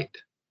to fight.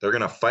 They're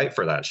going to fight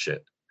for that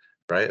shit,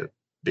 right?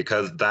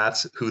 Because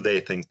that's who they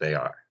think they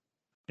are,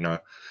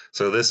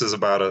 So this is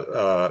about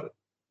a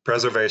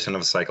preservation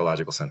of a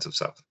psychological sense of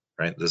self,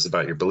 right? This is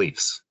about your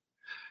beliefs,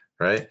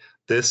 right?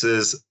 This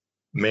is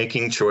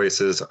making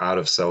choices out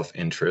of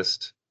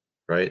self-interest,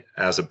 right?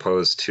 As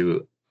opposed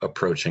to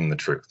approaching the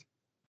truth,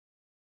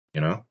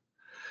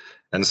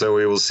 And so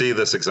we will see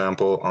this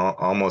example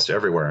almost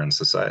everywhere in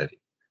society,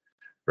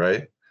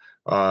 right?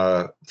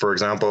 For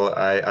example,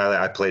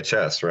 I play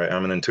chess, right?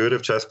 I'm an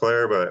intuitive chess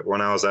player, but when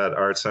I was at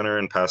Art Center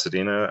in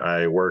Pasadena,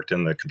 I worked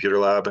in the computer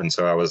lab. And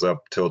so I was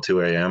up till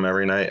 2 a.m.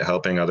 every night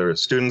helping other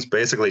students,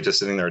 basically just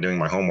sitting there doing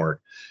my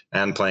homework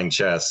and playing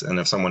chess. And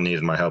if someone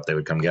needed my help, they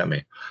would come get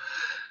me.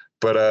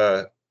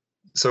 But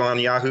so on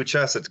Yahoo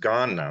Chess, it's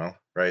gone now,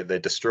 right? They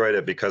destroyed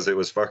it because it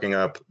was fucking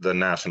up the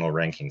national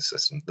ranking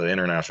system, the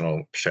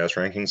international chess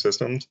ranking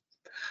systems,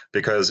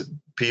 because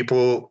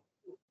people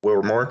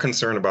were more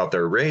concerned about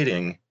their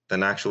rating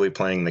than actually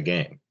playing the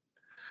game.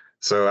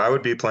 So I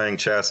would be playing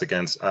chess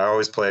I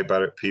always play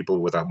better people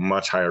with a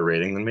much higher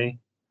rating than me,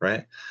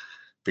 right?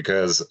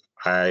 Because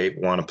I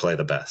want to play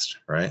the best,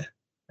 right?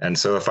 And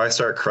so if I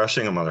start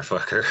crushing a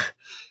motherfucker,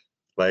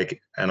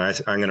 and I'm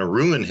going to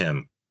ruin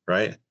him,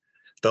 right?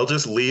 They'll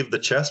just leave the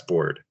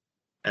chessboard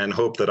and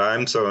hope that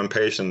I'm so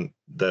impatient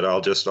that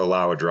I'll just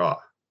allow a draw,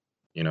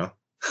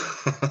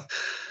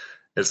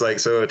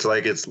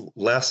 It's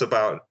less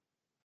about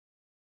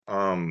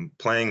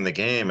playing the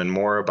game and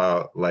more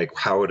about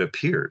how it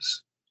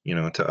appears,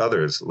 to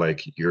others,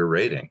 like your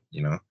rating,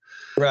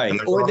 Right.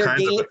 Or their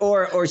game,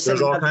 or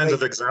there's all kinds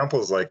of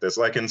examples like this.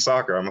 Like in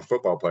soccer, I'm a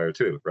football player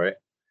too, right?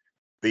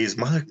 These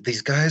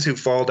guys who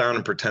fall down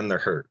and pretend they're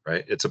hurt,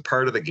 right? It's a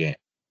part of the game,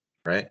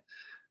 right?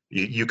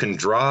 You can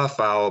draw a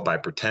foul by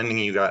pretending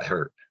you got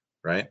hurt,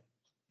 right?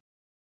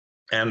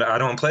 And I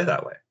don't play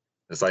that way.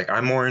 It's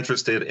I'm more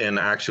interested in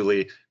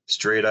actually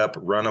straight up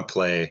run a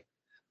play,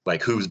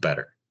 who's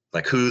better,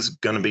 who's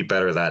going to be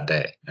better that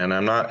day. And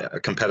I'm not a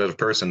competitive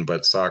person,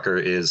 but soccer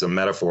is a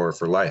metaphor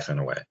for life in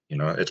a way.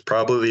 It's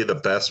probably the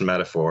best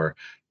metaphor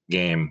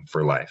game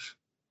for life.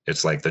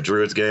 It's like the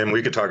Druids game.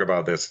 We could talk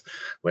about this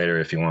later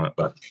if you want.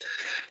 But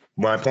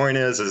my point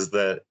is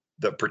that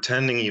the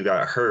pretending you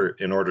got hurt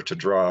in order to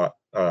draw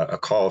a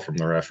call from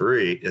the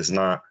referee is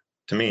not,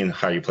 to me,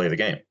 how you play the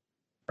game,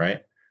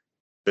 right?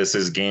 This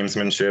is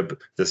gamesmanship.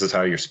 This is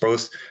what you're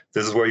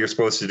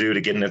supposed to do to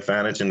get an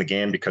advantage in the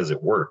game because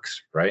it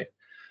works, right?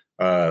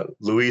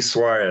 Luis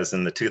Suarez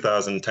in the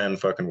 2010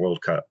 fucking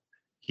World Cup,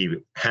 he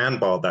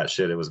handballed that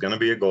shit. It was going to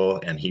be a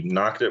goal, and he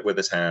knocked it with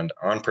his hand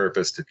on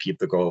purpose to keep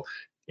the goal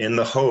in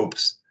the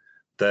hopes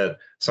that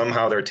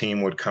somehow their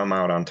team would come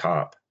out on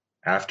top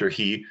after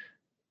he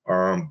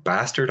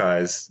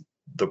bastardized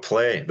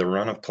the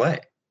run of play.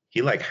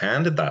 He like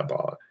handed that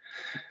ball.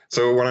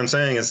 So what I'm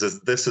saying is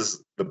this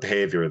is the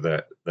behavior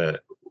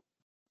that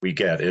we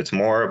get. It's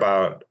more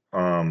about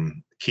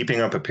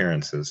keeping up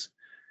appearances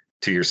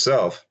to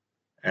yourself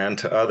and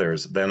to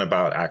others than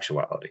about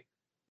actuality,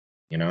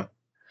 you know?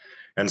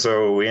 And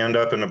so we end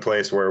up in a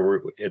place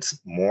where it's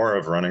more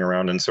of running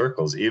around in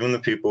circles. Even the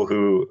people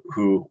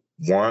who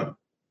want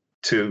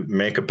to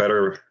make a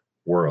better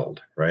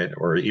world, right?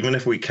 Or even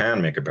if we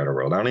can make a better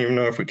world, I don't even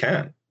know if we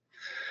can,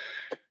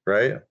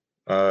 right?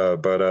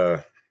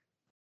 But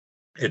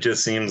it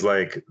just seems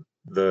like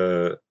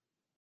we're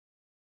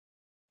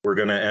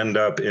going to end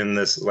up in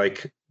this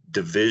like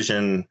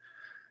division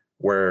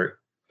where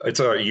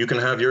you can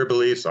have your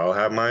beliefs, I'll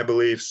have my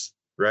beliefs,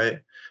 right?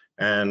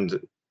 And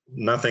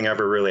nothing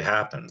ever really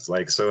happens.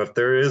 Like, so if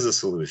there is a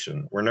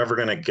solution, we're never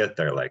going to get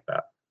there like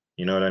that.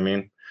 You know what I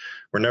mean?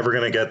 We're never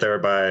going to get there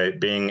by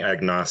being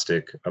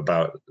agnostic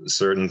about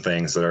certain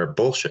things that are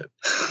bullshit.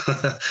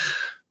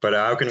 But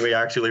how can we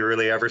actually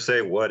really ever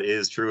say what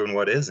is true and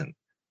what isn't?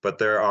 But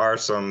there are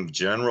some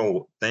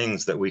general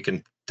things that we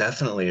can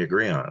definitely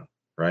agree on,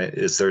 right?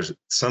 There's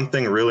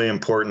something really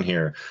important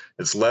here.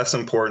 It's less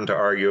important to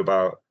argue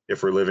about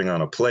if we're living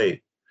on a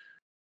plate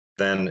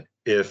than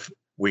if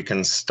we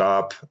can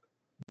stop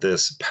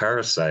this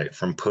parasite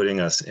from putting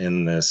us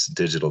in this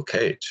digital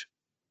cage,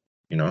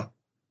 you know?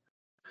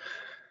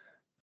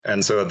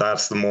 And so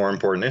that's the more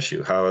important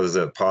issue. How is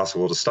it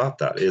possible to stop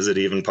that? Is it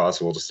even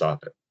possible to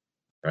stop it,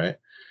 right?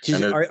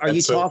 Are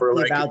you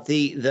talking about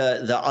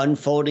the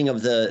unfolding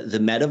of the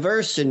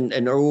metaverse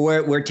and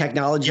or where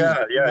technology?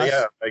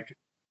 Yeah. Like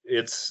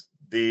it's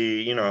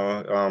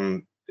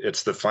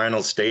it's the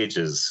final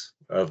stages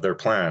of their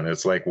plan.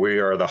 It's like we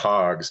are the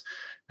hogs,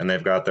 and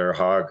they've got their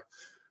hog.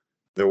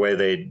 The way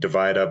they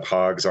divide up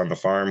hogs on the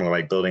farm,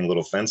 like building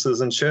little fences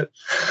and shit.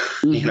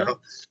 Mm-hmm. You know,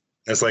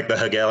 it's like the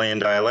Hegelian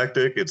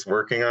dialectic. It's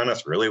working on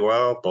us really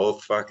well.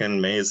 Both fucking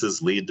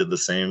mazes lead to the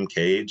same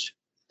cage.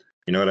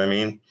 You know what I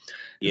mean?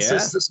 Yeah. It's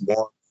just this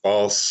more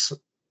false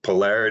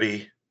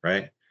polarity,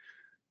 right?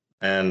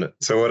 And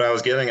so what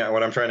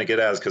I'm trying to get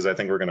at is, because I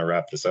think we're going to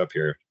wrap this up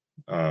here,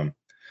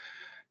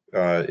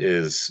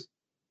 is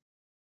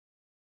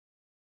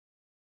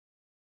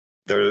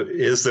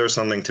there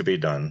something to be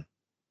done?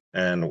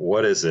 And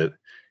what is it?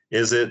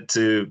 Is it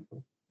to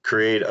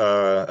create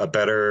a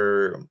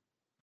better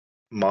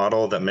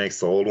model that makes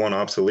the old one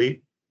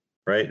obsolete,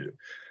 right?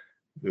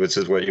 Which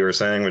is what you were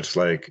saying, which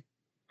like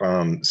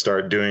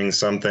start doing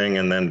something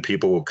and then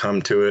people will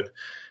come to it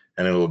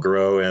and it'll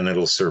grow and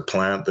it'll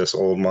supplant this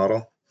old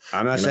model.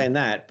 I'm not saying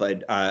that,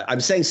 but I'm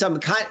saying some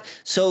kind.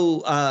 So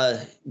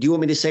do you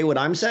want me to say what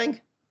I'm saying?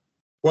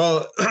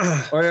 Well,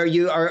 or are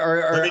you,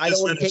 or I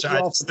don't want to take you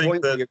off the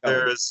point where you're going.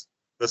 There's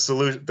the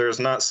solution. There's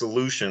not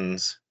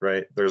solutions,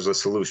 right? There's a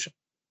solution,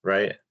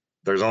 right?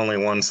 There's only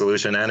one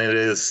solution, and it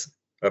is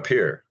up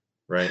here,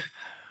 right?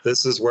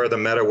 This is where the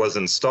meta was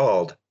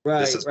installed. Right.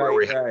 This is where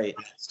we have it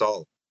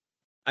installed.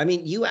 I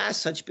mean, you ask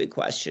such big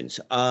questions.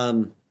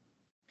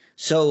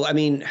 So, I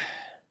mean,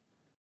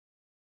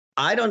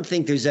 I don't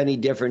think there's any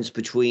difference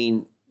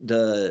between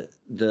the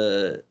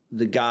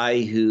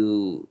guy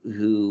who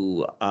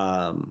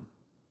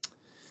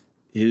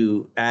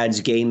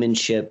adds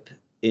gamemanship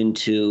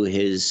into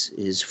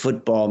his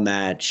football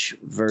match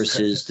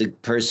versus the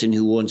person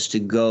who wants to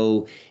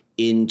go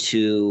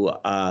into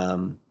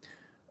the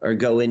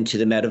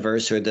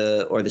metaverse,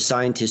 or the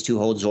scientist who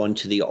holds on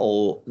to the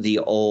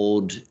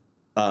old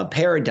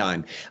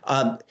paradigm.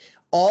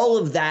 All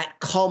of that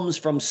comes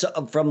from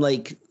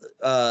like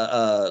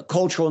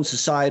cultural and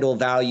societal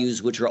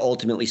values, which are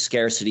ultimately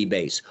scarcity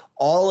based.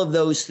 All of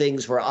those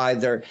things were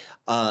either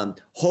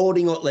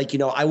holding, like,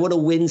 I want to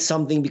win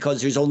something because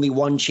there's only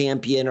one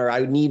champion, or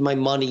I need my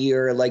money,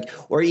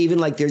 or even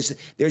like there's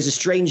a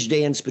strange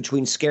dance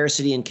between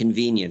scarcity and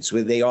convenience,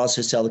 where they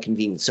also sell the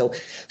convenience. So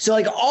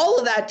like all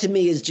of that to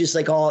me is just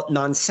like all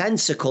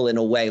nonsensical in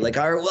a way. Like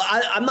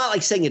I'm not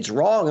like saying it's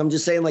wrong. I'm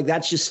just saying like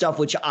that's just stuff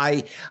which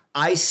I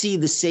see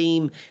the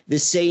same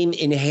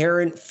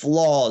inherent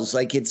flaws.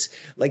 Like it's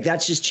like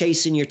that's just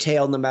chasing your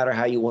tail, no matter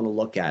how you want to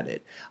look at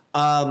it.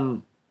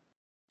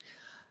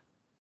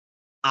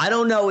 I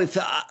don't know if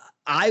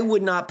I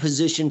would not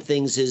position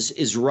things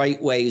as right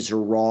ways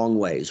or wrong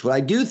ways. What I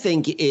do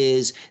think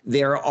is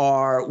there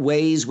are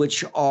ways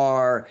which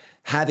are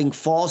having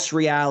false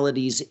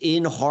realities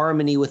in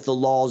harmony with the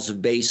laws of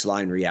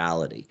baseline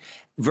reality,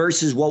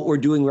 versus what we're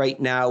doing right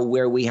now,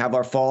 where we have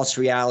our false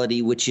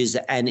reality, which is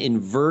an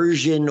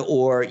inversion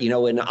or,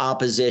 an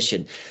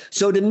opposition.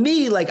 So to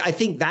me, like, I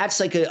think that's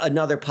like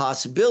another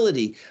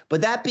possibility. But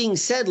that being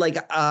said, like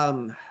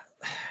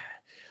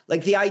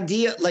the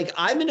idea, like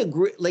I'm in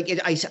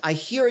I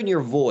hear in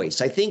your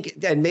voice, I think,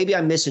 and maybe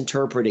I'm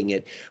misinterpreting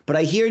it, but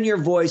I hear in your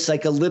voice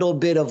like a little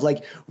bit of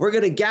like, we're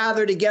going to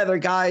gather together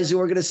guys who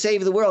are going to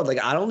save the world.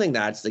 Like, I don't think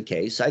that's the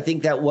case. I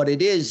think that what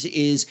it is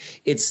it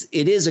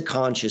is a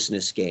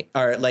consciousness game,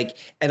 or like,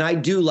 and I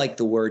do like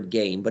the word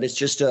game, but it's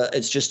just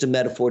a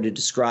metaphor to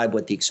describe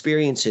what the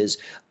experience is.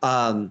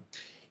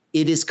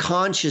 it is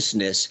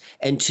consciousness.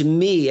 And to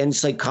me, and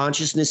it's like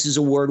consciousness is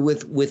a word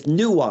with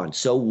nuance.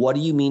 So what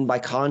do you mean by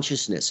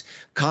consciousness?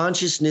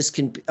 Consciousness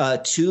can,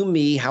 to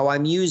me, how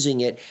I'm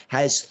using it,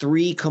 has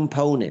three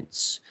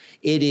components.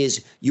 It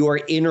is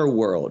your inner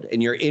world,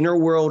 and your inner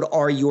world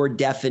are your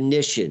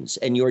definitions,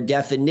 and your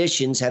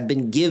definitions have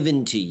been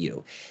given to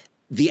you.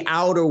 The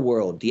outer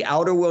world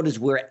is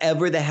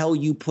wherever the hell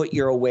you put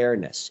your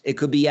awareness. It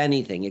could be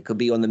anything. It could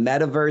be on the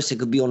metaverse. It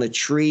could be on a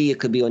tree. It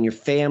could be on your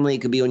family.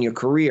 It could be on your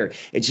career.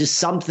 It's just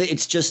something.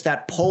 It's just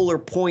that polar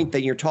point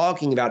that you're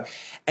talking about.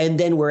 And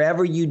then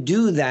wherever you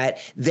do that,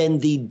 then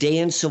the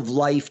dance of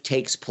life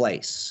takes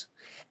place.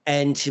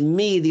 And to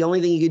me, the only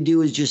thing you can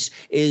do is just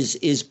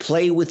is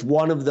play with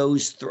one of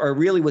those, or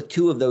really with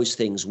two of those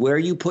things, where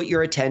you put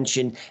your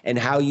attention and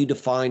how you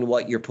define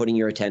what you're putting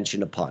your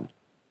attention upon.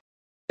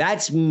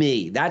 That's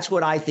me. That's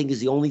what I think is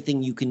the only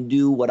thing you can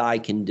do what I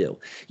can do.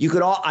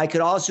 I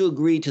could also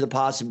agree to the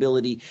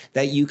possibility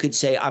that you could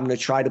say, I'm going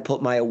to try to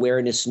put my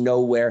awareness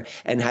nowhere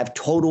and have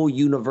total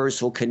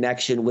universal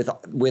connection with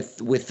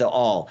the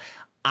all.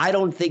 I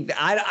don't think that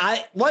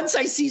I once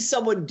I see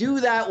someone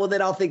do that, well,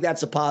 then I'll think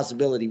that's a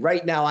possibility.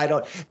 Right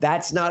now,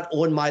 that's not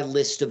on my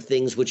list of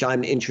things which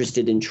I'm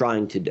interested in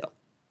trying to do.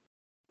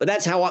 But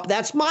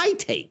that's my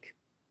take.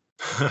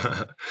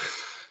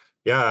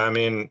 Yeah, I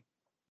mean,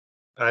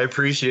 I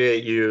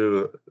appreciate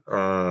you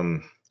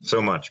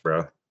so much,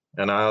 bro.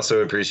 And I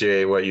also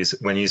appreciate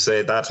when you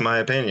say that's my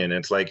opinion.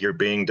 It's like you're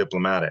being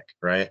diplomatic,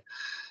 right?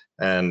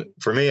 And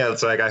for me,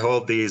 it's like I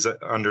hold these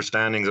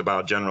understandings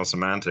about general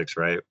semantics,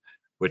 right?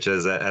 Which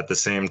is at the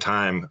same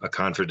time a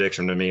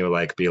contradiction to me.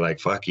 Like, be like,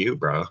 fuck you,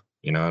 bro.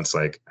 You know, it's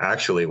like,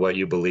 actually what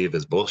you believe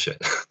is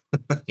bullshit.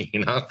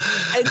 You know?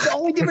 And the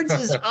only difference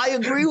is I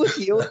agree with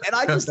you and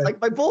I just like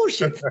my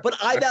bullshit. But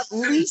I've at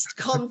least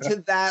come to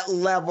that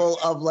level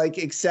of like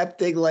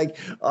accepting, like,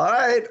 all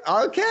right,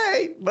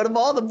 okay, but of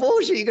all the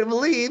bullshit you can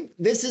believe,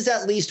 this is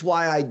at least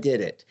why I did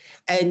it.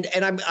 And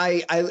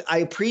I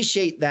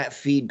appreciate that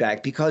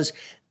feedback, because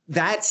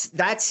that's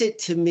it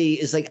to me,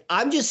 is like,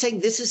 I'm just saying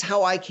this is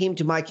how I came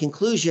to my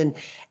conclusion.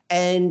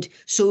 And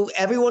so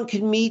everyone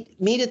can meet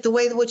it the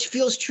way which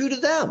feels true to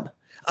them.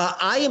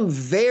 I am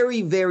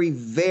very, very,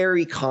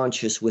 very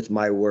conscious with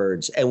my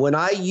words. And when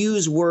I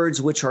use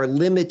words which are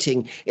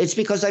limiting, it's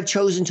because I've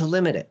chosen to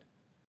limit it.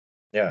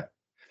 Yeah.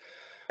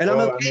 And I'm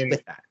okay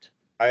with that.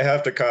 I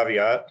have to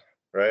caveat,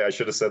 right? I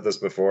should have said this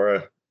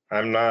before.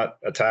 I'm not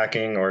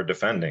attacking or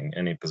defending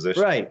any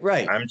position.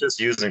 Right. I'm just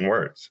using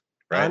words.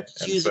 Right? I'm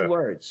just using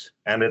words.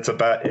 And it's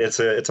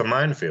a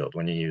minefield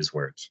when you use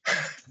words,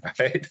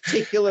 right?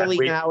 Particularly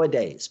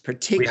nowadays.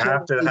 We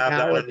have to have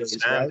that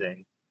understanding.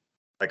 Right?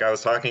 Like, I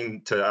was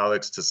talking to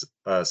Alex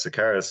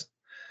Tsakiris,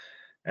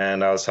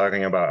 and I was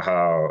talking about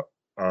how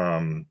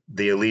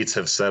the elites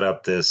have set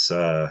up this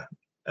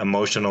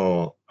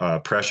emotional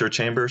pressure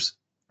chambers,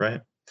 right?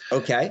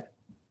 Okay.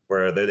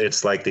 Where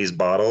it's like these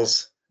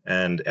bottles,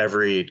 and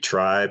every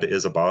tribe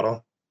is a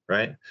bottle,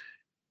 right?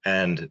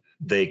 And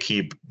they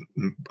keep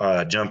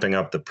jumping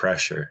up the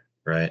pressure,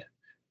 right?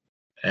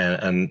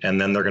 And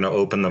then they're going to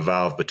open the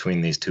valve between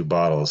these two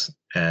bottles,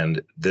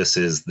 and this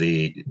is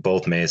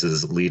both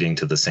mazes leading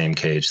to the same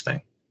cage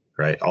thing,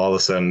 right? All of a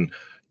sudden,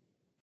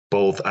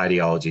 both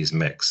ideologies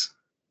mix,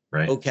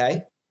 right?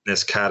 Okay.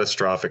 This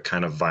catastrophic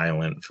kind of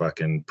violent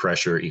fucking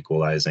pressure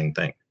equalizing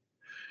thing.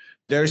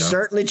 They're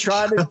certainly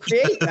trying to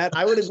create that.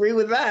 I would agree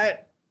with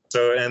that.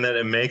 So, and then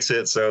it makes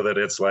it so that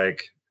it's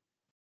like,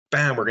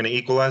 bam, we're going to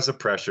equalize the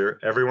pressure.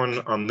 Everyone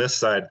on this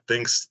side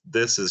thinks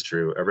this is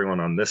true. Everyone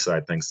on this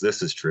side thinks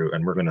this is true.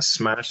 And we're going to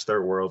smash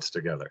their worlds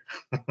together.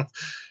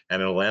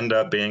 And it'll end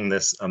up being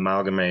this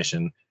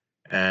amalgamation.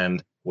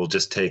 And we'll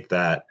just take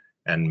that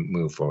and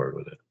move forward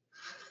with it.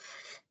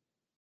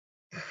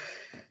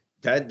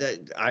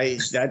 I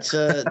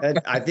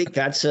think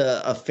that's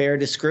a fair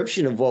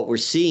description of what we're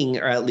seeing,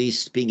 or at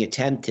least being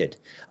attempted.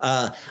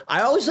 I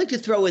always like to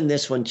throw in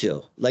this one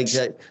too, like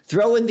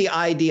throw in the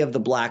idea of the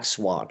black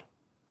swan.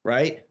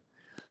 Right?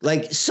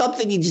 Like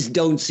something you just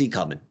don't see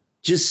coming.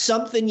 Just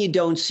something you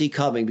don't see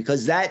coming,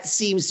 because that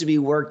seems to be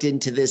worked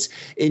into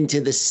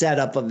the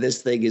setup of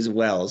this thing as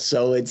well.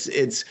 So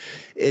with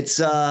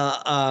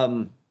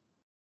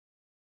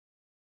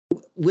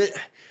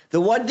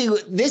the one thing,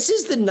 this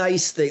is the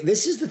nice thing.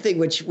 This is the thing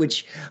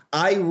which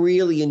I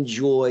really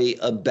enjoy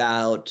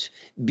about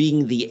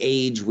being the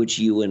age which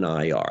you and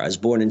I are. I was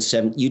born in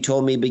you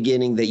told me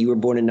beginning that you were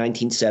born in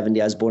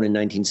 1970. I was born in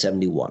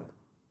 1971.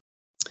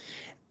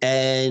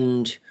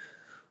 And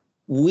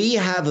we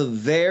have a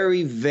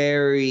very,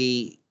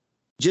 very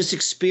just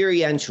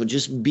experiential,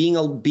 just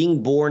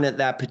being born at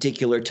that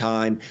particular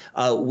time.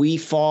 We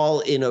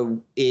fall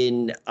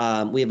we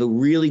have a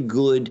really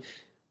good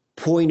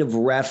point of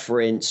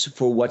reference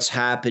for what's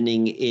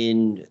happening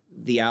in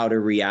the outer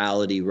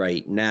reality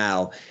right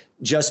now,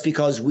 just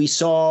because we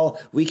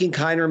can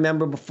kind of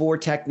remember before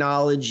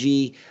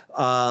technology,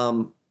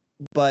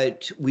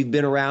 but we've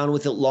been around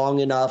with it long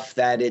enough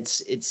that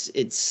it's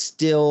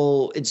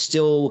still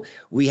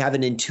we have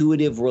an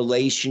intuitive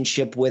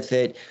relationship with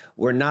it.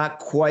 We're not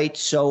quite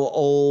so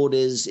old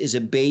as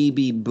a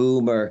baby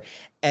boomer,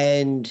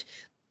 and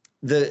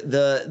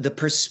the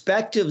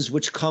perspectives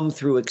which come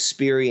through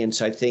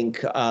experience, I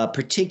think,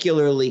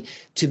 particularly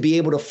to be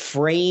able to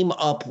frame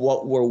up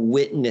what we're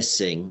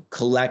witnessing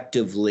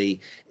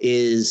collectively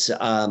is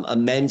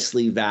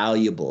immensely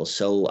valuable.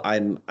 So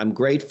I'm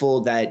grateful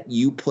that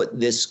you put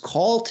this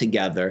call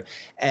together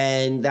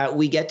and that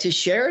we get to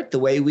share it the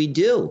way we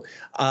do.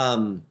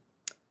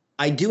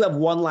 I do have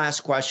one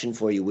last question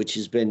for you, which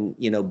has been,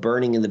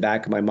 burning in the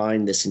back of my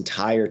mind this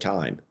entire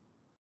time.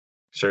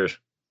 Sure.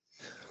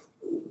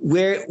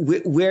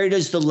 Where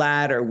does the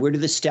ladder, where do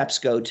the steps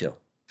go to?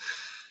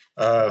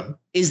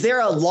 Is there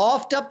a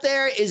loft up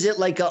there? Is it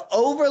like a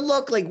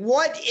overlook? Like,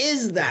 what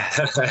is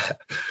that?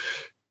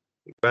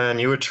 Man,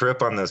 you would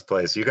trip on this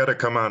place. You got to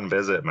come out and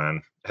visit,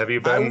 man. Have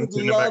you been to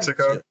New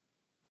Mexico?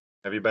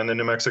 Have you been to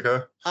New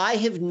Mexico? I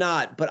have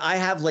not, but I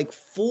have like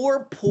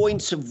 4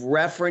 points of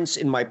reference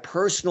in my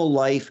personal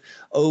life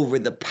over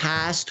the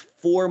past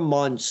 4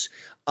 months.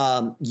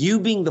 You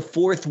being the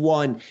fourth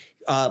one,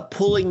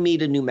 pulling me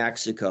to New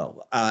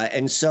Mexico.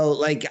 And so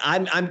like,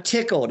 I'm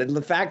tickled. And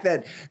the fact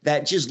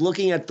that just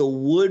looking at the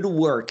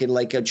woodwork and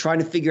like trying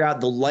to figure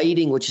out the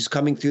lighting, which is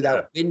coming through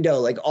that window,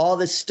 like all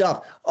this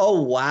stuff.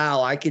 Oh,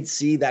 wow. I could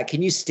see that.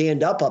 Can you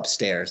stand up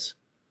upstairs?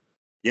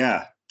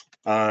 Yeah.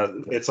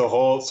 It's a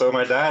whole, so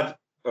my dad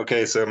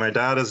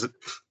is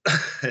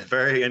a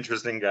very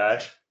interesting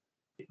guy.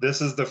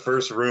 This is the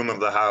first room of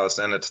the house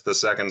and it's the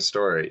second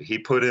story. He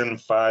put in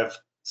 5-6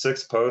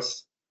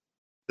 posts.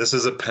 This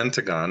is a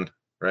pentagon,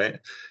 right?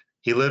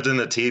 He lived in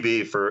a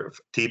teepee for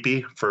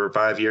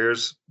 5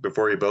 years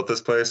before he built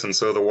this place. And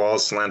so the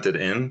walls slanted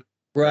in.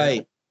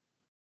 Right.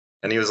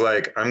 And he was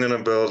like, I'm going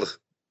to build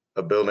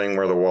a building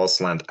where the walls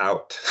slant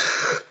out.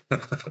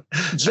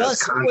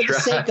 Just for the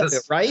sake of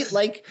it, right?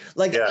 Like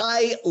yeah.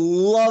 I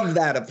love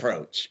that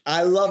approach.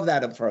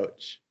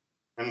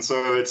 And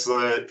so it's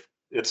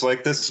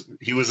like this.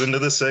 He was into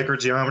the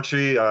sacred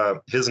geometry.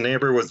 His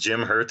neighbor was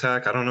Jim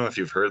Hurtak. I don't know if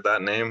you've heard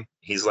that name.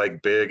 He's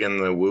like big in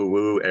the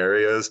woo-woo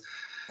areas.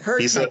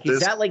 Hurtak,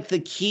 is that like the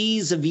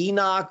Keys of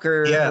Enoch?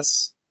 Or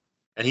yes.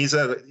 And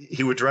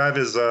he would drive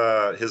his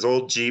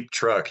old Jeep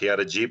truck. He had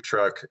a Jeep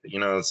truck.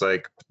 It's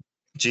like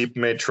Jeep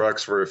made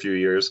trucks for a few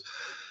years.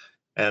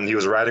 And he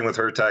was riding with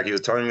Hurtak. He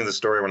was telling me the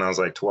story when I was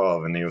like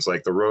 12. And he was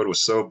like, the road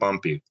was so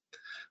bumpy,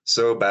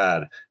 so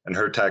bad. And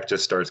Hurtak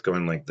just starts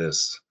going like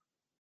this.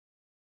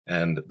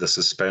 And the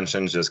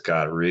suspension just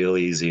got real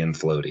easy and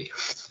floaty.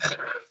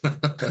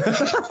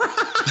 That's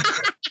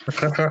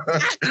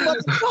what I'm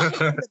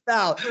talking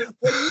about.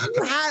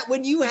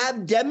 When you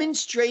have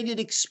demonstrated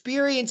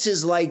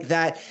experiences like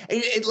that,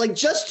 like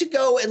just to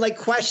go and like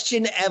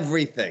question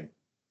everything.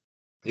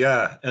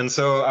 Yeah, and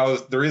so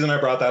the reason I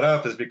brought that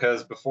up is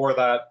because before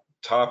that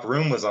top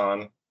room was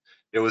on,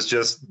 it was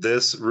just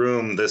this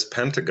room, this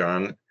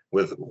pentagon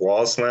with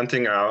walls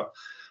slanting out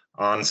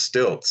on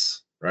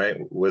stilts. Right,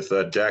 with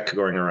a deck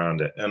going around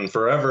it, and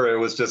forever it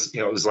was just,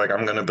 it was like,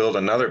 I'm going to build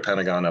another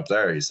pentagon up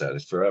there. He said,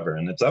 it's forever,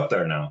 and it's up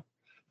there now.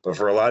 But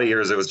for a lot of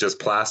years, it was just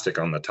plastic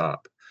on the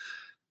top,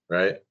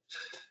 right?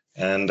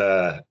 And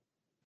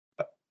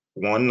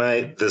one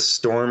night, this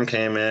storm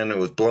came in. It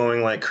was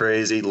blowing like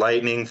crazy,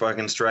 lightning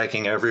fucking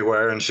striking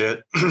everywhere and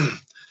shit.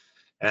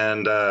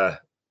 And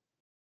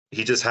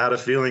he just had a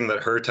feeling that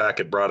Hurtak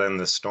had brought in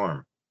this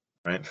storm,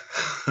 right?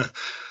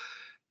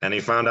 And he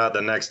found out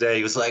the next day.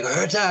 He was like,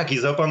 Hurtak,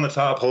 he's up on the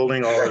top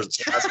holding all his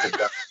plastic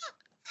down.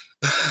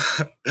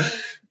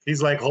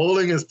 He's like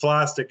holding his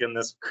plastic in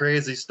this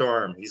crazy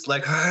storm. He's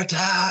like,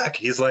 Hurtak.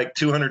 He's like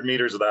 200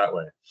 meters that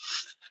way.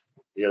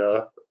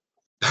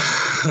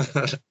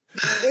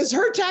 Is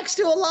Hurtak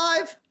still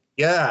alive?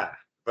 Yeah.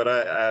 But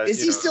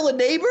is he still a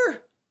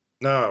neighbor?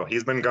 No,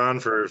 he's been gone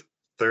for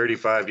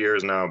 35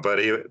 years now, but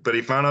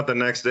he found out the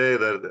next day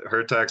that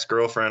Hurtak's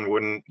girlfriend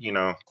wouldn't,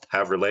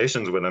 have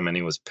relations with him, and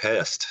he was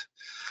pissed.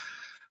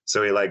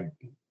 So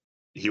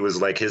he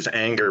was like, his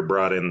anger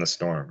brought in the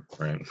storm,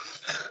 right?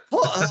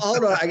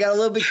 Hold on. I got a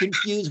little bit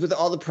confused with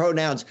all the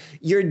pronouns.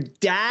 Your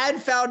dad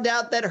found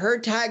out that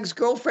Hurtak's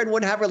girlfriend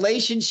would have a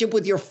relationship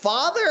with your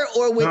father,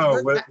 or with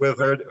with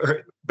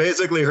her.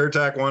 Basically,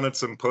 Hurtak wanted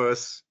some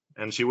puss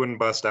and she wouldn't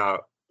bust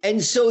out.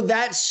 And so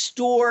that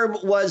storm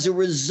was a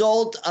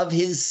result of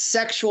his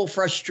sexual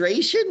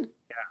frustration?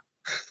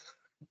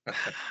 Yeah.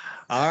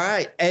 All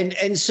right.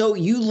 And so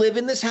you live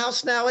in this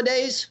house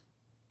nowadays?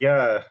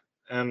 Yeah.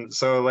 And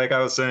so, like I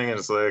was saying,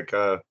 it's like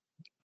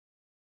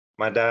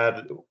my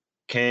dad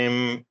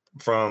came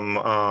from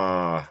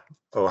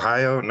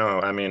Ohio.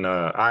 No, I mean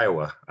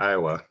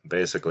Iowa,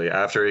 basically,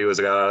 after he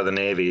got out of the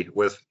Navy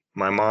with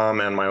my mom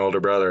and my older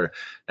brother,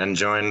 and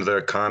joined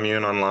the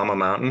commune on Llama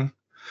Mountain,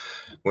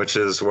 which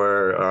is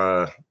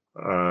where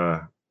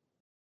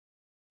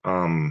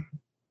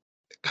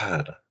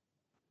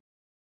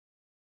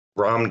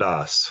Ram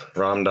Dass.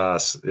 Ram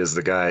Dass is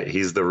the guy.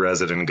 He's the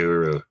resident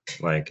guru.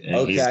 Like,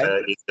 and he's Okay.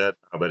 dead. He's dead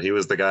now, but he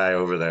was the guy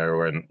over there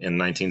when in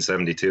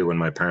 1972 when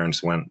my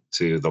parents went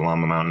to the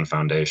Lama Mountain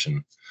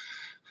Foundation,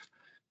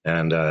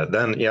 and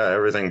then yeah,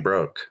 everything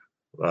broke.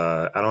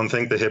 I don't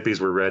think the hippies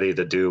were ready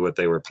to do what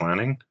they were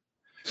planning,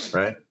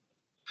 right?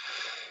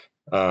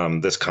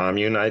 This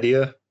commune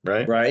idea,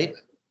 right? Right.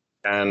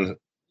 And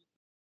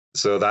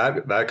so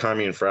that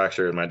commune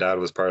fractured. My dad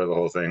was part of the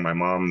whole thing. My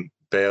mom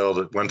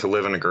bailed, went to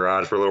live in a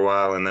garage for a little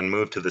while, and then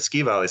moved to the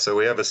ski valley. So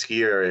we have a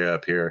ski area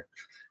up here,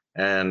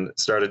 and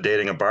started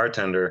dating a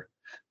bartender.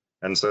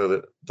 And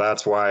so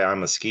that's why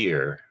I'm a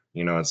skier.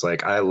 You know, it's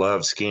like I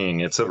love skiing.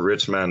 It's a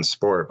rich man's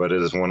sport, but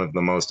it is one of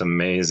the most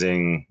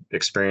amazing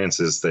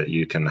experiences that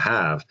you can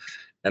have.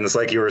 And it's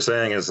like you were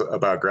saying is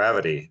about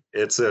gravity.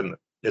 It's an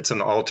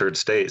altered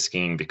state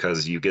skiing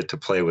because you get to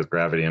play with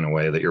gravity in a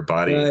way that your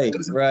body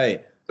doesn't,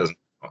 right?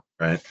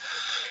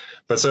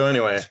 But so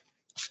anyway,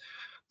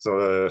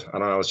 so I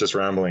don't know, I was just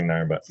rambling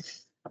there, but.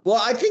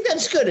 Well, I think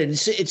that's good.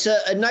 It's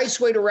a nice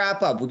way to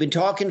wrap up. We've been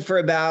talking for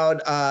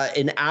about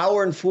an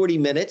hour and 40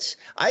 minutes.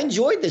 I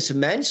enjoyed this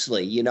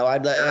immensely. You know,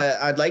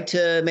 I'd like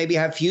to maybe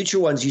have future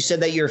ones. You said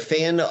that you're a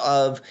fan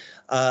of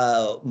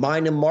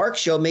mine and Mark's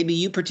show. Maybe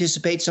you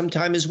participate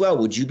sometime as well.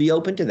 Would you be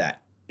open to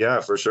that? Yeah,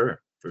 for sure.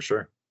 For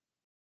sure.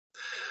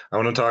 I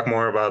want to talk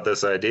more about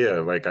this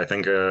idea. Like, I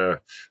think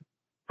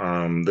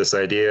this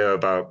idea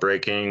about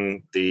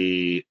breaking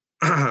the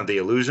the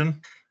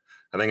illusion,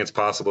 I think it's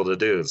possible to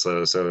do.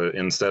 So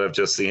instead of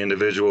just the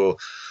individual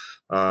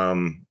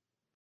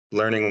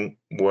learning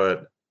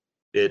what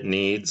it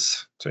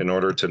needs in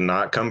order to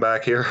not come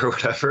back here or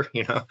whatever,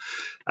 you know,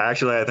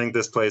 actually, I think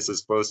this place is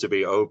supposed to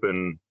be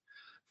open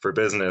for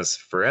business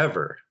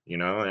forever, you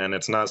know, and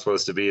it's not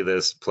supposed to be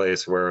this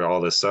place where all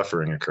this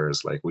suffering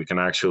occurs. Like, we can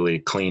actually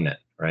clean it,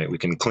 right? We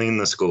can clean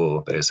the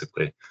school,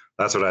 basically.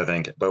 That's what I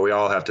think. But we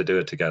all have to do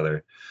it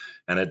together.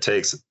 And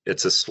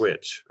it's a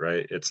switch,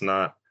 right? It's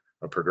not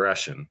a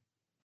progression.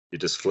 You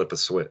just flip a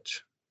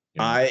switch.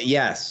 You know?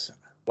 Yes.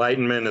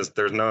 Enlightenment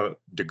there's no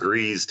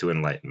degrees to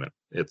enlightenment.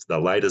 It's the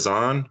light is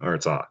on or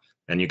it's off.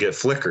 And you get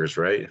flickers,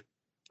 right?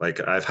 Like,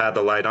 I've had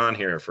the light on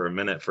here for a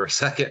minute, for a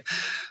second,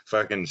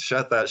 fucking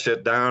shut that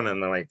shit down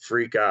and then like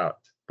freak out.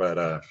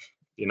 But,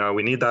 you know,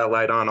 we need that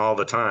light on all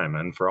the time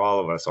and for all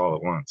of us all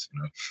at once,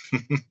 you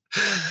know?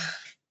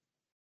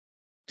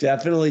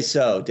 Definitely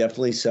so.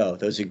 Definitely so.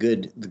 Those are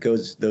good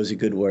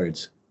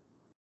words.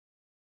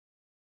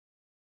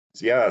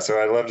 Yeah.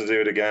 So I'd love to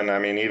do it again. I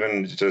mean,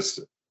 even just,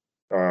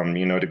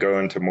 you know, to go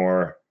into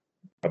more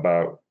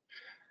about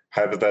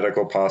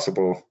hypothetical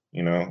possible,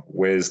 you know,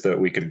 ways that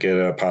we could get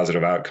a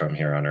positive outcome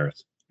here on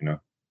Earth, you know.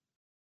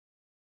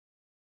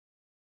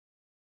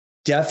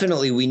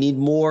 Definitely. We need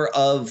more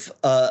of,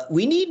 so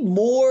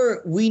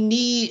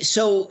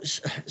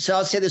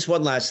I'll say this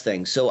one last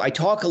thing. So I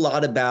talk a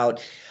lot about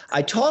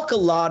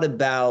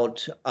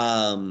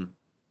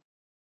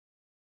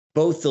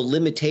both the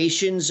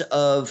limitations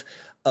of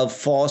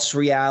false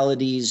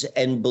realities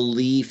and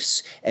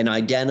beliefs and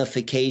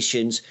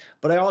identifications,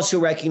 but I also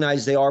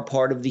recognize they are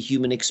part of the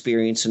human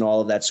experience and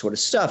all of that sort of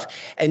stuff.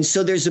 And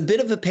so there's a bit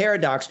of a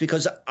paradox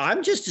because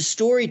I'm just a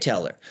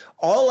storyteller.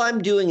 All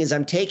I'm doing is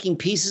I'm taking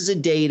pieces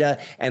of data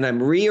and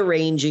I'm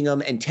rearranging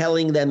them and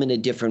telling them in a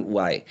different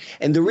way.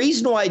 And the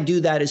reason why I do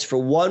that is for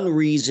one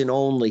reason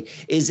only,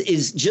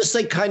 is just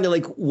like kind of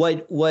like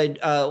what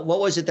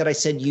was it that I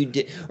said you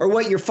did, or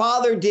what your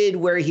father did,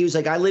 where he was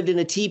like, I lived in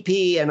a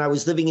teepee and I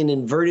was living in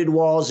inverted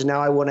walls and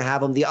now I want to have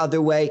them the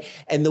other way.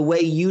 And the way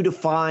you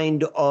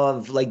defined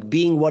of like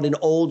being what an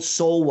old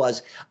soul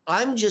was,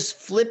 I'm just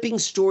flipping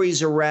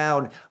stories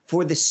around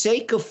for the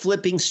sake of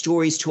flipping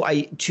stories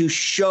to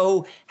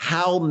show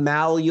how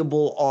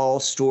malleable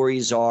all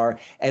stories are,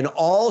 and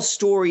all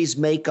stories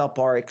make up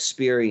our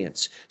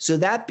experience. So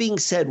that being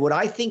said, what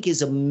I think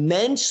is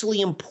immensely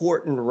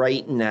important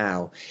right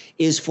now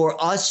is for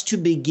us to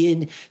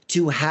begin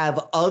to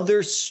have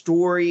other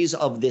stories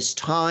of this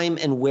time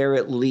and where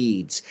it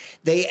leads.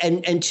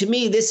 And to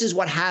me, this is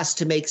what has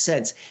to make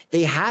sense.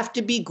 They have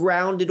to be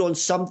grounded on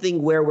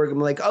something where we're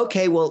like,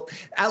 okay, well,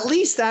 at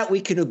least that we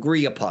can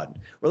agree upon.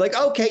 We're like,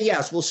 okay,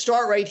 yes, we'll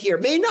start right here.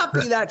 May not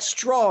be that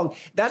strong.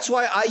 That's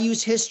why I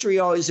use history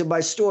always in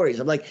my stories.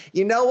 I'm like,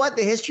 you know what?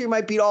 The history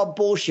might be all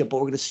bullshit, but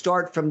we're going to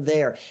start from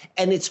there.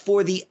 And it's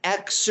for the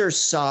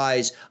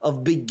exercise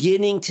of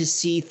beginning to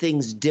see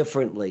things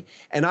differently.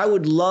 And I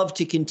would love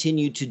to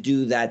continue to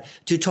do that,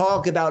 to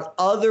talk about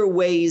other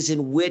ways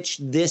in which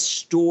this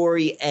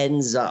story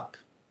ends up.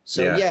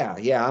 So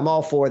yeah, I'm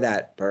all for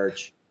that,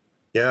 Birch.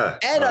 Yeah.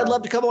 And I'd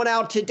love to come on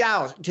out to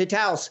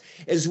Taos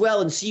as well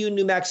and see you in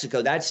New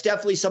Mexico. That's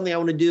definitely something I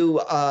want to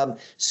do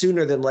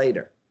sooner than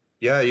later.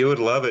 Yeah, you would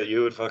love it.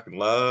 You would fucking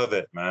love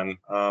it, man.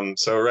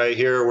 So right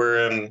here,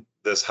 we're in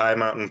this high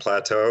mountain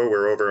plateau.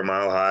 We're over a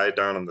mile high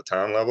down on the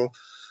town level,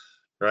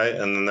 right?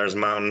 And then there's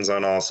mountains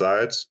on all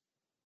sides.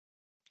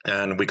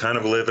 And we kind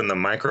of live in the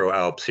micro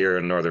Alps here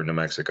in northern New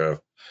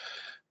Mexico,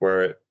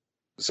 where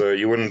So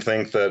you wouldn't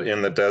think that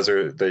in the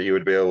desert that you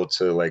would be able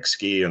to like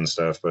ski and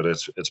stuff, but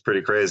it's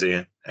pretty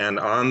crazy. And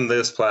on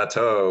this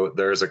plateau,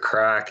 there's a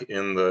crack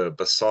in the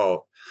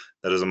basalt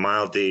that is a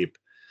mile deep.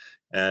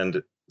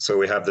 And so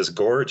we have this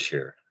gorge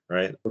here,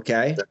 right?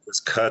 Okay. That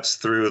just cuts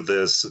through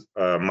this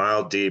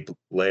mile deep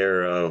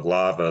layer of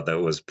lava that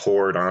was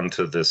poured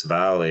onto this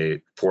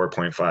valley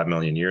 4.5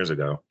 million years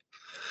ago.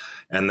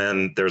 And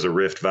then there's a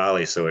rift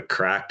valley, so it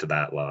cracked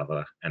that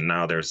lava. And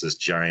now there's this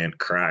giant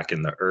crack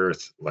in the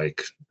earth,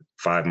 like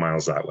 5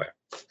 miles that way.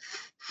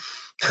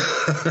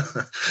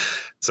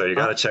 So you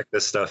got to check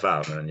this stuff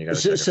out, man. You got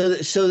to.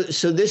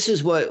 So this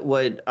is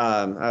what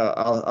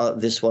I'll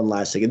this one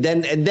last thing, and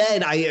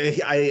then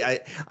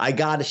I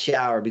got a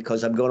shower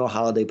because I'm going to a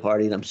holiday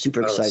party and I'm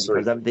super excited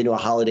because I've been to a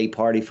holiday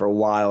party for a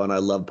while and I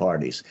love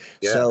parties.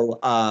 Yeah.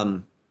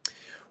 So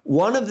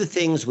one of the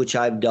things which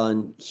I've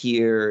done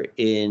here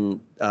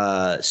in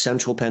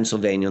central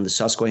Pennsylvania on the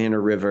Susquehanna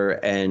River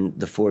and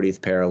the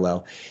 40th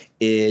parallel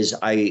is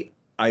I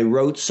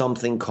wrote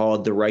something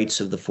called The Rights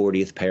of the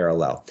 40th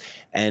Parallel.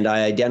 And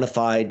I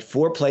identified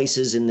 4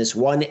 places in this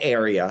one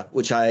area,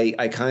 which I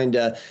kind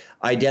of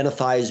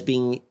identify as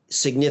being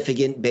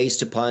significant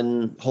based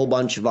upon a whole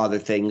bunch of other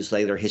things,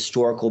 like they're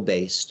historical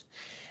based.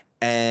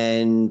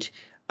 And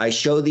I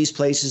show these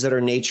places that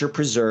are nature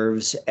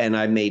preserves, and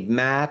I made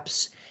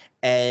maps.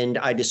 And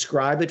I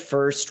describe at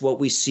first what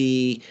we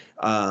see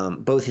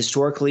both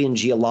historically and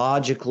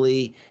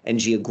geologically and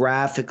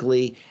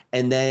geographically.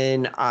 And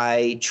then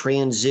I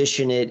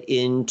transition it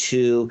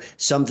into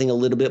something a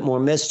little bit more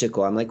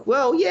mystical. I'm like,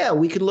 well, yeah,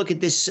 we could look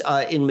at this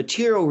in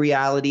material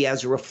reality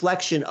as a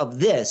reflection of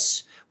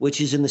this,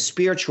 which is in the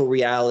spiritual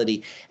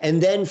reality.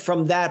 And then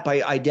from that,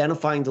 by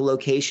identifying the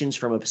locations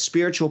from a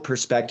spiritual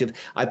perspective,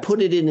 I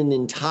put it in an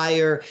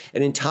entire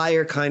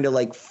kind of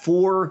like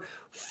four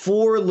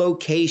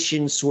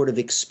location sort of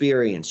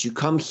experience. You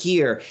come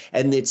here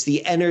and it's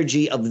the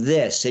energy of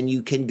this, and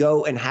you can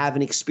go and have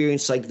an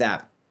experience like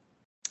that.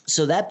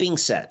 So that being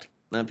said,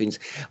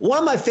 one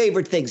of my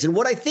favorite things, and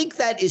what I think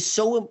that is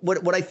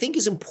what I think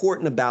is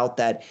important about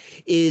that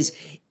is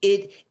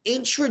it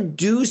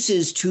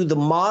introduces to the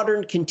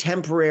modern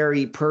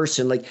contemporary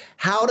person, like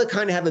how to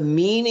kind of have a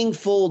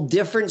meaningful,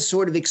 different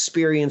sort of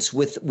experience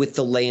with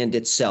the land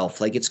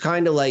itself. Like it's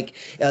kind of like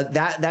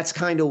that's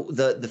kind of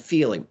the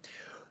feeling.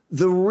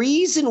 The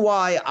reason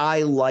why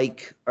I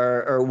like,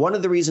 or one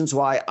of the reasons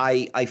why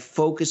I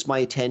focus my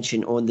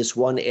attention on this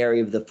one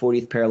area of the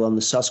 40th parallel on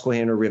the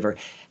Susquehanna River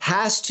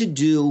has to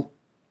do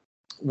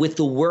with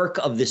the work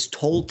of this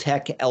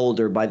Toltec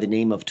elder by the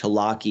name of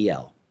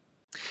Tlaquiel.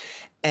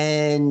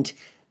 And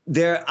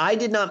I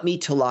did not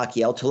meet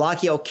Tlaquiel.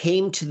 Tlaquiel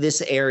came to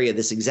this area,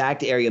 this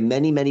exact area,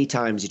 many, many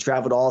times. He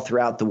traveled all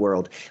throughout the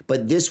world.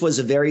 But this was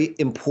a very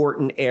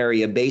important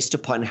area based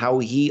upon how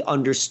he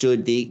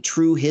understood the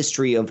true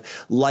history of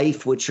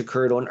life which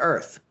occurred on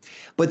Earth.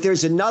 But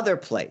there's another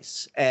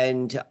place,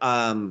 and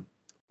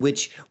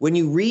which when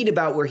you read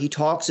about where he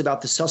talks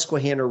about the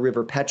Susquehanna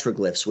River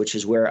petroglyphs, which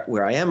is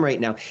where I am right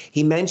now,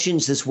 he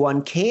mentions this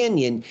one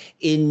canyon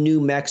in New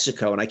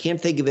Mexico. And I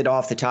can't think of it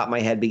off the top of my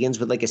head. It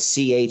begins with like a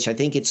CH. I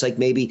think it's like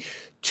maybe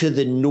to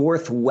the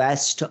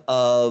northwest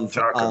of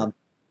Chaco.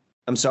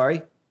 I'm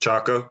sorry?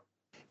 Chaco.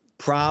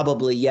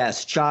 Probably,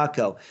 yes,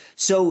 Chaco.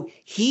 So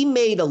he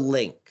made a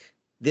link.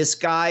 This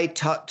guy,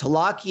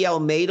 Tlaquiel,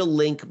 made a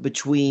link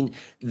between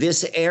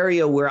this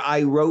area where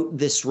I wrote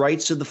this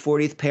Rights of the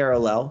 40th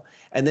Parallel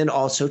and then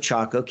also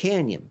Chaco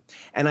Canyon.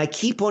 And I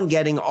keep on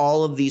getting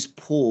all of these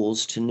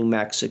pulls to New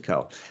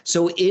Mexico.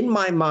 So in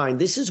my mind,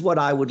 this is what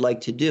I would like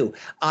to do.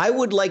 I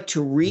would like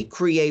to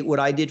recreate what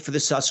I did for the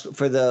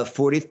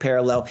 40th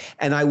Parallel,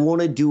 and I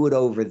want to do it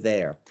over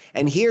there.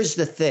 And here's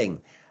the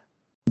thing.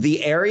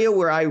 The area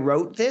where I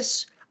wrote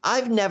this,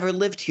 I've never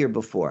lived here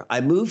before. I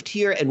moved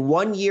here, and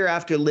 1 year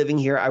after living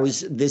here,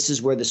 this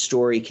is where the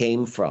story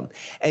came from.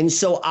 And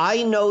so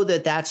I know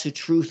that that's the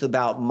truth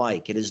about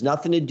Mike. It has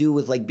nothing to do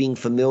with like being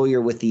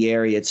familiar with the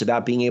area. It's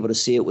about being able to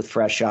see it with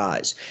fresh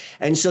eyes.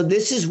 And so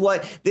this is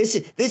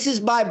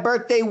my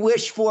birthday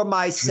wish for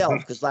myself,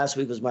 because last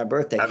week was my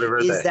birthday. Happy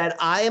birthday. Is that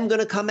I am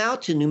going to come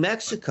out to New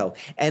Mexico,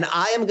 and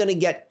I am going to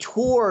get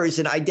tours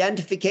and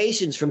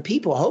identifications from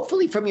people,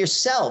 hopefully from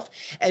yourself,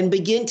 and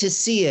begin to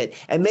see it.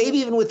 And maybe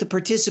even with the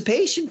participation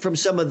from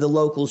some of the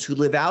locals who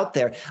live out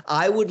there,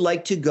 I would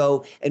like to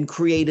go and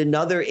create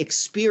another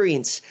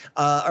experience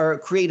or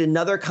create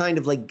another kind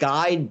of like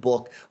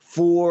guidebook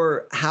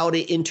for how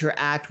to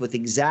interact with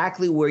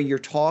exactly where you're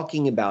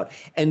talking about.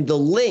 And the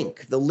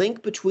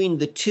link between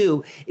the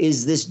two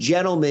is this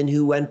gentleman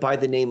who went by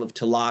the name of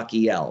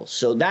Tlaquiel.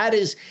 So that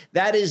is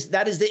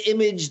the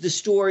image, the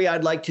story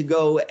I'd like to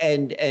go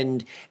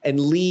and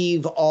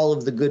leave all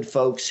of the good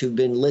folks who've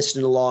been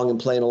listening along and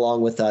playing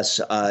along with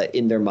us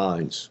in their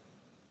minds.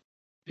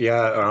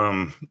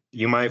 Yeah,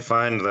 you might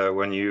find that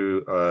when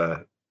you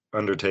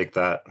undertake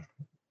that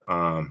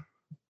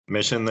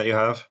mission that you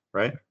have,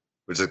 right?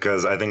 Which is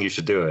because I think you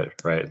should do it,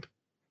 right?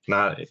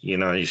 Not,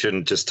 you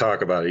shouldn't just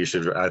talk about it. You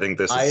should. I think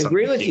this. I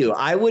agree with you.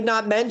 I would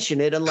not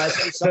mention it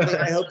unless it's something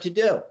I hope to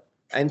do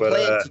and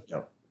plan to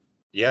do.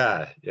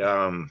 Yeah.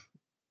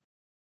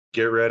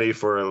 Get ready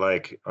for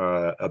like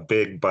a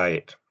big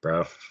bite,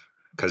 bro,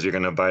 because you're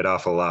gonna bite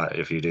off a lot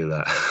if you do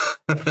that.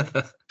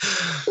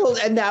 Well,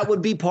 and that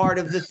would be part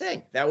of the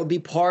thing. That would be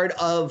part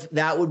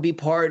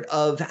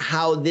of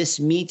how this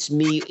meets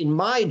me in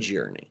my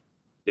journey.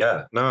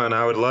 Yeah, no, and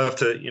I would love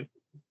to.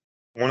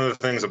 One of the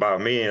things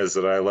about me is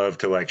that I love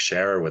to like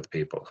share with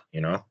people.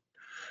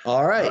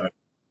 All right.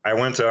 I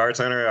went to Art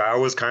Center. I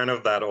was kind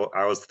of that old.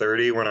 I was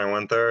 30 when I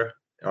went there,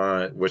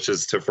 which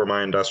is for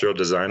my industrial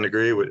design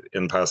degree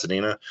in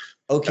Pasadena.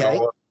 Okay.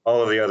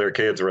 All of the other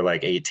kids were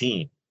like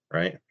 18,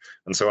 right?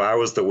 And so I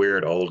was the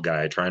weird old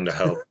guy trying to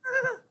help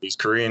these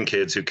Korean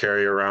kids who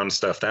carry around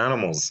stuffed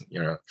animals,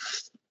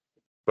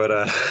 But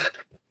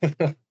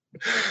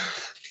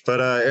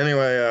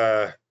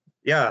anyway,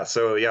 yeah.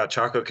 So yeah,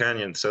 Chaco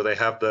Canyon. So they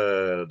have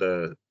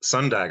the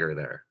sun dagger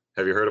there.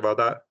 Have you heard about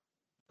that?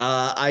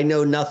 I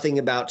know nothing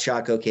about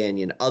Chaco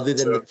Canyon other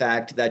than the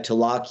fact that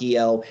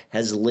Tlaquiel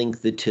has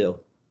linked the two,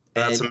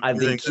 and I've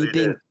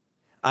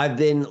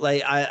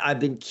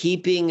been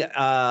keeping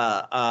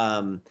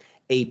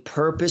a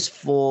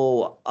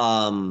purposeful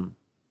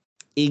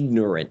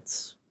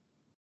ignorance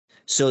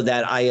so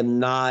that I am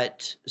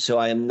not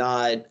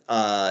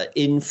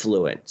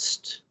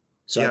influenced.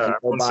 So yeah, I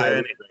won't say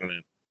anything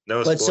then.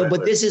 No spoilers.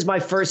 But this is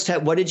my first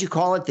time. What did you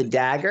call it? The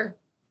dagger?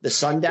 The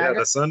sun dagger? Yeah,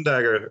 the sun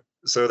dagger.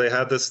 So they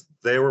had this.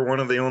 They were one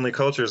of the only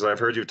cultures I've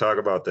heard you talk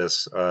about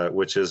this,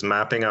 which is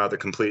mapping out the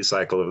complete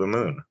cycle of the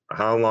moon.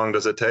 How long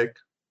does it take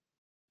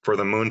for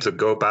the moon to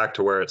go back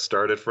to where it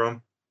started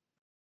from?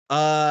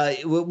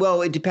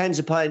 Well, it depends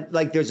upon,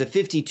 like, there's a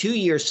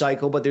 52-year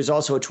cycle, but there's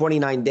also a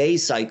 29-day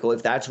cycle,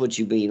 if that's what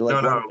you mean.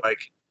 Like, no,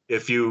 like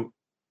if you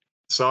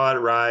saw it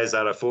rise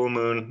at a full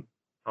moon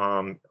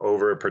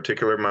over a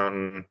particular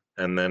mountain,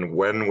 and then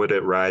when would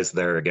it rise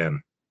there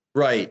again?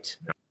 Right.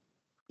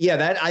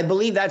 Yeah, I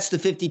believe that's the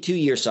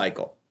 52-year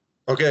cycle.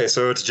 Okay,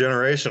 so it's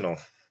generational.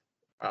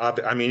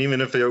 I mean, even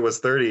if it was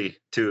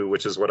 32,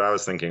 which is what I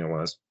was thinking it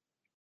was,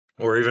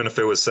 or even if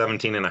it was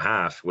 17 and a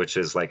half, which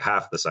is like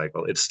half the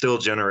cycle, it's still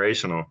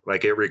generational.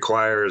 Like it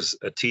requires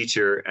a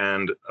teacher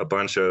and a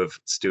bunch of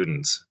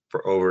students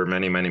for over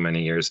many, many,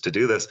 many years to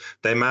do this.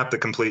 They map the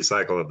complete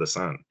cycle of the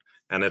sun,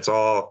 and it's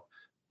all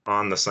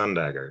on the sun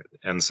dagger.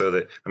 And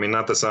so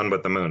not the sun,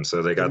 but the moon.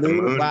 So they got the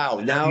moon. Wow.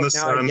 Now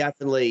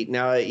definitely.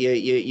 Now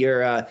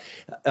you're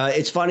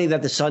it's funny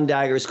that the sun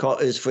dagger is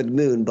for the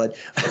moon, but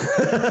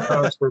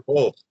no, it's for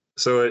both.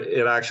 So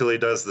it actually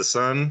does the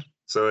sun.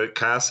 So it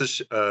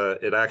casts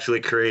it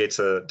actually creates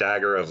a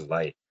dagger of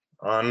light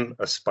on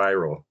a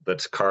spiral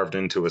that's carved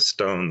into a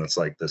stone that's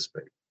like this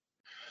big.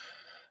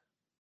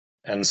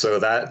 And so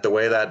the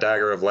way that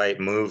dagger of light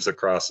moves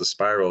across the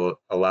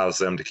spiral allows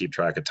them to keep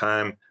track of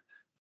time,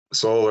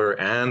 solar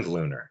and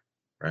lunar,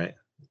 right?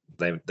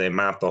 They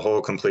map the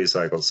whole complete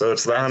cycle. So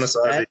it's the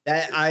Anasazi.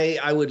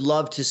 I would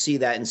love to see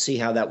that and see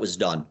how that was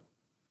done.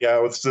 Yeah,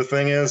 what's the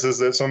thing is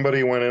that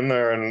somebody went in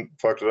there and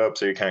fucked it up,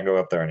 so you can't go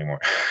up there anymore.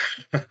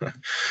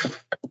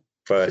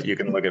 But you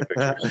can look at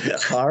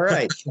pictures. All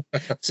right.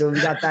 So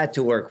we got that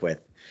to work with.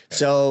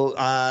 So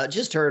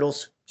just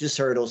hurdles.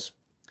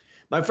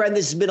 My friend,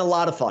 this has been a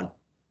lot of fun.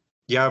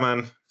 Yeah,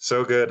 man.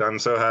 So good. I'm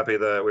so happy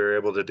that we were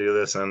able to do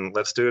this, and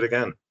let's do it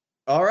again.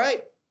 All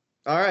right.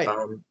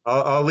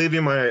 I'll leave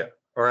you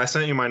I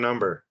sent you my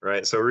number,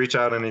 right? So reach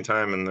out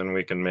anytime, and then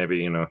we can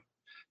maybe,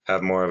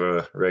 have more of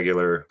a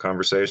regular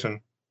conversation.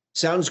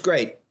 Sounds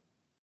great.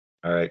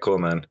 All right, cool,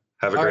 man.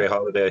 Have a great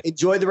holiday.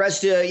 Enjoy the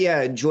rest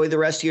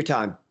of your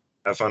time.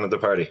 Have fun at the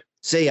party.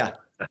 See ya.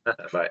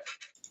 Bye.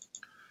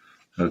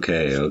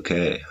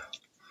 Okay.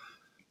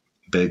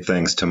 Big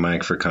thanks to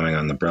Mike for coming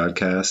on the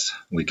broadcast.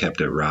 We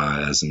kept it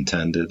raw as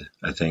intended.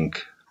 I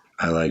think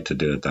I like to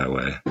do it that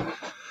way.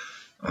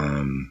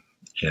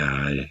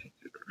 I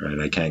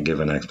can't give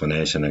an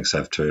explanation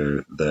except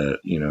for that,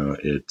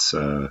 it's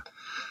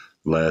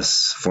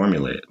less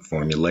formulated,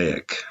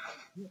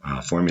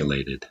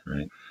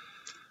 right?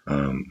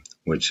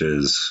 Which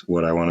is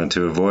what I wanted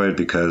to avoid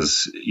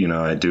because,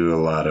 I do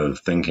a lot of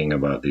thinking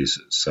about these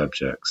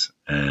subjects,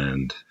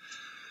 and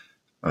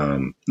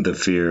the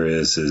fear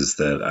is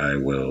that I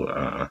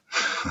will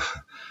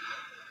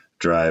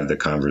drive the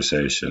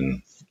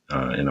conversation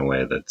in a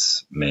way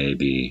that's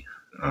maybe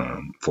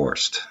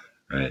forced,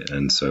 right?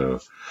 And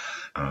so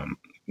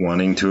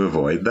wanting to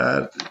avoid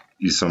that,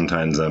 you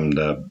sometimes end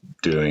up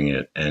doing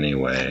it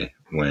anyway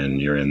when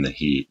you're in the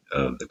heat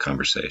of the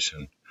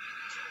conversation.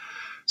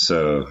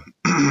 So,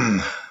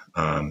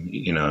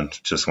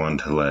 just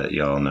wanted to let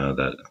y'all know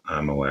that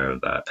I'm aware of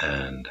that,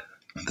 and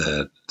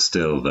that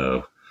still,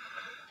 though,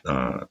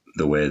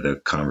 the way the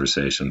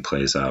conversation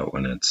plays out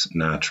when it's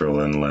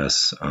natural and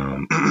less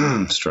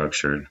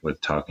structured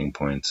with talking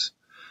points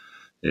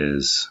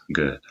is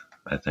good,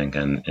 I think,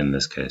 and in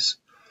this case,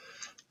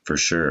 for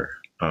sure.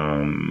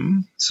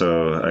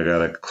 So I got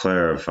to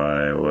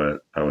clarify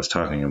what I was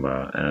talking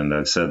about, and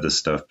I've said this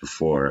stuff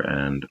before,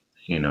 and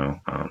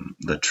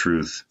the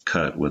truth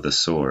cut with a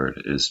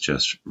sword is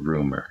just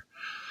rumor,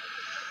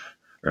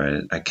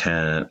 right? I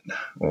can't,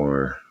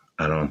 or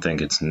I don't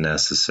think it's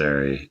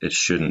necessary. It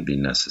shouldn't be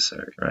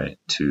necessary, right,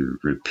 to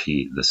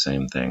repeat the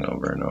same thing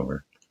over and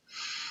over,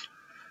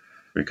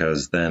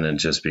 because then it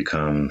just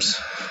becomes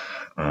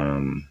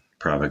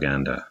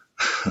propaganda,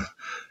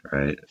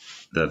 right?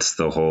 That's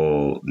the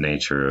whole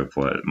nature of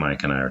what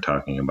Mike and I are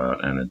talking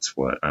about, and it's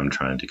what I'm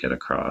trying to get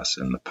across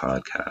in the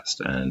podcast,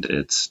 and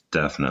it's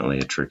definitely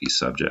a tricky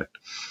subject.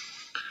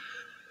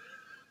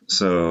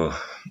 So,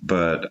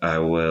 but I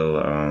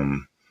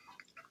will,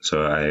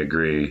 so I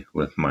agree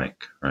with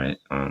Mike, right?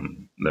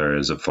 There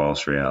is a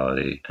false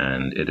reality,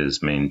 and it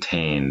is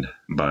maintained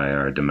by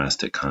our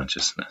domestic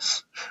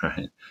consciousness,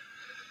 right?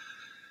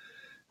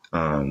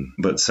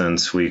 But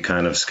since we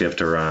kind of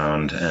skipped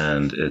around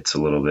and it's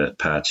a little bit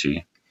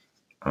patchy,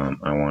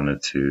 I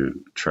wanted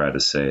to try to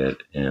say it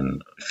in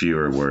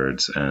fewer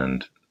words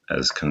and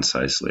as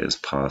concisely as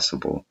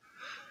possible.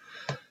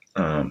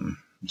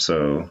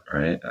 So,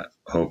 right,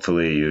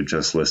 hopefully you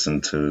just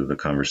listened to the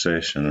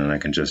conversation and I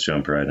can just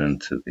jump right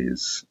into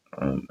these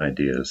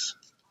ideas.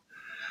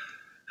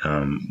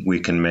 We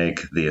can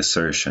make the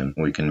assertion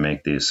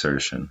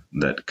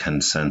that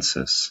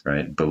consensus,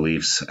 right,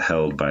 beliefs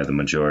held by the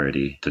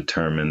majority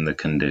determine the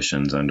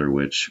conditions under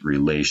which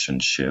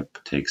relationship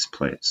takes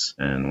place.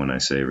 And when I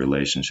say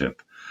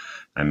relationship,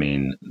 I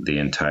mean the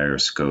entire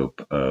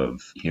scope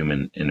of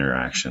human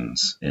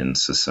interactions in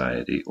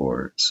society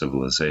or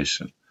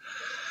civilization.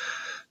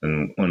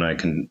 And when I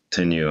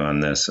continue on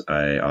this,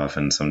 I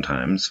often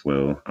sometimes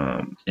will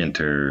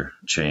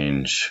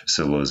interchange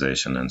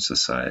civilization and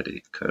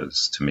society,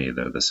 because to me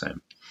they're the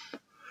same.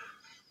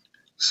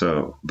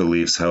 So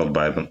beliefs held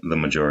by the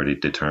majority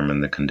determine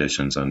the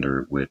conditions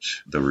under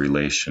which the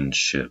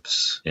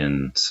relationships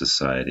in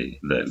society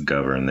that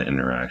govern the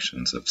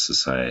interactions of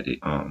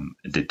society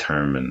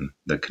determine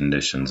the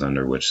conditions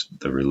under which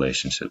the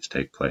relationships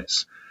take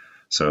place.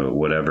 So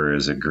whatever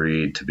is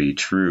agreed to be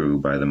true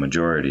by the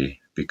majority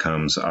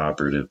becomes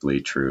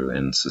operatively true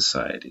in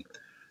society.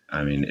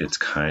 I mean, it's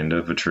kind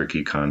of a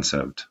tricky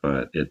concept,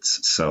 but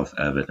it's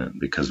self-evident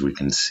because we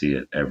can see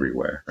it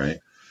everywhere, right?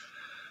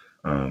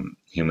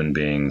 Human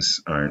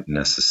beings aren't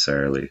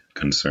necessarily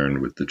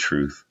concerned with the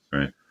truth,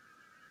 right?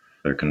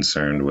 They're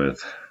concerned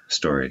with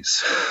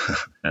stories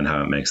and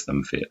how it makes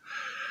them feel,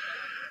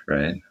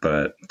 right?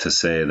 But to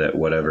say that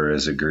whatever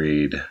is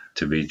agreed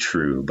to be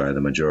true by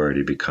the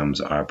majority becomes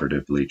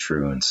operatively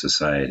true in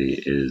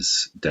society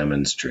is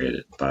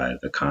demonstrated by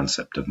the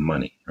concept of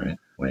money, right?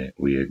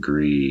 We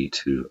agree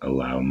to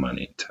allow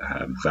money to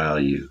have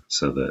value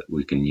so that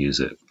we can use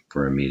it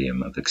for a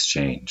medium of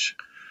exchange,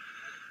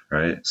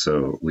 right?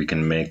 So we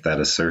can make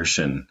that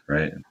assertion,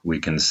 right? We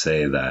can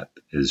say that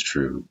is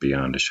true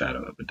beyond a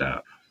shadow of a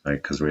doubt,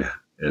 right? Because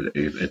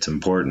it's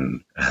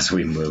important as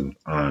we move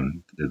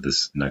on to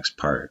this next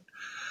part.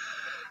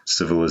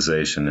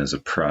 Civilization is a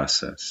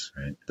process,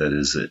 right, that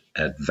is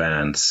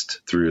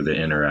advanced through the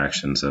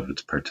interactions of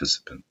its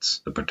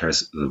participants. The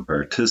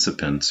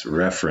participants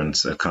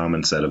reference a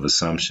common set of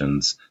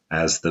assumptions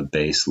as the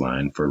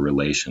baseline for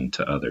relation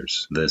to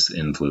others. This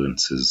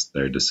influences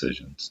their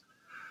decisions.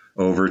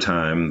 Over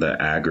time,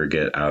 the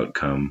aggregate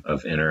outcome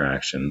of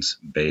interactions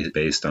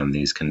based on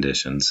these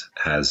conditions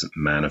has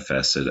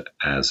manifested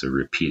as a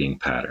repeating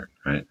pattern,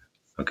 right?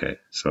 Okay,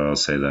 so I'll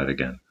say that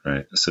again,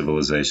 right?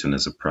 Civilization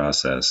is a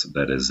process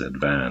that is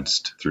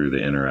advanced through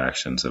the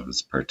interactions of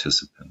its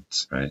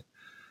participants, right?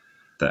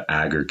 The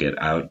aggregate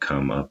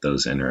outcome of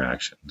those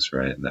interactions,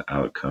 right? The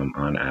outcome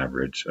on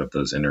average of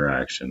those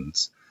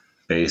interactions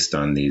based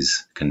on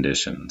these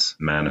conditions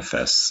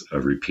manifests a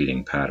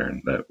repeating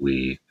pattern that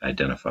we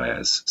identify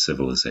as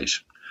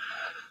civilization.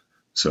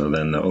 So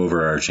then the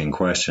overarching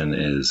question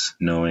is,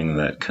 knowing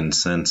that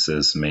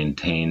consensus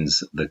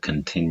maintains the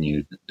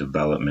continued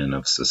development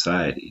of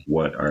society,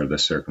 what are the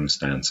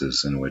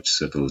circumstances in which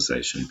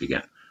civilization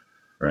began,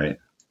 right?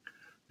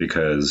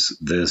 Because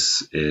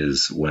this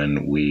is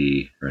when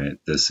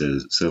this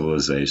is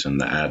civilization,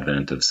 the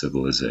advent of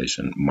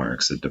civilization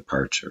marks a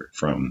departure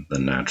from the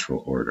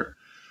natural order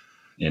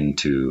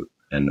into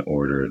an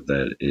order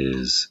that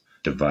is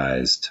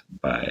devised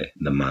by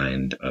the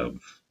mind of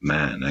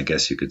man, I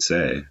guess you could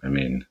say. I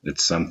mean,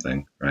 it's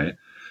something, right?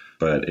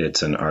 But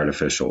it's an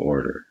artificial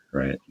order,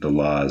 right? The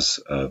laws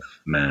of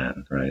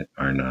man, right,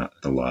 are not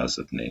the laws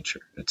of nature.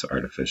 It's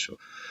artificial.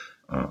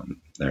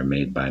 They're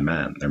made by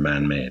man. They're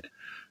man-made,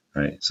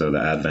 right? So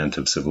the advent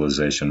of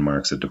civilization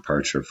marks a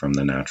departure from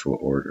the natural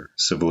order.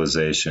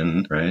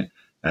 Civilization, right,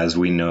 as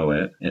we know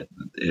it,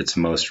 its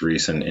most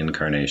recent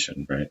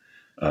incarnation, right?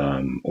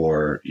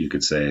 Or you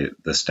could say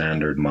the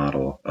standard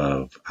model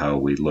of how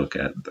we look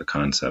at the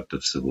concept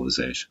of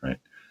civilization, right?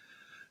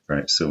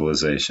 Right.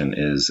 Civilization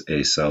is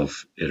a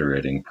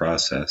self-iterating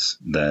process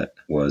that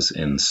was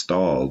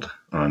installed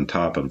on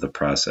top of the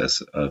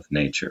process of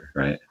nature,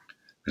 right?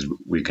 Because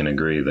we can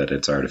agree that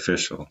it's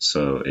artificial.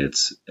 So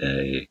it's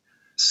a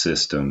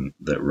system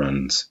that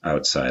runs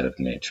outside of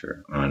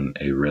nature on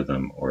a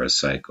rhythm or a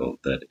cycle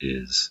that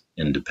is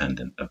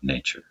independent of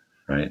nature.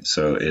 Right.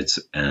 So it's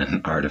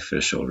an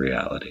artificial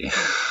reality.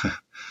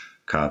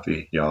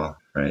 Copy, y'all.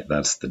 Right.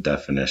 That's the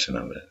definition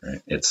of it.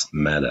 Right. It's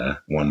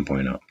meta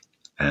 1.0.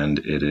 and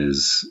it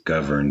is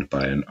governed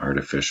by an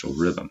artificial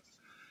rhythm.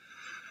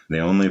 The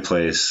only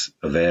place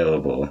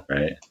available,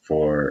 right,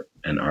 for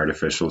an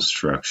artificial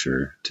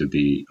structure to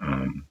be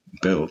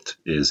built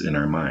is in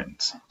our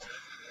minds,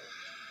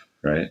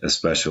 right?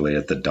 Especially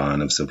at the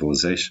dawn of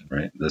civilization,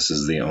 right? This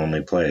is the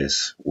only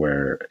place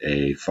where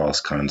a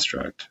false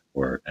construct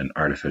or an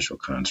artificial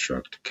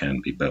construct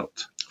can be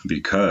built,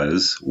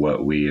 because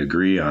what we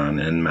agree on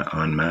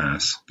en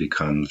masse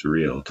becomes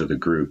real to the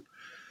group,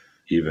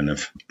 even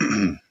if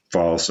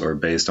false or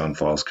based on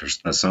false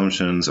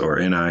assumptions or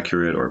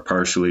inaccurate or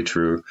partially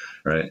true,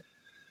 right?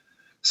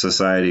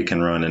 Society can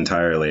run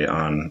entirely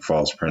on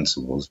false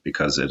principles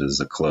because it is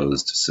a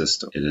closed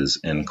system. It is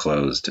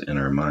enclosed in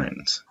our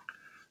minds.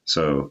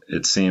 So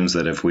it seems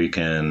that if we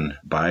can,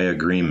 by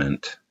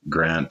agreement,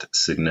 grant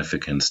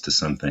significance to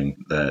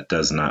something that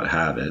does not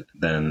have it,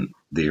 then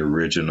the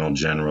original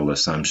general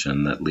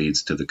assumption that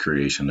leads to the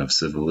creation of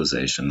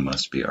civilization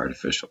must be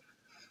artificial.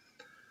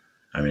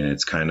 I mean,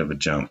 it's kind of a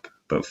jump,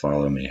 but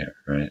follow me here,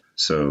 right?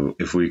 So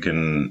if we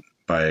can,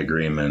 by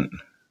agreement,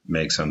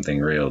 make something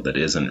real that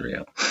isn't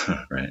real,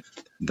 right,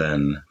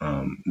 then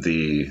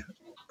the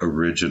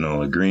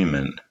original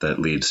agreement that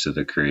leads to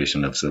the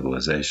creation of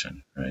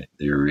civilization, right,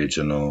 the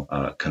original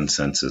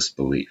consensus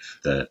belief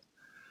that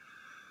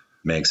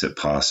makes it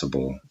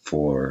possible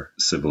for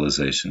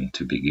civilization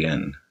to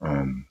begin,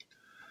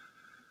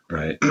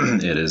 right?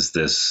 It is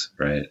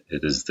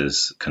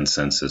this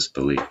consensus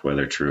belief,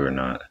 whether true or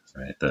not,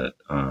 right, that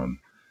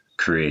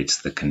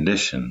creates the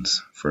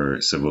conditions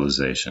for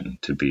civilization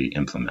to be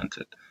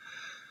implemented,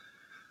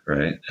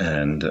 right?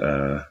 And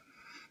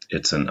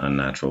it's an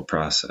unnatural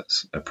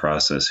process, a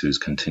process whose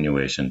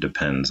continuation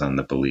depends on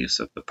the beliefs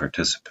of the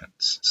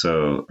participants.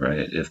 So,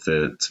 right, if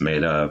it's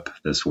made up,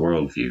 this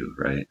worldview,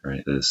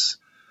 right, this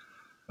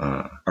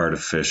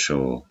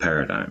artificial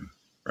paradigm,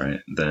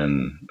 right,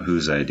 then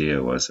whose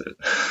idea was it?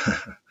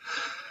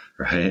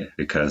 Right?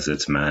 Because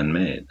it's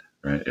man-made,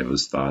 right? It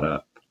was thought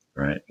up,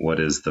 right? What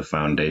is the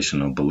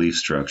foundational belief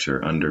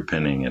structure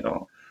underpinning it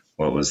all?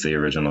 What was the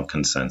original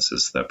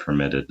consensus that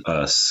permitted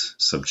us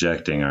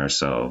subjecting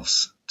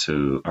ourselves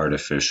to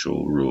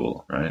artificial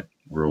rule, right?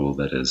 Rule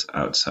that is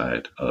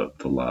outside of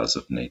the laws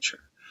of nature.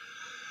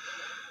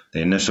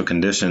 The initial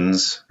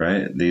conditions,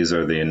 right? These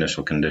are the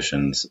initial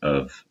conditions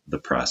of the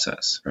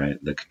process, right?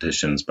 The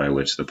conditions by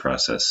which the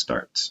process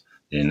starts.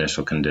 The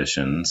initial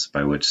conditions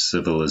by which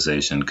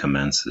civilization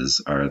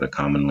commences are the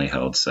commonly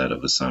held set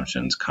of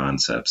assumptions,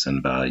 concepts,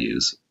 and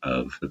values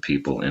of the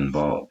people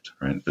involved,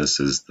 right? This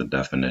is the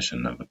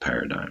definition of a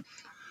paradigm.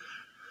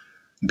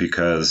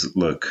 Because,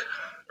 look,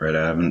 right,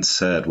 I haven't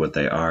said what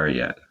they are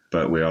yet,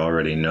 but we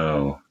already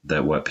know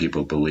that what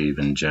people believe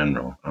in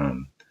general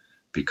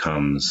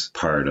becomes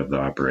part of the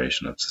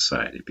operation of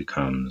society,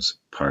 becomes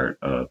part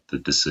of the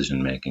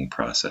decision-making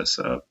process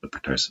of the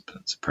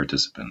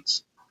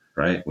participants,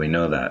 right? We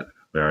know that.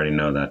 We already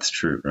know that's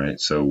true, right?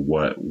 So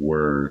what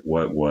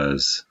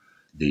was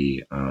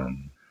the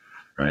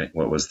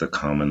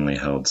commonly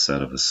held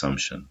set of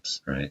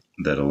assumptions, right,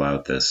 that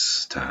allowed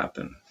this to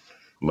happen?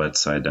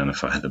 Let's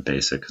identify the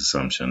basic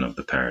assumption of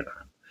the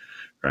paradigm,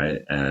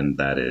 right? And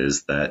that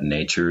is that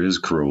nature is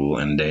cruel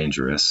and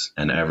dangerous,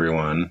 and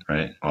everyone,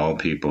 right, all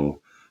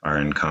people are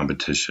in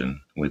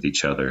competition with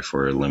each other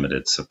for a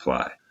limited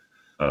supply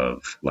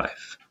of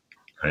life,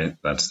 right?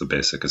 That's the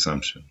basic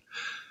assumption.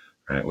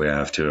 Right, we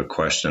have to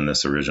question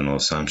this original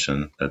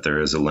assumption that there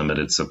is a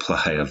limited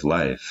supply of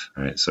life,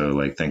 right? So,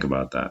 like, think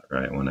about that,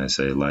 right? When I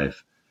say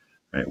life,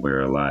 right,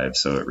 we're alive,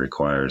 so it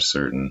requires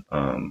certain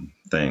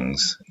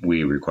things.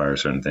 We require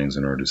certain things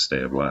in order to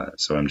stay alive.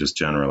 So I'm just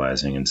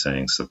generalizing and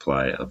saying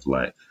supply of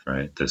life,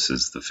 right? This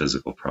is the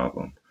physical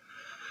problem.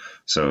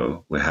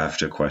 So we have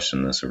to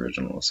question this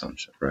original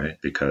assumption, right?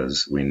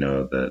 Because we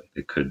know that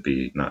it could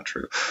be not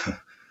true,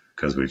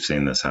 because we've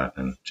seen this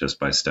happen just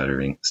by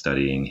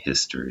studying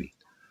history.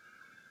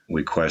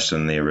 We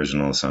question the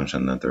original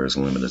assumption that there is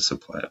a limited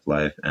supply of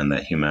life and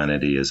that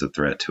humanity is a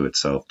threat to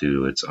itself due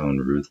to its own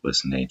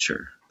ruthless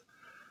nature.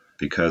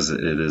 Because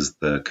it is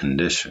the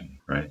condition,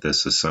 right?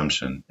 This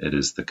assumption, it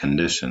is the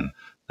condition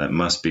that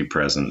must be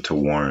present to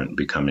warrant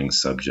becoming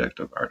subjects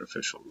of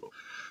artificial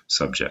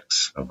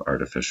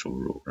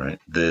rule, right?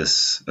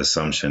 This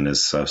assumption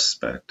is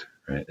suspect,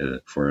 right,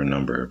 for a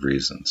number of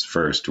reasons.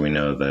 First, we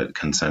know that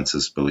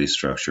consensus belief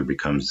structure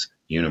becomes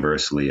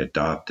universally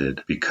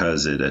adopted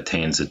because it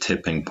attains a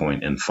tipping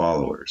point in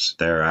followers.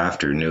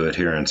 Thereafter, new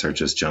adherents are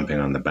just jumping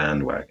on the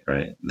bandwagon,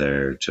 right?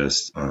 They're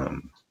just,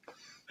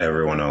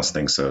 everyone else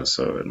thinks so,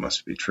 so it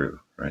must be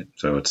true, right?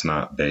 So it's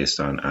not based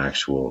on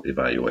actual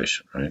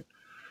evaluation, right?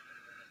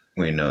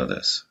 We know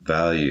this.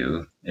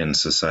 Value in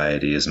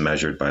society is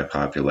measured by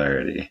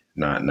popularity,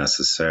 not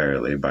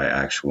necessarily by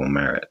actual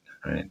merit,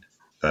 right?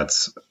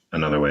 That's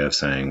another way of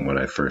saying what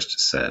I first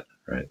said,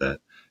 right? That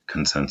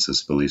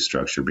consensus belief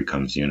structure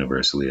becomes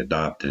universally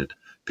adopted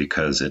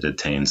because it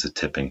attains a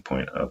tipping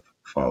point of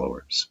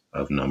followers,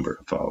 of number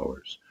of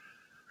followers,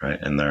 right?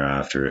 And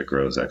thereafter it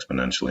grows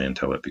exponentially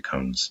until it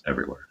becomes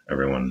everywhere.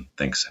 Everyone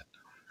thinks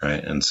it,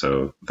 right? And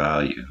so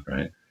value,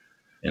 right?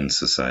 in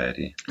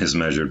society is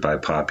measured by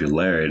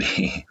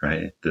popularity,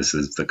 right? This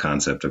is the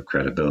concept of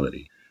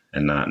credibility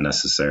and not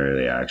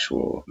necessarily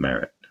actual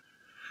merit.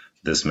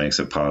 This makes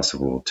it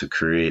possible to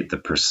create the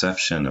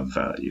perception of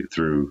value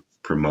through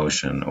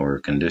promotion or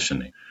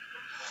conditioning.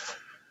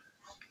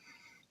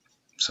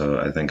 So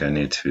I think I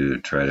need to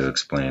try to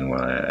explain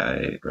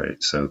why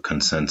so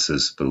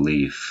consensus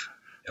belief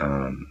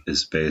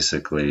is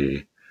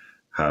basically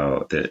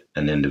how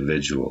an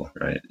individual,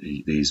 right,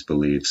 these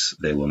beliefs,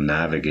 they will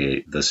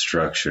navigate the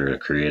structure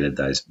created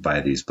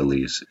by these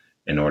beliefs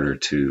in order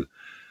to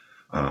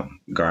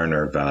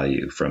garner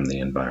value from the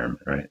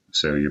environment, right?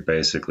 So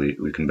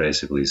we can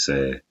basically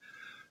say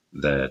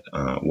that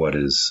what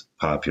is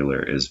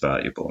popular is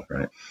valuable,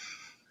 right,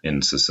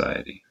 in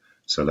society.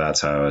 So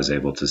that's how I was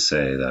able to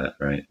say that,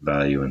 right,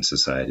 value in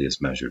society is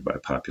measured by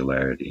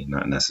popularity,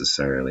 not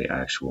necessarily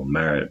actual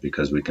merit,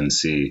 because we can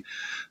see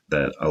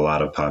that a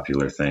lot of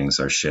popular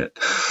things are shit,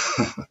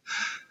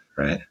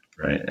 right?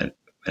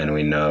 And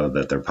we know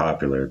that they're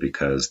popular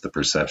because the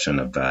perception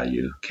of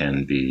value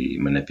can be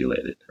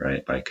manipulated,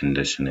 right, by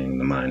conditioning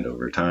the mind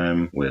over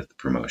time with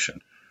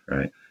promotion,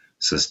 right?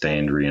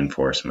 Sustained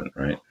reinforcement,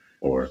 right?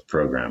 Or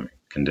programming,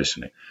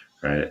 conditioning,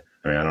 right?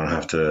 I mean, I don't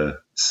have to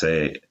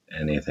say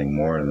anything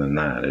more than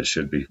that. It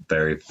should be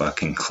very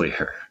fucking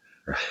clear,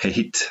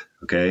 right?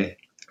 Okay?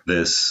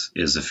 This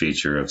is a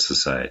feature of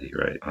society,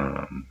 right?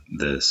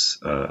 This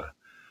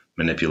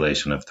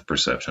manipulation of the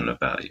perception of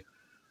value,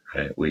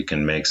 right? We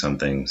can make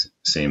something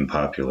seem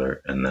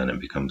popular and then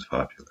it becomes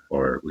popular.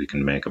 Or we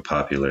can make a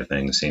popular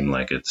thing seem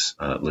like it's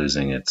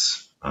losing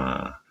its,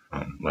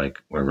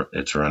 like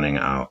it's running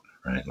out,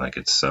 right? Like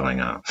it's selling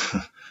out.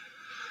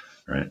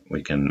 Right?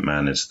 We can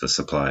manage the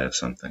supply of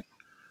something.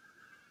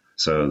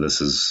 So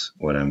this is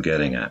what I'm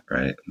getting at,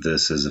 right?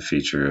 This is a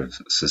feature of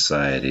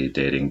society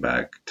dating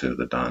back to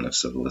the dawn of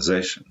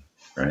civilization,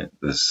 right?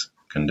 This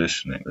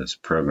conditioning, this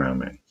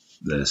programming,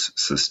 this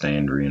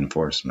sustained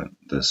reinforcement,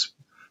 this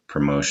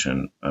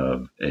promotion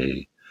of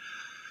a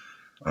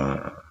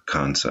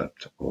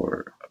concept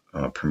or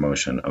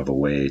promotion of a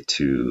way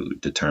to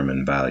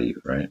determine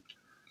value, right?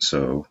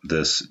 So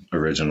this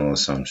original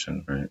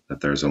assumption, right,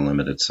 that there's a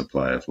limited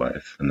supply of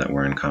life and that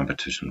we're in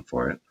competition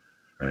for it,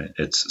 right,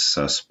 it's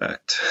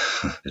suspect.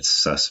 It's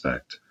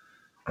suspect.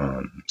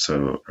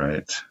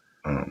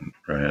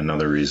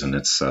 Another reason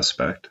it's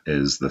suspect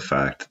is the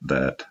fact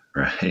that,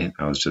 right,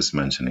 I was just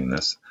mentioning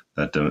this,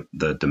 that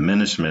the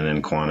diminishment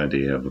in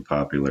quantity of a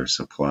popular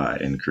supply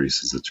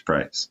increases its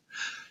price.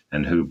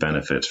 And who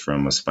benefits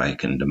from a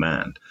spike in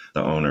demand?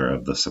 The owner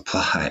of the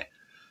supply.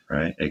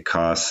 Right? A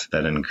cost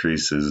that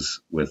increases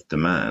with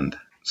demand.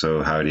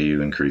 So how do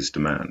you increase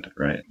demand,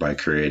 right? By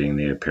creating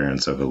the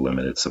appearance of a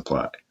limited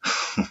supply.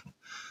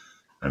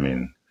 I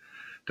mean,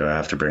 do I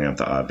have to bring up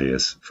the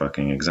obvious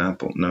fucking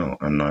example? No,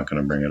 I'm not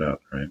going to bring it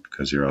up, right?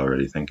 Because you're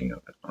already thinking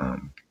of it,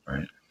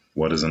 right?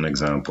 What is an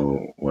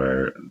example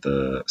where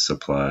the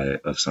supply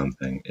of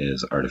something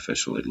is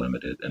artificially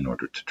limited in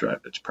order to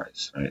drive its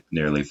price, right?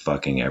 Nearly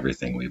fucking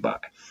everything we buy.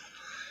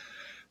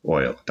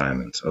 Oil,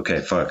 diamonds. Okay,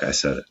 fuck, I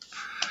said it.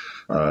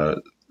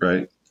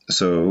 Right?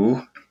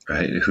 So,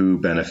 right, who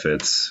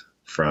benefits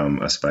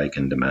from a spike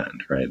in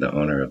demand, right? The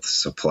owner of the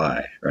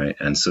supply, right?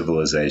 And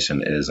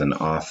civilization is an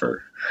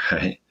offer,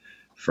 right?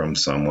 From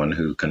someone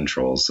who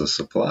controls the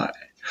supply,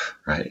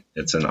 right?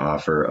 It's an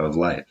offer of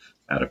life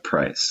at a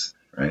price,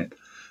 right?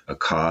 A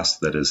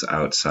cost that is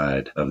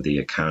outside of the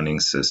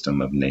accounting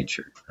system of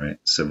nature, right?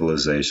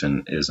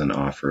 Civilization is an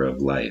offer of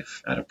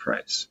life at a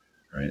price,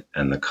 right?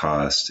 And the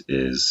cost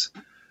is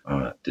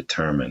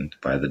determined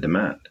by the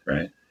demand,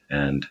 right?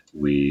 And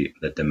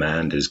the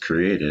demand is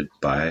created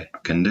by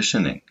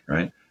conditioning,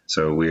 right?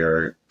 So we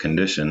are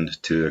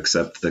conditioned to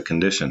accept the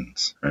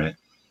conditions, right?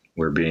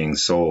 We're being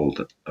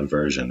sold a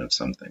version of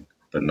something,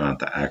 but not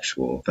the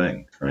actual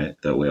thing, right?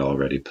 That we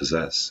already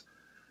possess.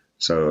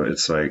 So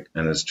it's like,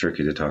 and it's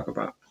tricky to talk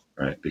about,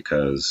 right?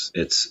 Because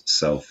it's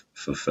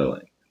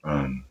self-fulfilling,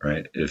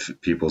 right?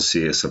 If people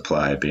see a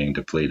supply being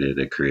depleted,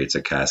 it creates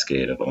a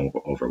cascade of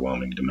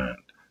overwhelming demand.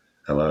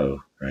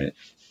 Hello, right?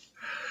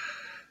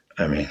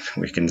 I mean,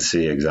 we can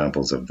see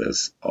examples of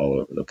this all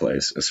over the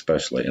place,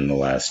 especially in the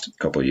last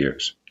couple of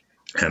years.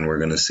 And we're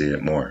going to see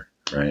it more,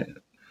 right?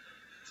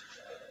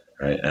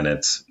 Right. And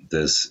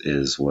this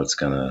is what's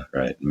going to,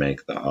 right,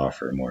 make the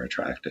offer more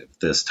attractive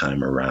this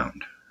time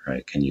around,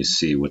 right? Can you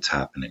see what's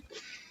happening?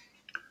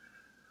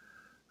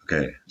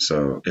 Okay,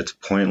 so it's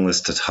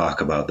pointless to talk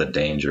about the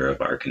danger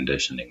of our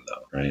conditioning,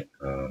 though, right?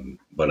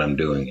 But I'm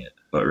doing it.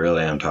 But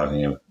really, I'm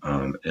talking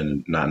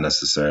and not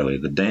necessarily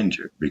the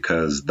danger,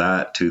 because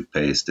that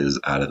toothpaste is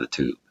out of the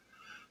tube,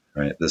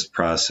 right? This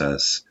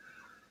process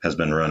has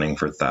been running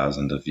for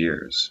thousands of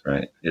years,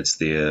 right? It's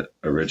the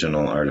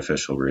original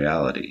artificial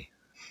reality,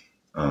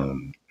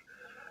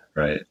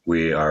 right?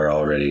 We are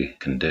already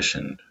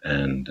conditioned,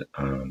 and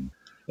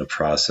the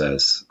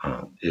process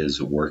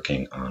is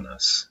working on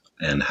us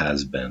and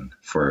has been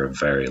for a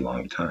very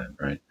long time,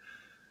 right?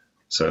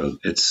 So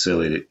it's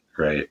silly,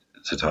 right,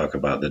 to talk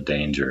about the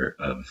danger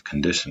of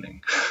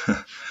conditioning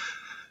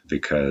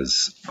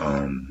because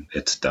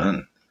it's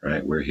done.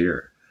 right? We're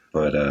here.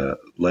 But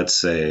let's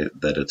say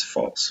that it's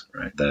false,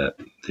 right? That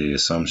the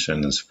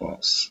assumption is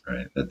false,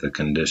 right? That the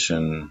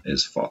condition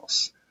is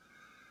false.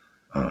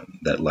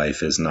 That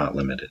life is not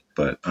limited,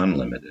 but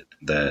unlimited,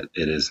 that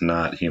it is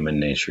not human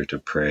nature to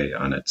prey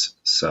on its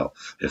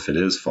self. If it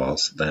is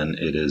false, then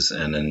it is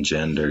an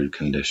engendered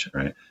condition,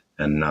 right?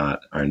 And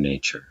not our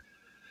nature.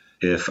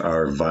 If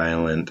our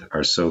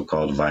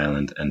so-called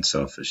violent and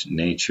selfish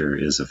nature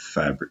is a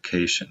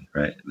fabrication,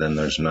 right, then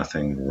there's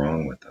nothing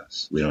wrong with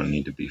us. We don't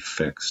need to be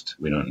fixed.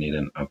 We don't need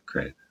an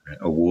upgrade. Right?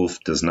 A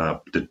wolf does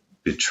not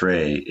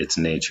betray its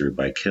nature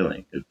by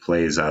killing. It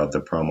plays out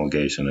the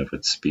promulgation of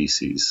its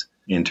species,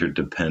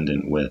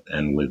 interdependent with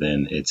and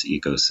within its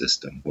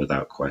ecosystem,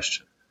 without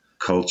question.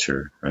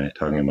 Culture, right,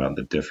 talking about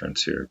the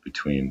difference here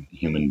between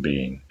human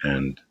being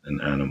and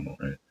an animal,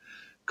 right?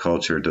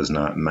 Culture does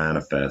not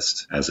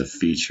manifest as a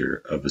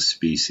feature of a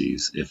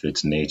species if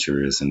its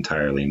nature is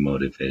entirely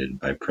motivated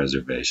by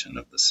preservation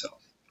of the self,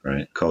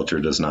 right? Culture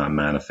does not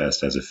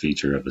manifest as a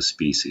feature of a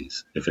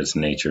species if its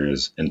nature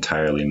is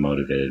entirely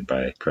motivated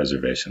by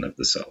preservation of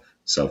the self,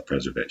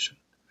 self-preservation.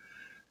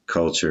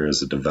 Culture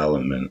is a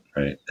development,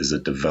 right? Is a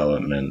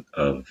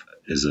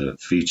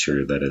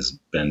feature that has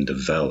been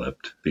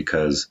developed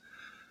because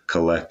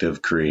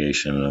collective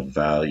creation of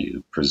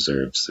value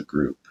preserves the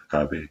group.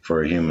 Copy.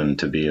 For a human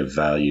to be of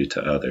value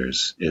to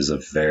others is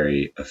a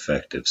very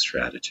effective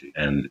strategy,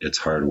 and it's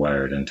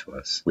hardwired into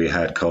us. We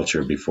had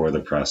culture before the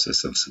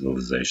process of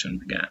civilization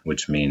began,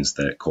 which means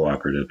that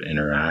cooperative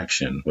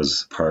interaction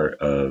was part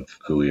of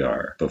who we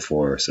are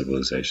before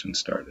civilization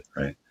started,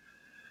 right?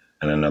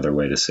 And another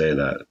way to say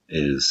that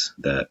is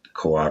that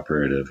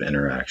cooperative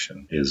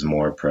interaction is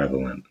more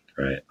prevalent,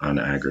 right, on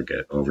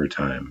aggregate over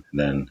time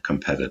than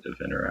competitive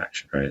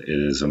interaction, right? It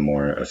is a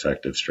more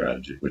effective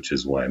strategy, which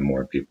is why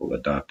more people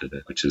adopted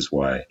it, which is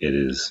why it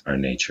is our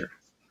nature.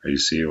 You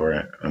see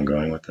where I'm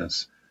going with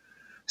this?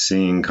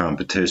 Seeing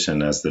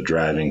competition as the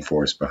driving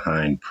force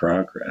behind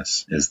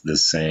progress is the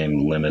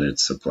same limited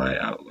supply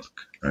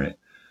outlook, right?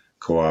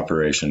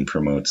 Cooperation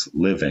promotes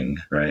living,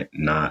 right?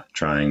 Not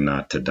trying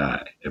not to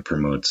die. It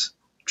promotes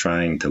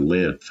trying to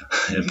live.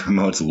 It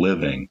promotes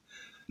living,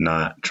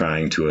 not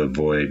trying to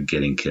avoid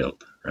getting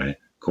killed, right?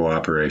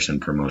 Cooperation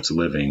promotes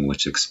living,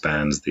 which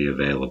expands the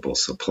available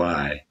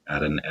supply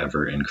at an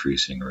ever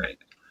increasing rate.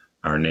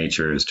 Our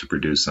nature is to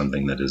produce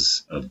something that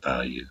is of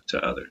value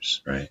to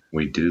others, right?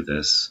 We do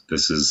this.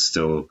 This is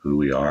still who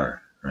we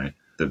are, right?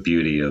 The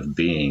beauty of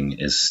being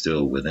is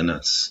still within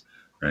us,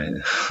 right?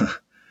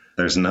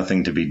 There's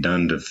nothing to be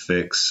done to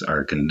fix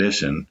our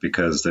condition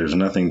because there's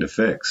nothing to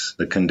fix.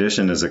 The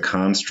condition is a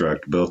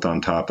construct built on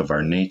top of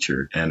our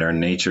nature, and our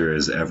nature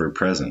is ever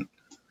present,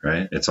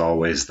 right? It's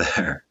always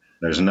there.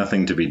 There's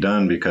nothing to be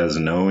done because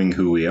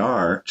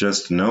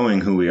just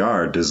knowing who we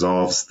are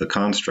dissolves the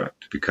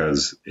construct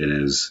because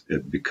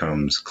it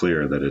becomes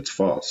clear that it's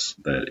false,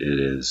 that it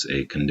is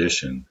a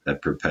condition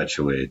that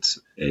perpetuates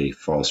a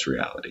false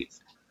reality,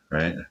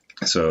 right?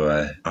 So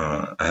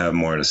I have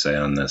more to say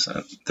on this.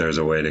 There's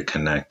a way to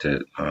connect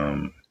it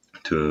in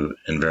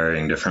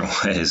varying different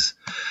ways.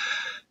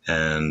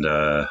 And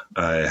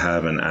I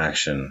have an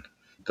action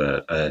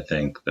that I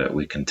think that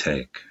we can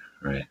take,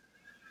 right?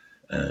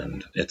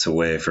 And it's a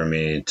way for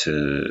me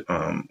to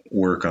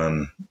work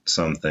on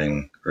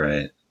something,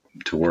 right?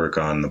 To work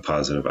on the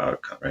positive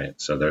outcome, right?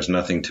 So there's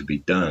nothing to be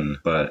done,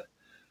 but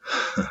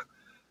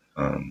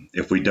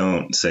if we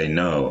don't say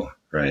no,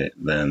 right,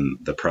 then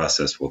the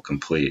process will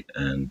complete,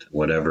 and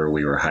whatever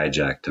we were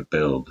hijacked to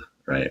build,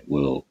 right,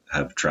 will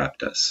have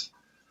trapped us,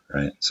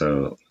 right?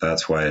 So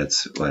that's why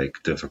it's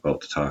like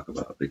difficult to talk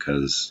about,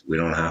 because we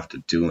don't have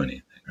to do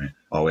anything, right?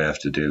 All we have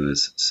to do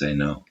is say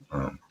no,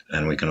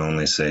 and we can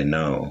only say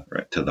no,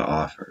 right, to the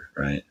offer,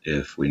 right,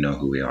 if we know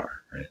who we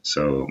are, right?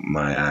 So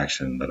my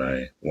action that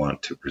I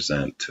want to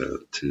present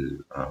to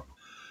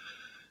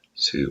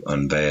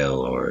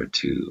unveil or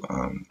to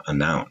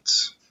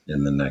announce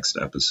in the next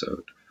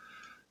episode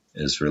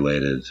is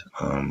related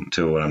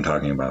to what I'm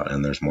talking about,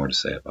 and there's more to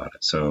say about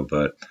it. So,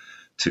 but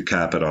to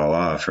cap it all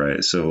off,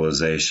 right,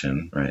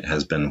 civilization, right,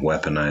 has been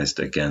weaponized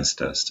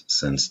against us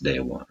since day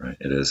one, right?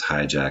 It has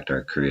hijacked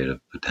our creative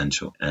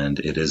potential, and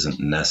it isn't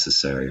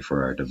necessary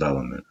for our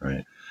development,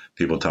 right?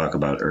 People talk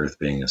about Earth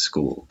being a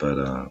school,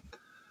 but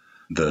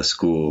the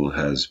school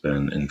has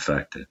been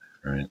infected,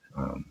 right?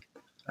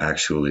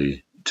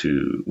 Actually,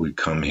 we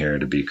come here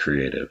to be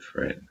creative,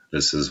 right?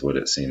 This is what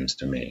it seems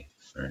to me,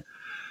 right?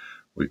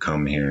 We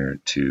come here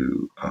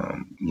to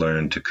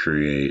learn to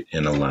create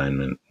in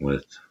alignment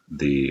with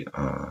the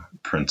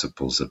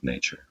principles of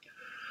nature.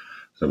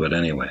 So, but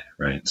anyway,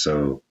 right?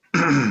 So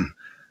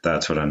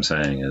that's what I'm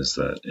saying, is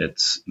that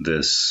it's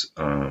this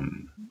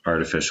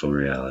artificial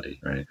reality,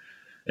 right?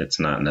 It's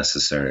not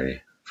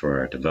necessary for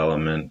our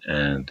development,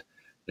 and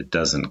it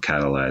doesn't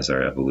catalyze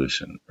our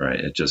evolution,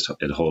 right?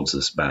 It holds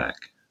us back.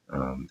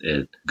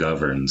 It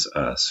governs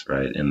us,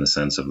 right? In the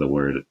sense of the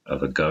word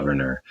of a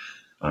governor.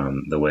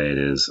 The way it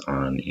is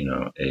on,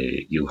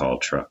 a U-Haul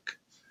truck,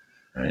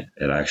 right?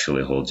 It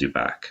actually holds you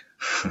back.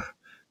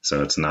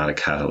 So it's not a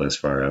catalyst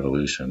for our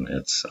evolution.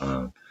 It's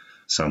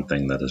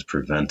something that is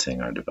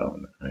preventing our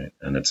development, right?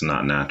 And it's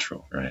not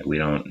natural, right? We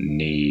don't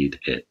need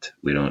it.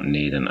 We don't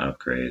need an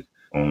upgrade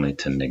only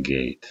to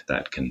negate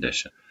that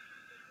condition.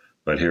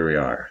 But here we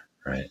are,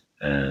 right?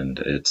 And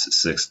it's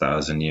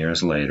 6,000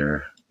 years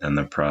later, and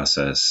the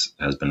process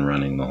has been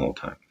running the whole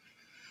time.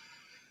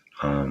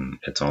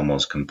 It's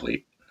almost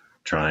complete.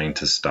 Trying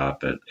to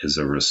stop it is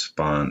a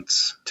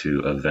response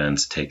to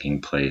events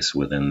taking place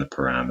within the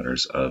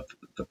parameters of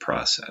the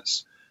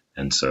process,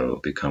 and so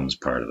it becomes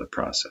part of the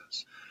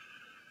process.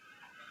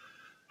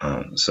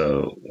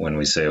 So when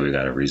we say we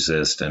got to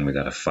resist and we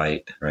got to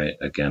fight, right,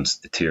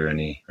 against the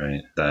tyranny,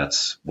 right,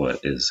 that's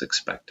what is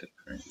expected,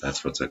 right?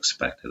 That's what's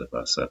expected of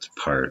us. That's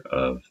part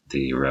of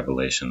the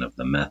revelation of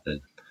the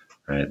method,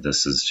 right?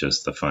 This is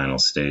just the final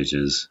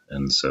stages.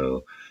 And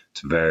so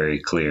it's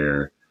very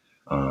clear,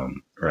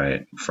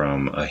 right,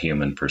 from a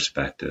human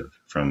perspective,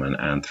 from an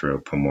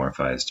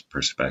anthropomorphized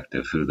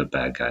perspective, who the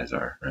bad guys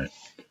are, right?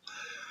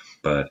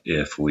 But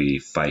if we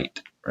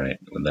fight, right,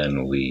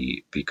 then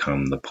we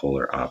become the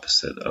polar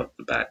opposite of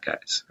the bad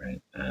guys,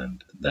 right?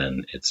 And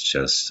then it's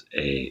just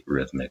a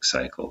rhythmic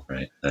cycle,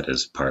 right? That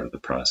is part of the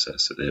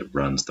process. It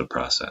runs the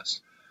process.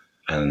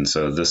 And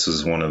so this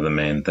is one of the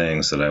main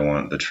things that I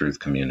want the truth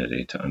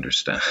community to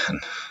understand,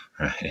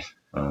 right?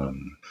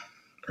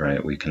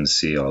 Right, we can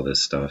see all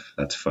this stuff.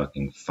 That's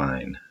fucking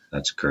fine.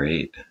 That's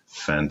great.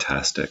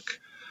 Fantastic.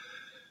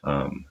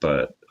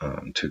 But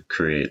to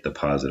create the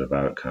positive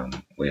outcome,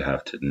 we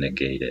have to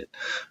negate it,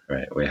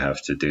 right? We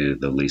have to do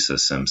the Lisa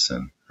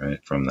Simpson, right?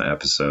 From the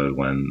episode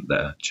when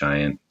the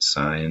giant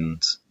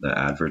signs, the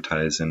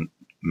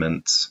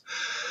advertisements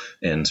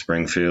in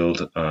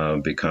Springfield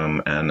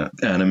become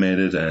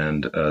animated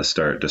and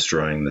start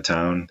destroying the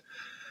town.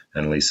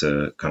 And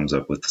Lisa comes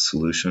up with the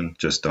solution.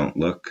 Just don't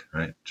look,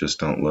 right? Just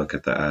don't look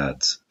at the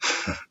ads.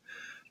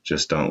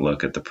 Just don't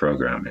look at the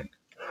programming.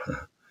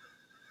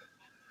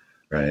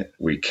 Right?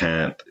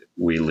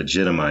 We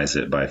legitimize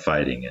it by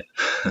fighting it.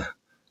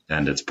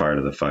 And it's part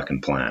of the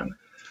fucking plan.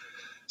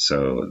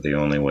 So the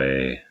only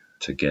way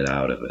to get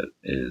out of it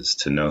is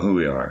to know who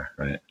we are,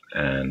 right?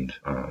 And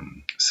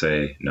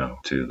say no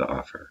to the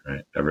offer,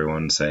 right?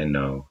 Everyone say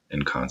no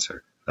in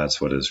concert. That's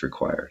what is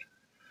required.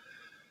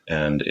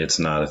 And it's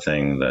not a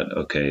thing that,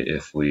 okay,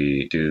 if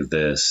we do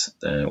this,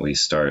 then we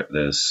start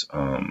this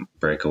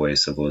breakaway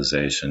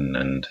civilization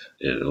and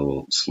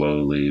it'll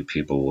slowly,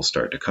 people will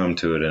start to come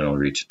to it and it'll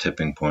reach a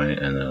tipping point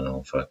and then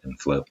it'll fucking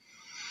flip.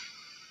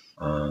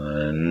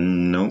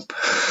 Nope.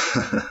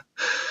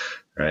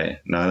 Right?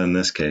 Not in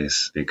this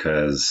case,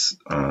 because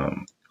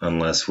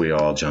unless we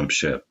all jump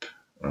ship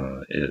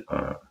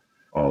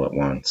all at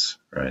once,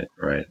 right?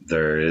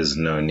 There is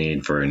no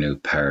need for a new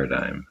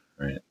paradigm.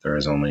 Right. There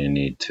is only a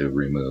need to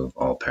remove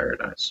all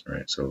paradigms,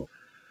 right? So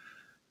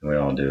we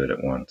all do it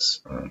at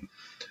once.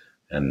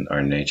 And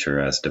our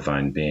nature as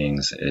divine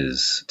beings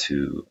is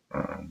to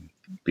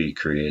be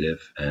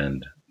creative,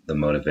 and the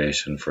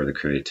motivation for the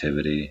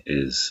creativity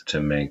is to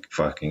make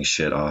fucking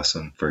shit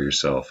awesome for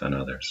yourself and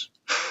others.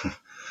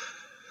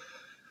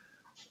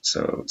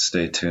 So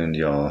stay tuned,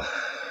 y'all.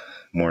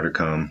 More to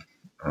come.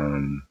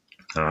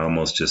 I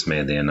almost just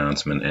made the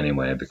announcement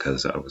anyway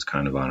because I was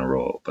kind of on a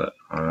roll, but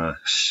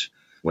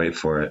wait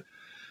for it,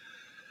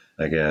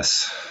 I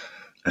guess.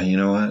 And you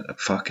know what?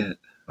 Fuck it.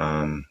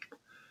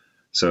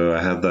 So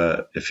I have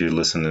that, if you're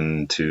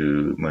listening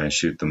to my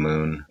Shoot the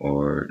Moon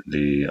or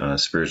the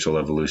Spiritual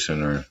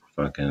Evolution or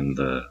fucking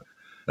the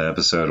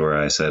episode where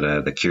I said I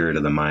had the cure to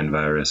the mind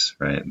virus,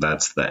 right?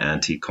 That's the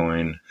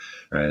anti-coin,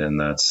 right? And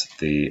that's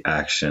the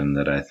action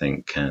that I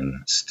think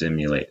can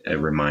stimulate a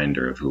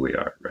reminder of who we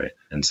are, right?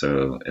 And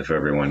so if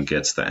everyone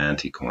gets the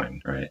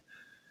anti-coin, right?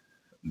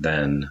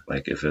 Then,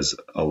 like, if there's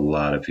a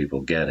lot of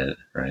people get it,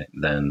 right,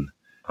 then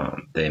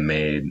they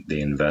made the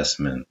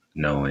investment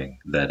knowing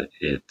that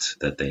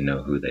they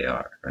know who they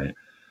are, right?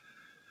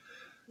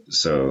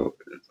 So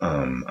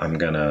I'm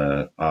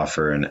gonna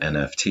offer an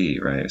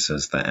NFT, right? It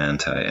says the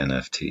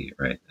anti-NFT,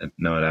 right?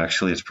 No,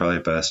 it's probably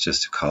best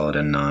just to call it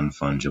a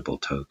non-fungible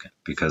token,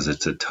 because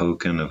it's a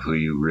token of who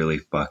you really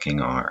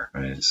fucking are,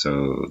 right?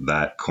 So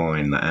that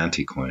coin, the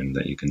anti-coin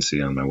that you can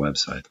see on my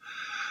website,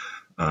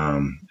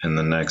 in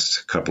the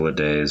next couple of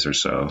days or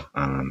so,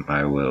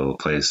 I will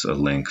place a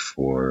link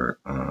for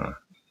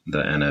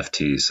the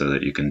NFT so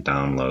that you can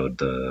download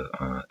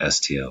the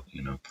STL,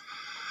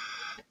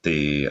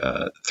 the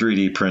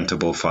 3D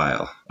printable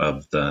file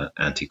of the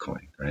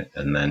anti-coin, right?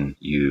 And then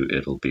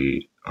it'll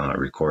be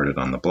recorded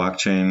on the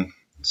blockchain.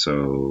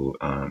 So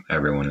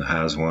everyone who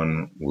has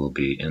one will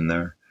be in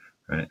there,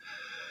 right?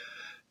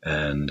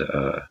 And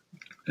I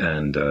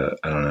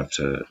don't have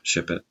to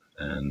ship it.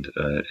 And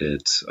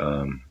it's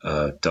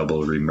a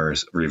double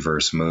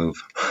reverse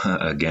move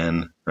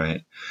again,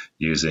 right?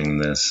 Using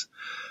this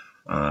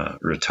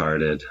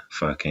retarded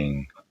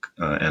fucking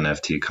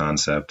NFT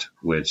concept,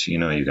 which,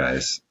 you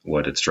guys,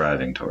 what it's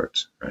driving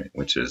towards, right?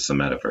 Which is the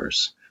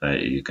metaverse.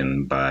 You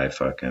can buy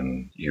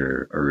fucking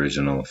your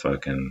original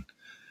fucking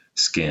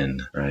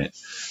skin, right?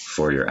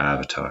 For your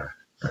avatar,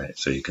 right?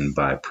 So you can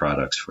buy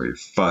products for your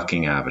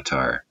fucking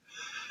avatar,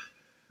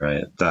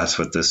 right? That's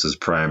what this is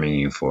priming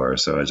you for.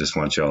 So I just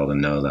want you all to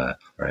know that,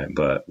 right?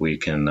 But we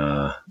can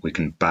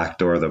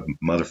backdoor the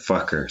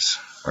motherfuckers,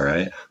 all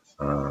right?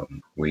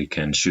 We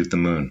can shoot the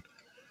moon.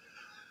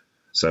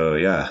 So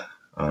yeah,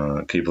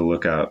 keep a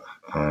lookout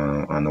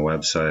on the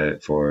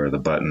website for the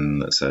button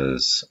that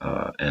says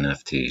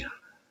NFT.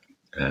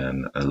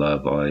 And I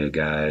love all you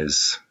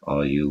guys,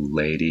 all you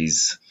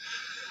ladies,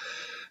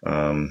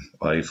 all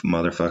you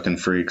motherfucking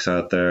freaks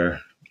out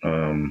there.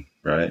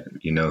 Right?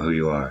 You know who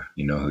you are.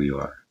 You know who you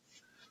are.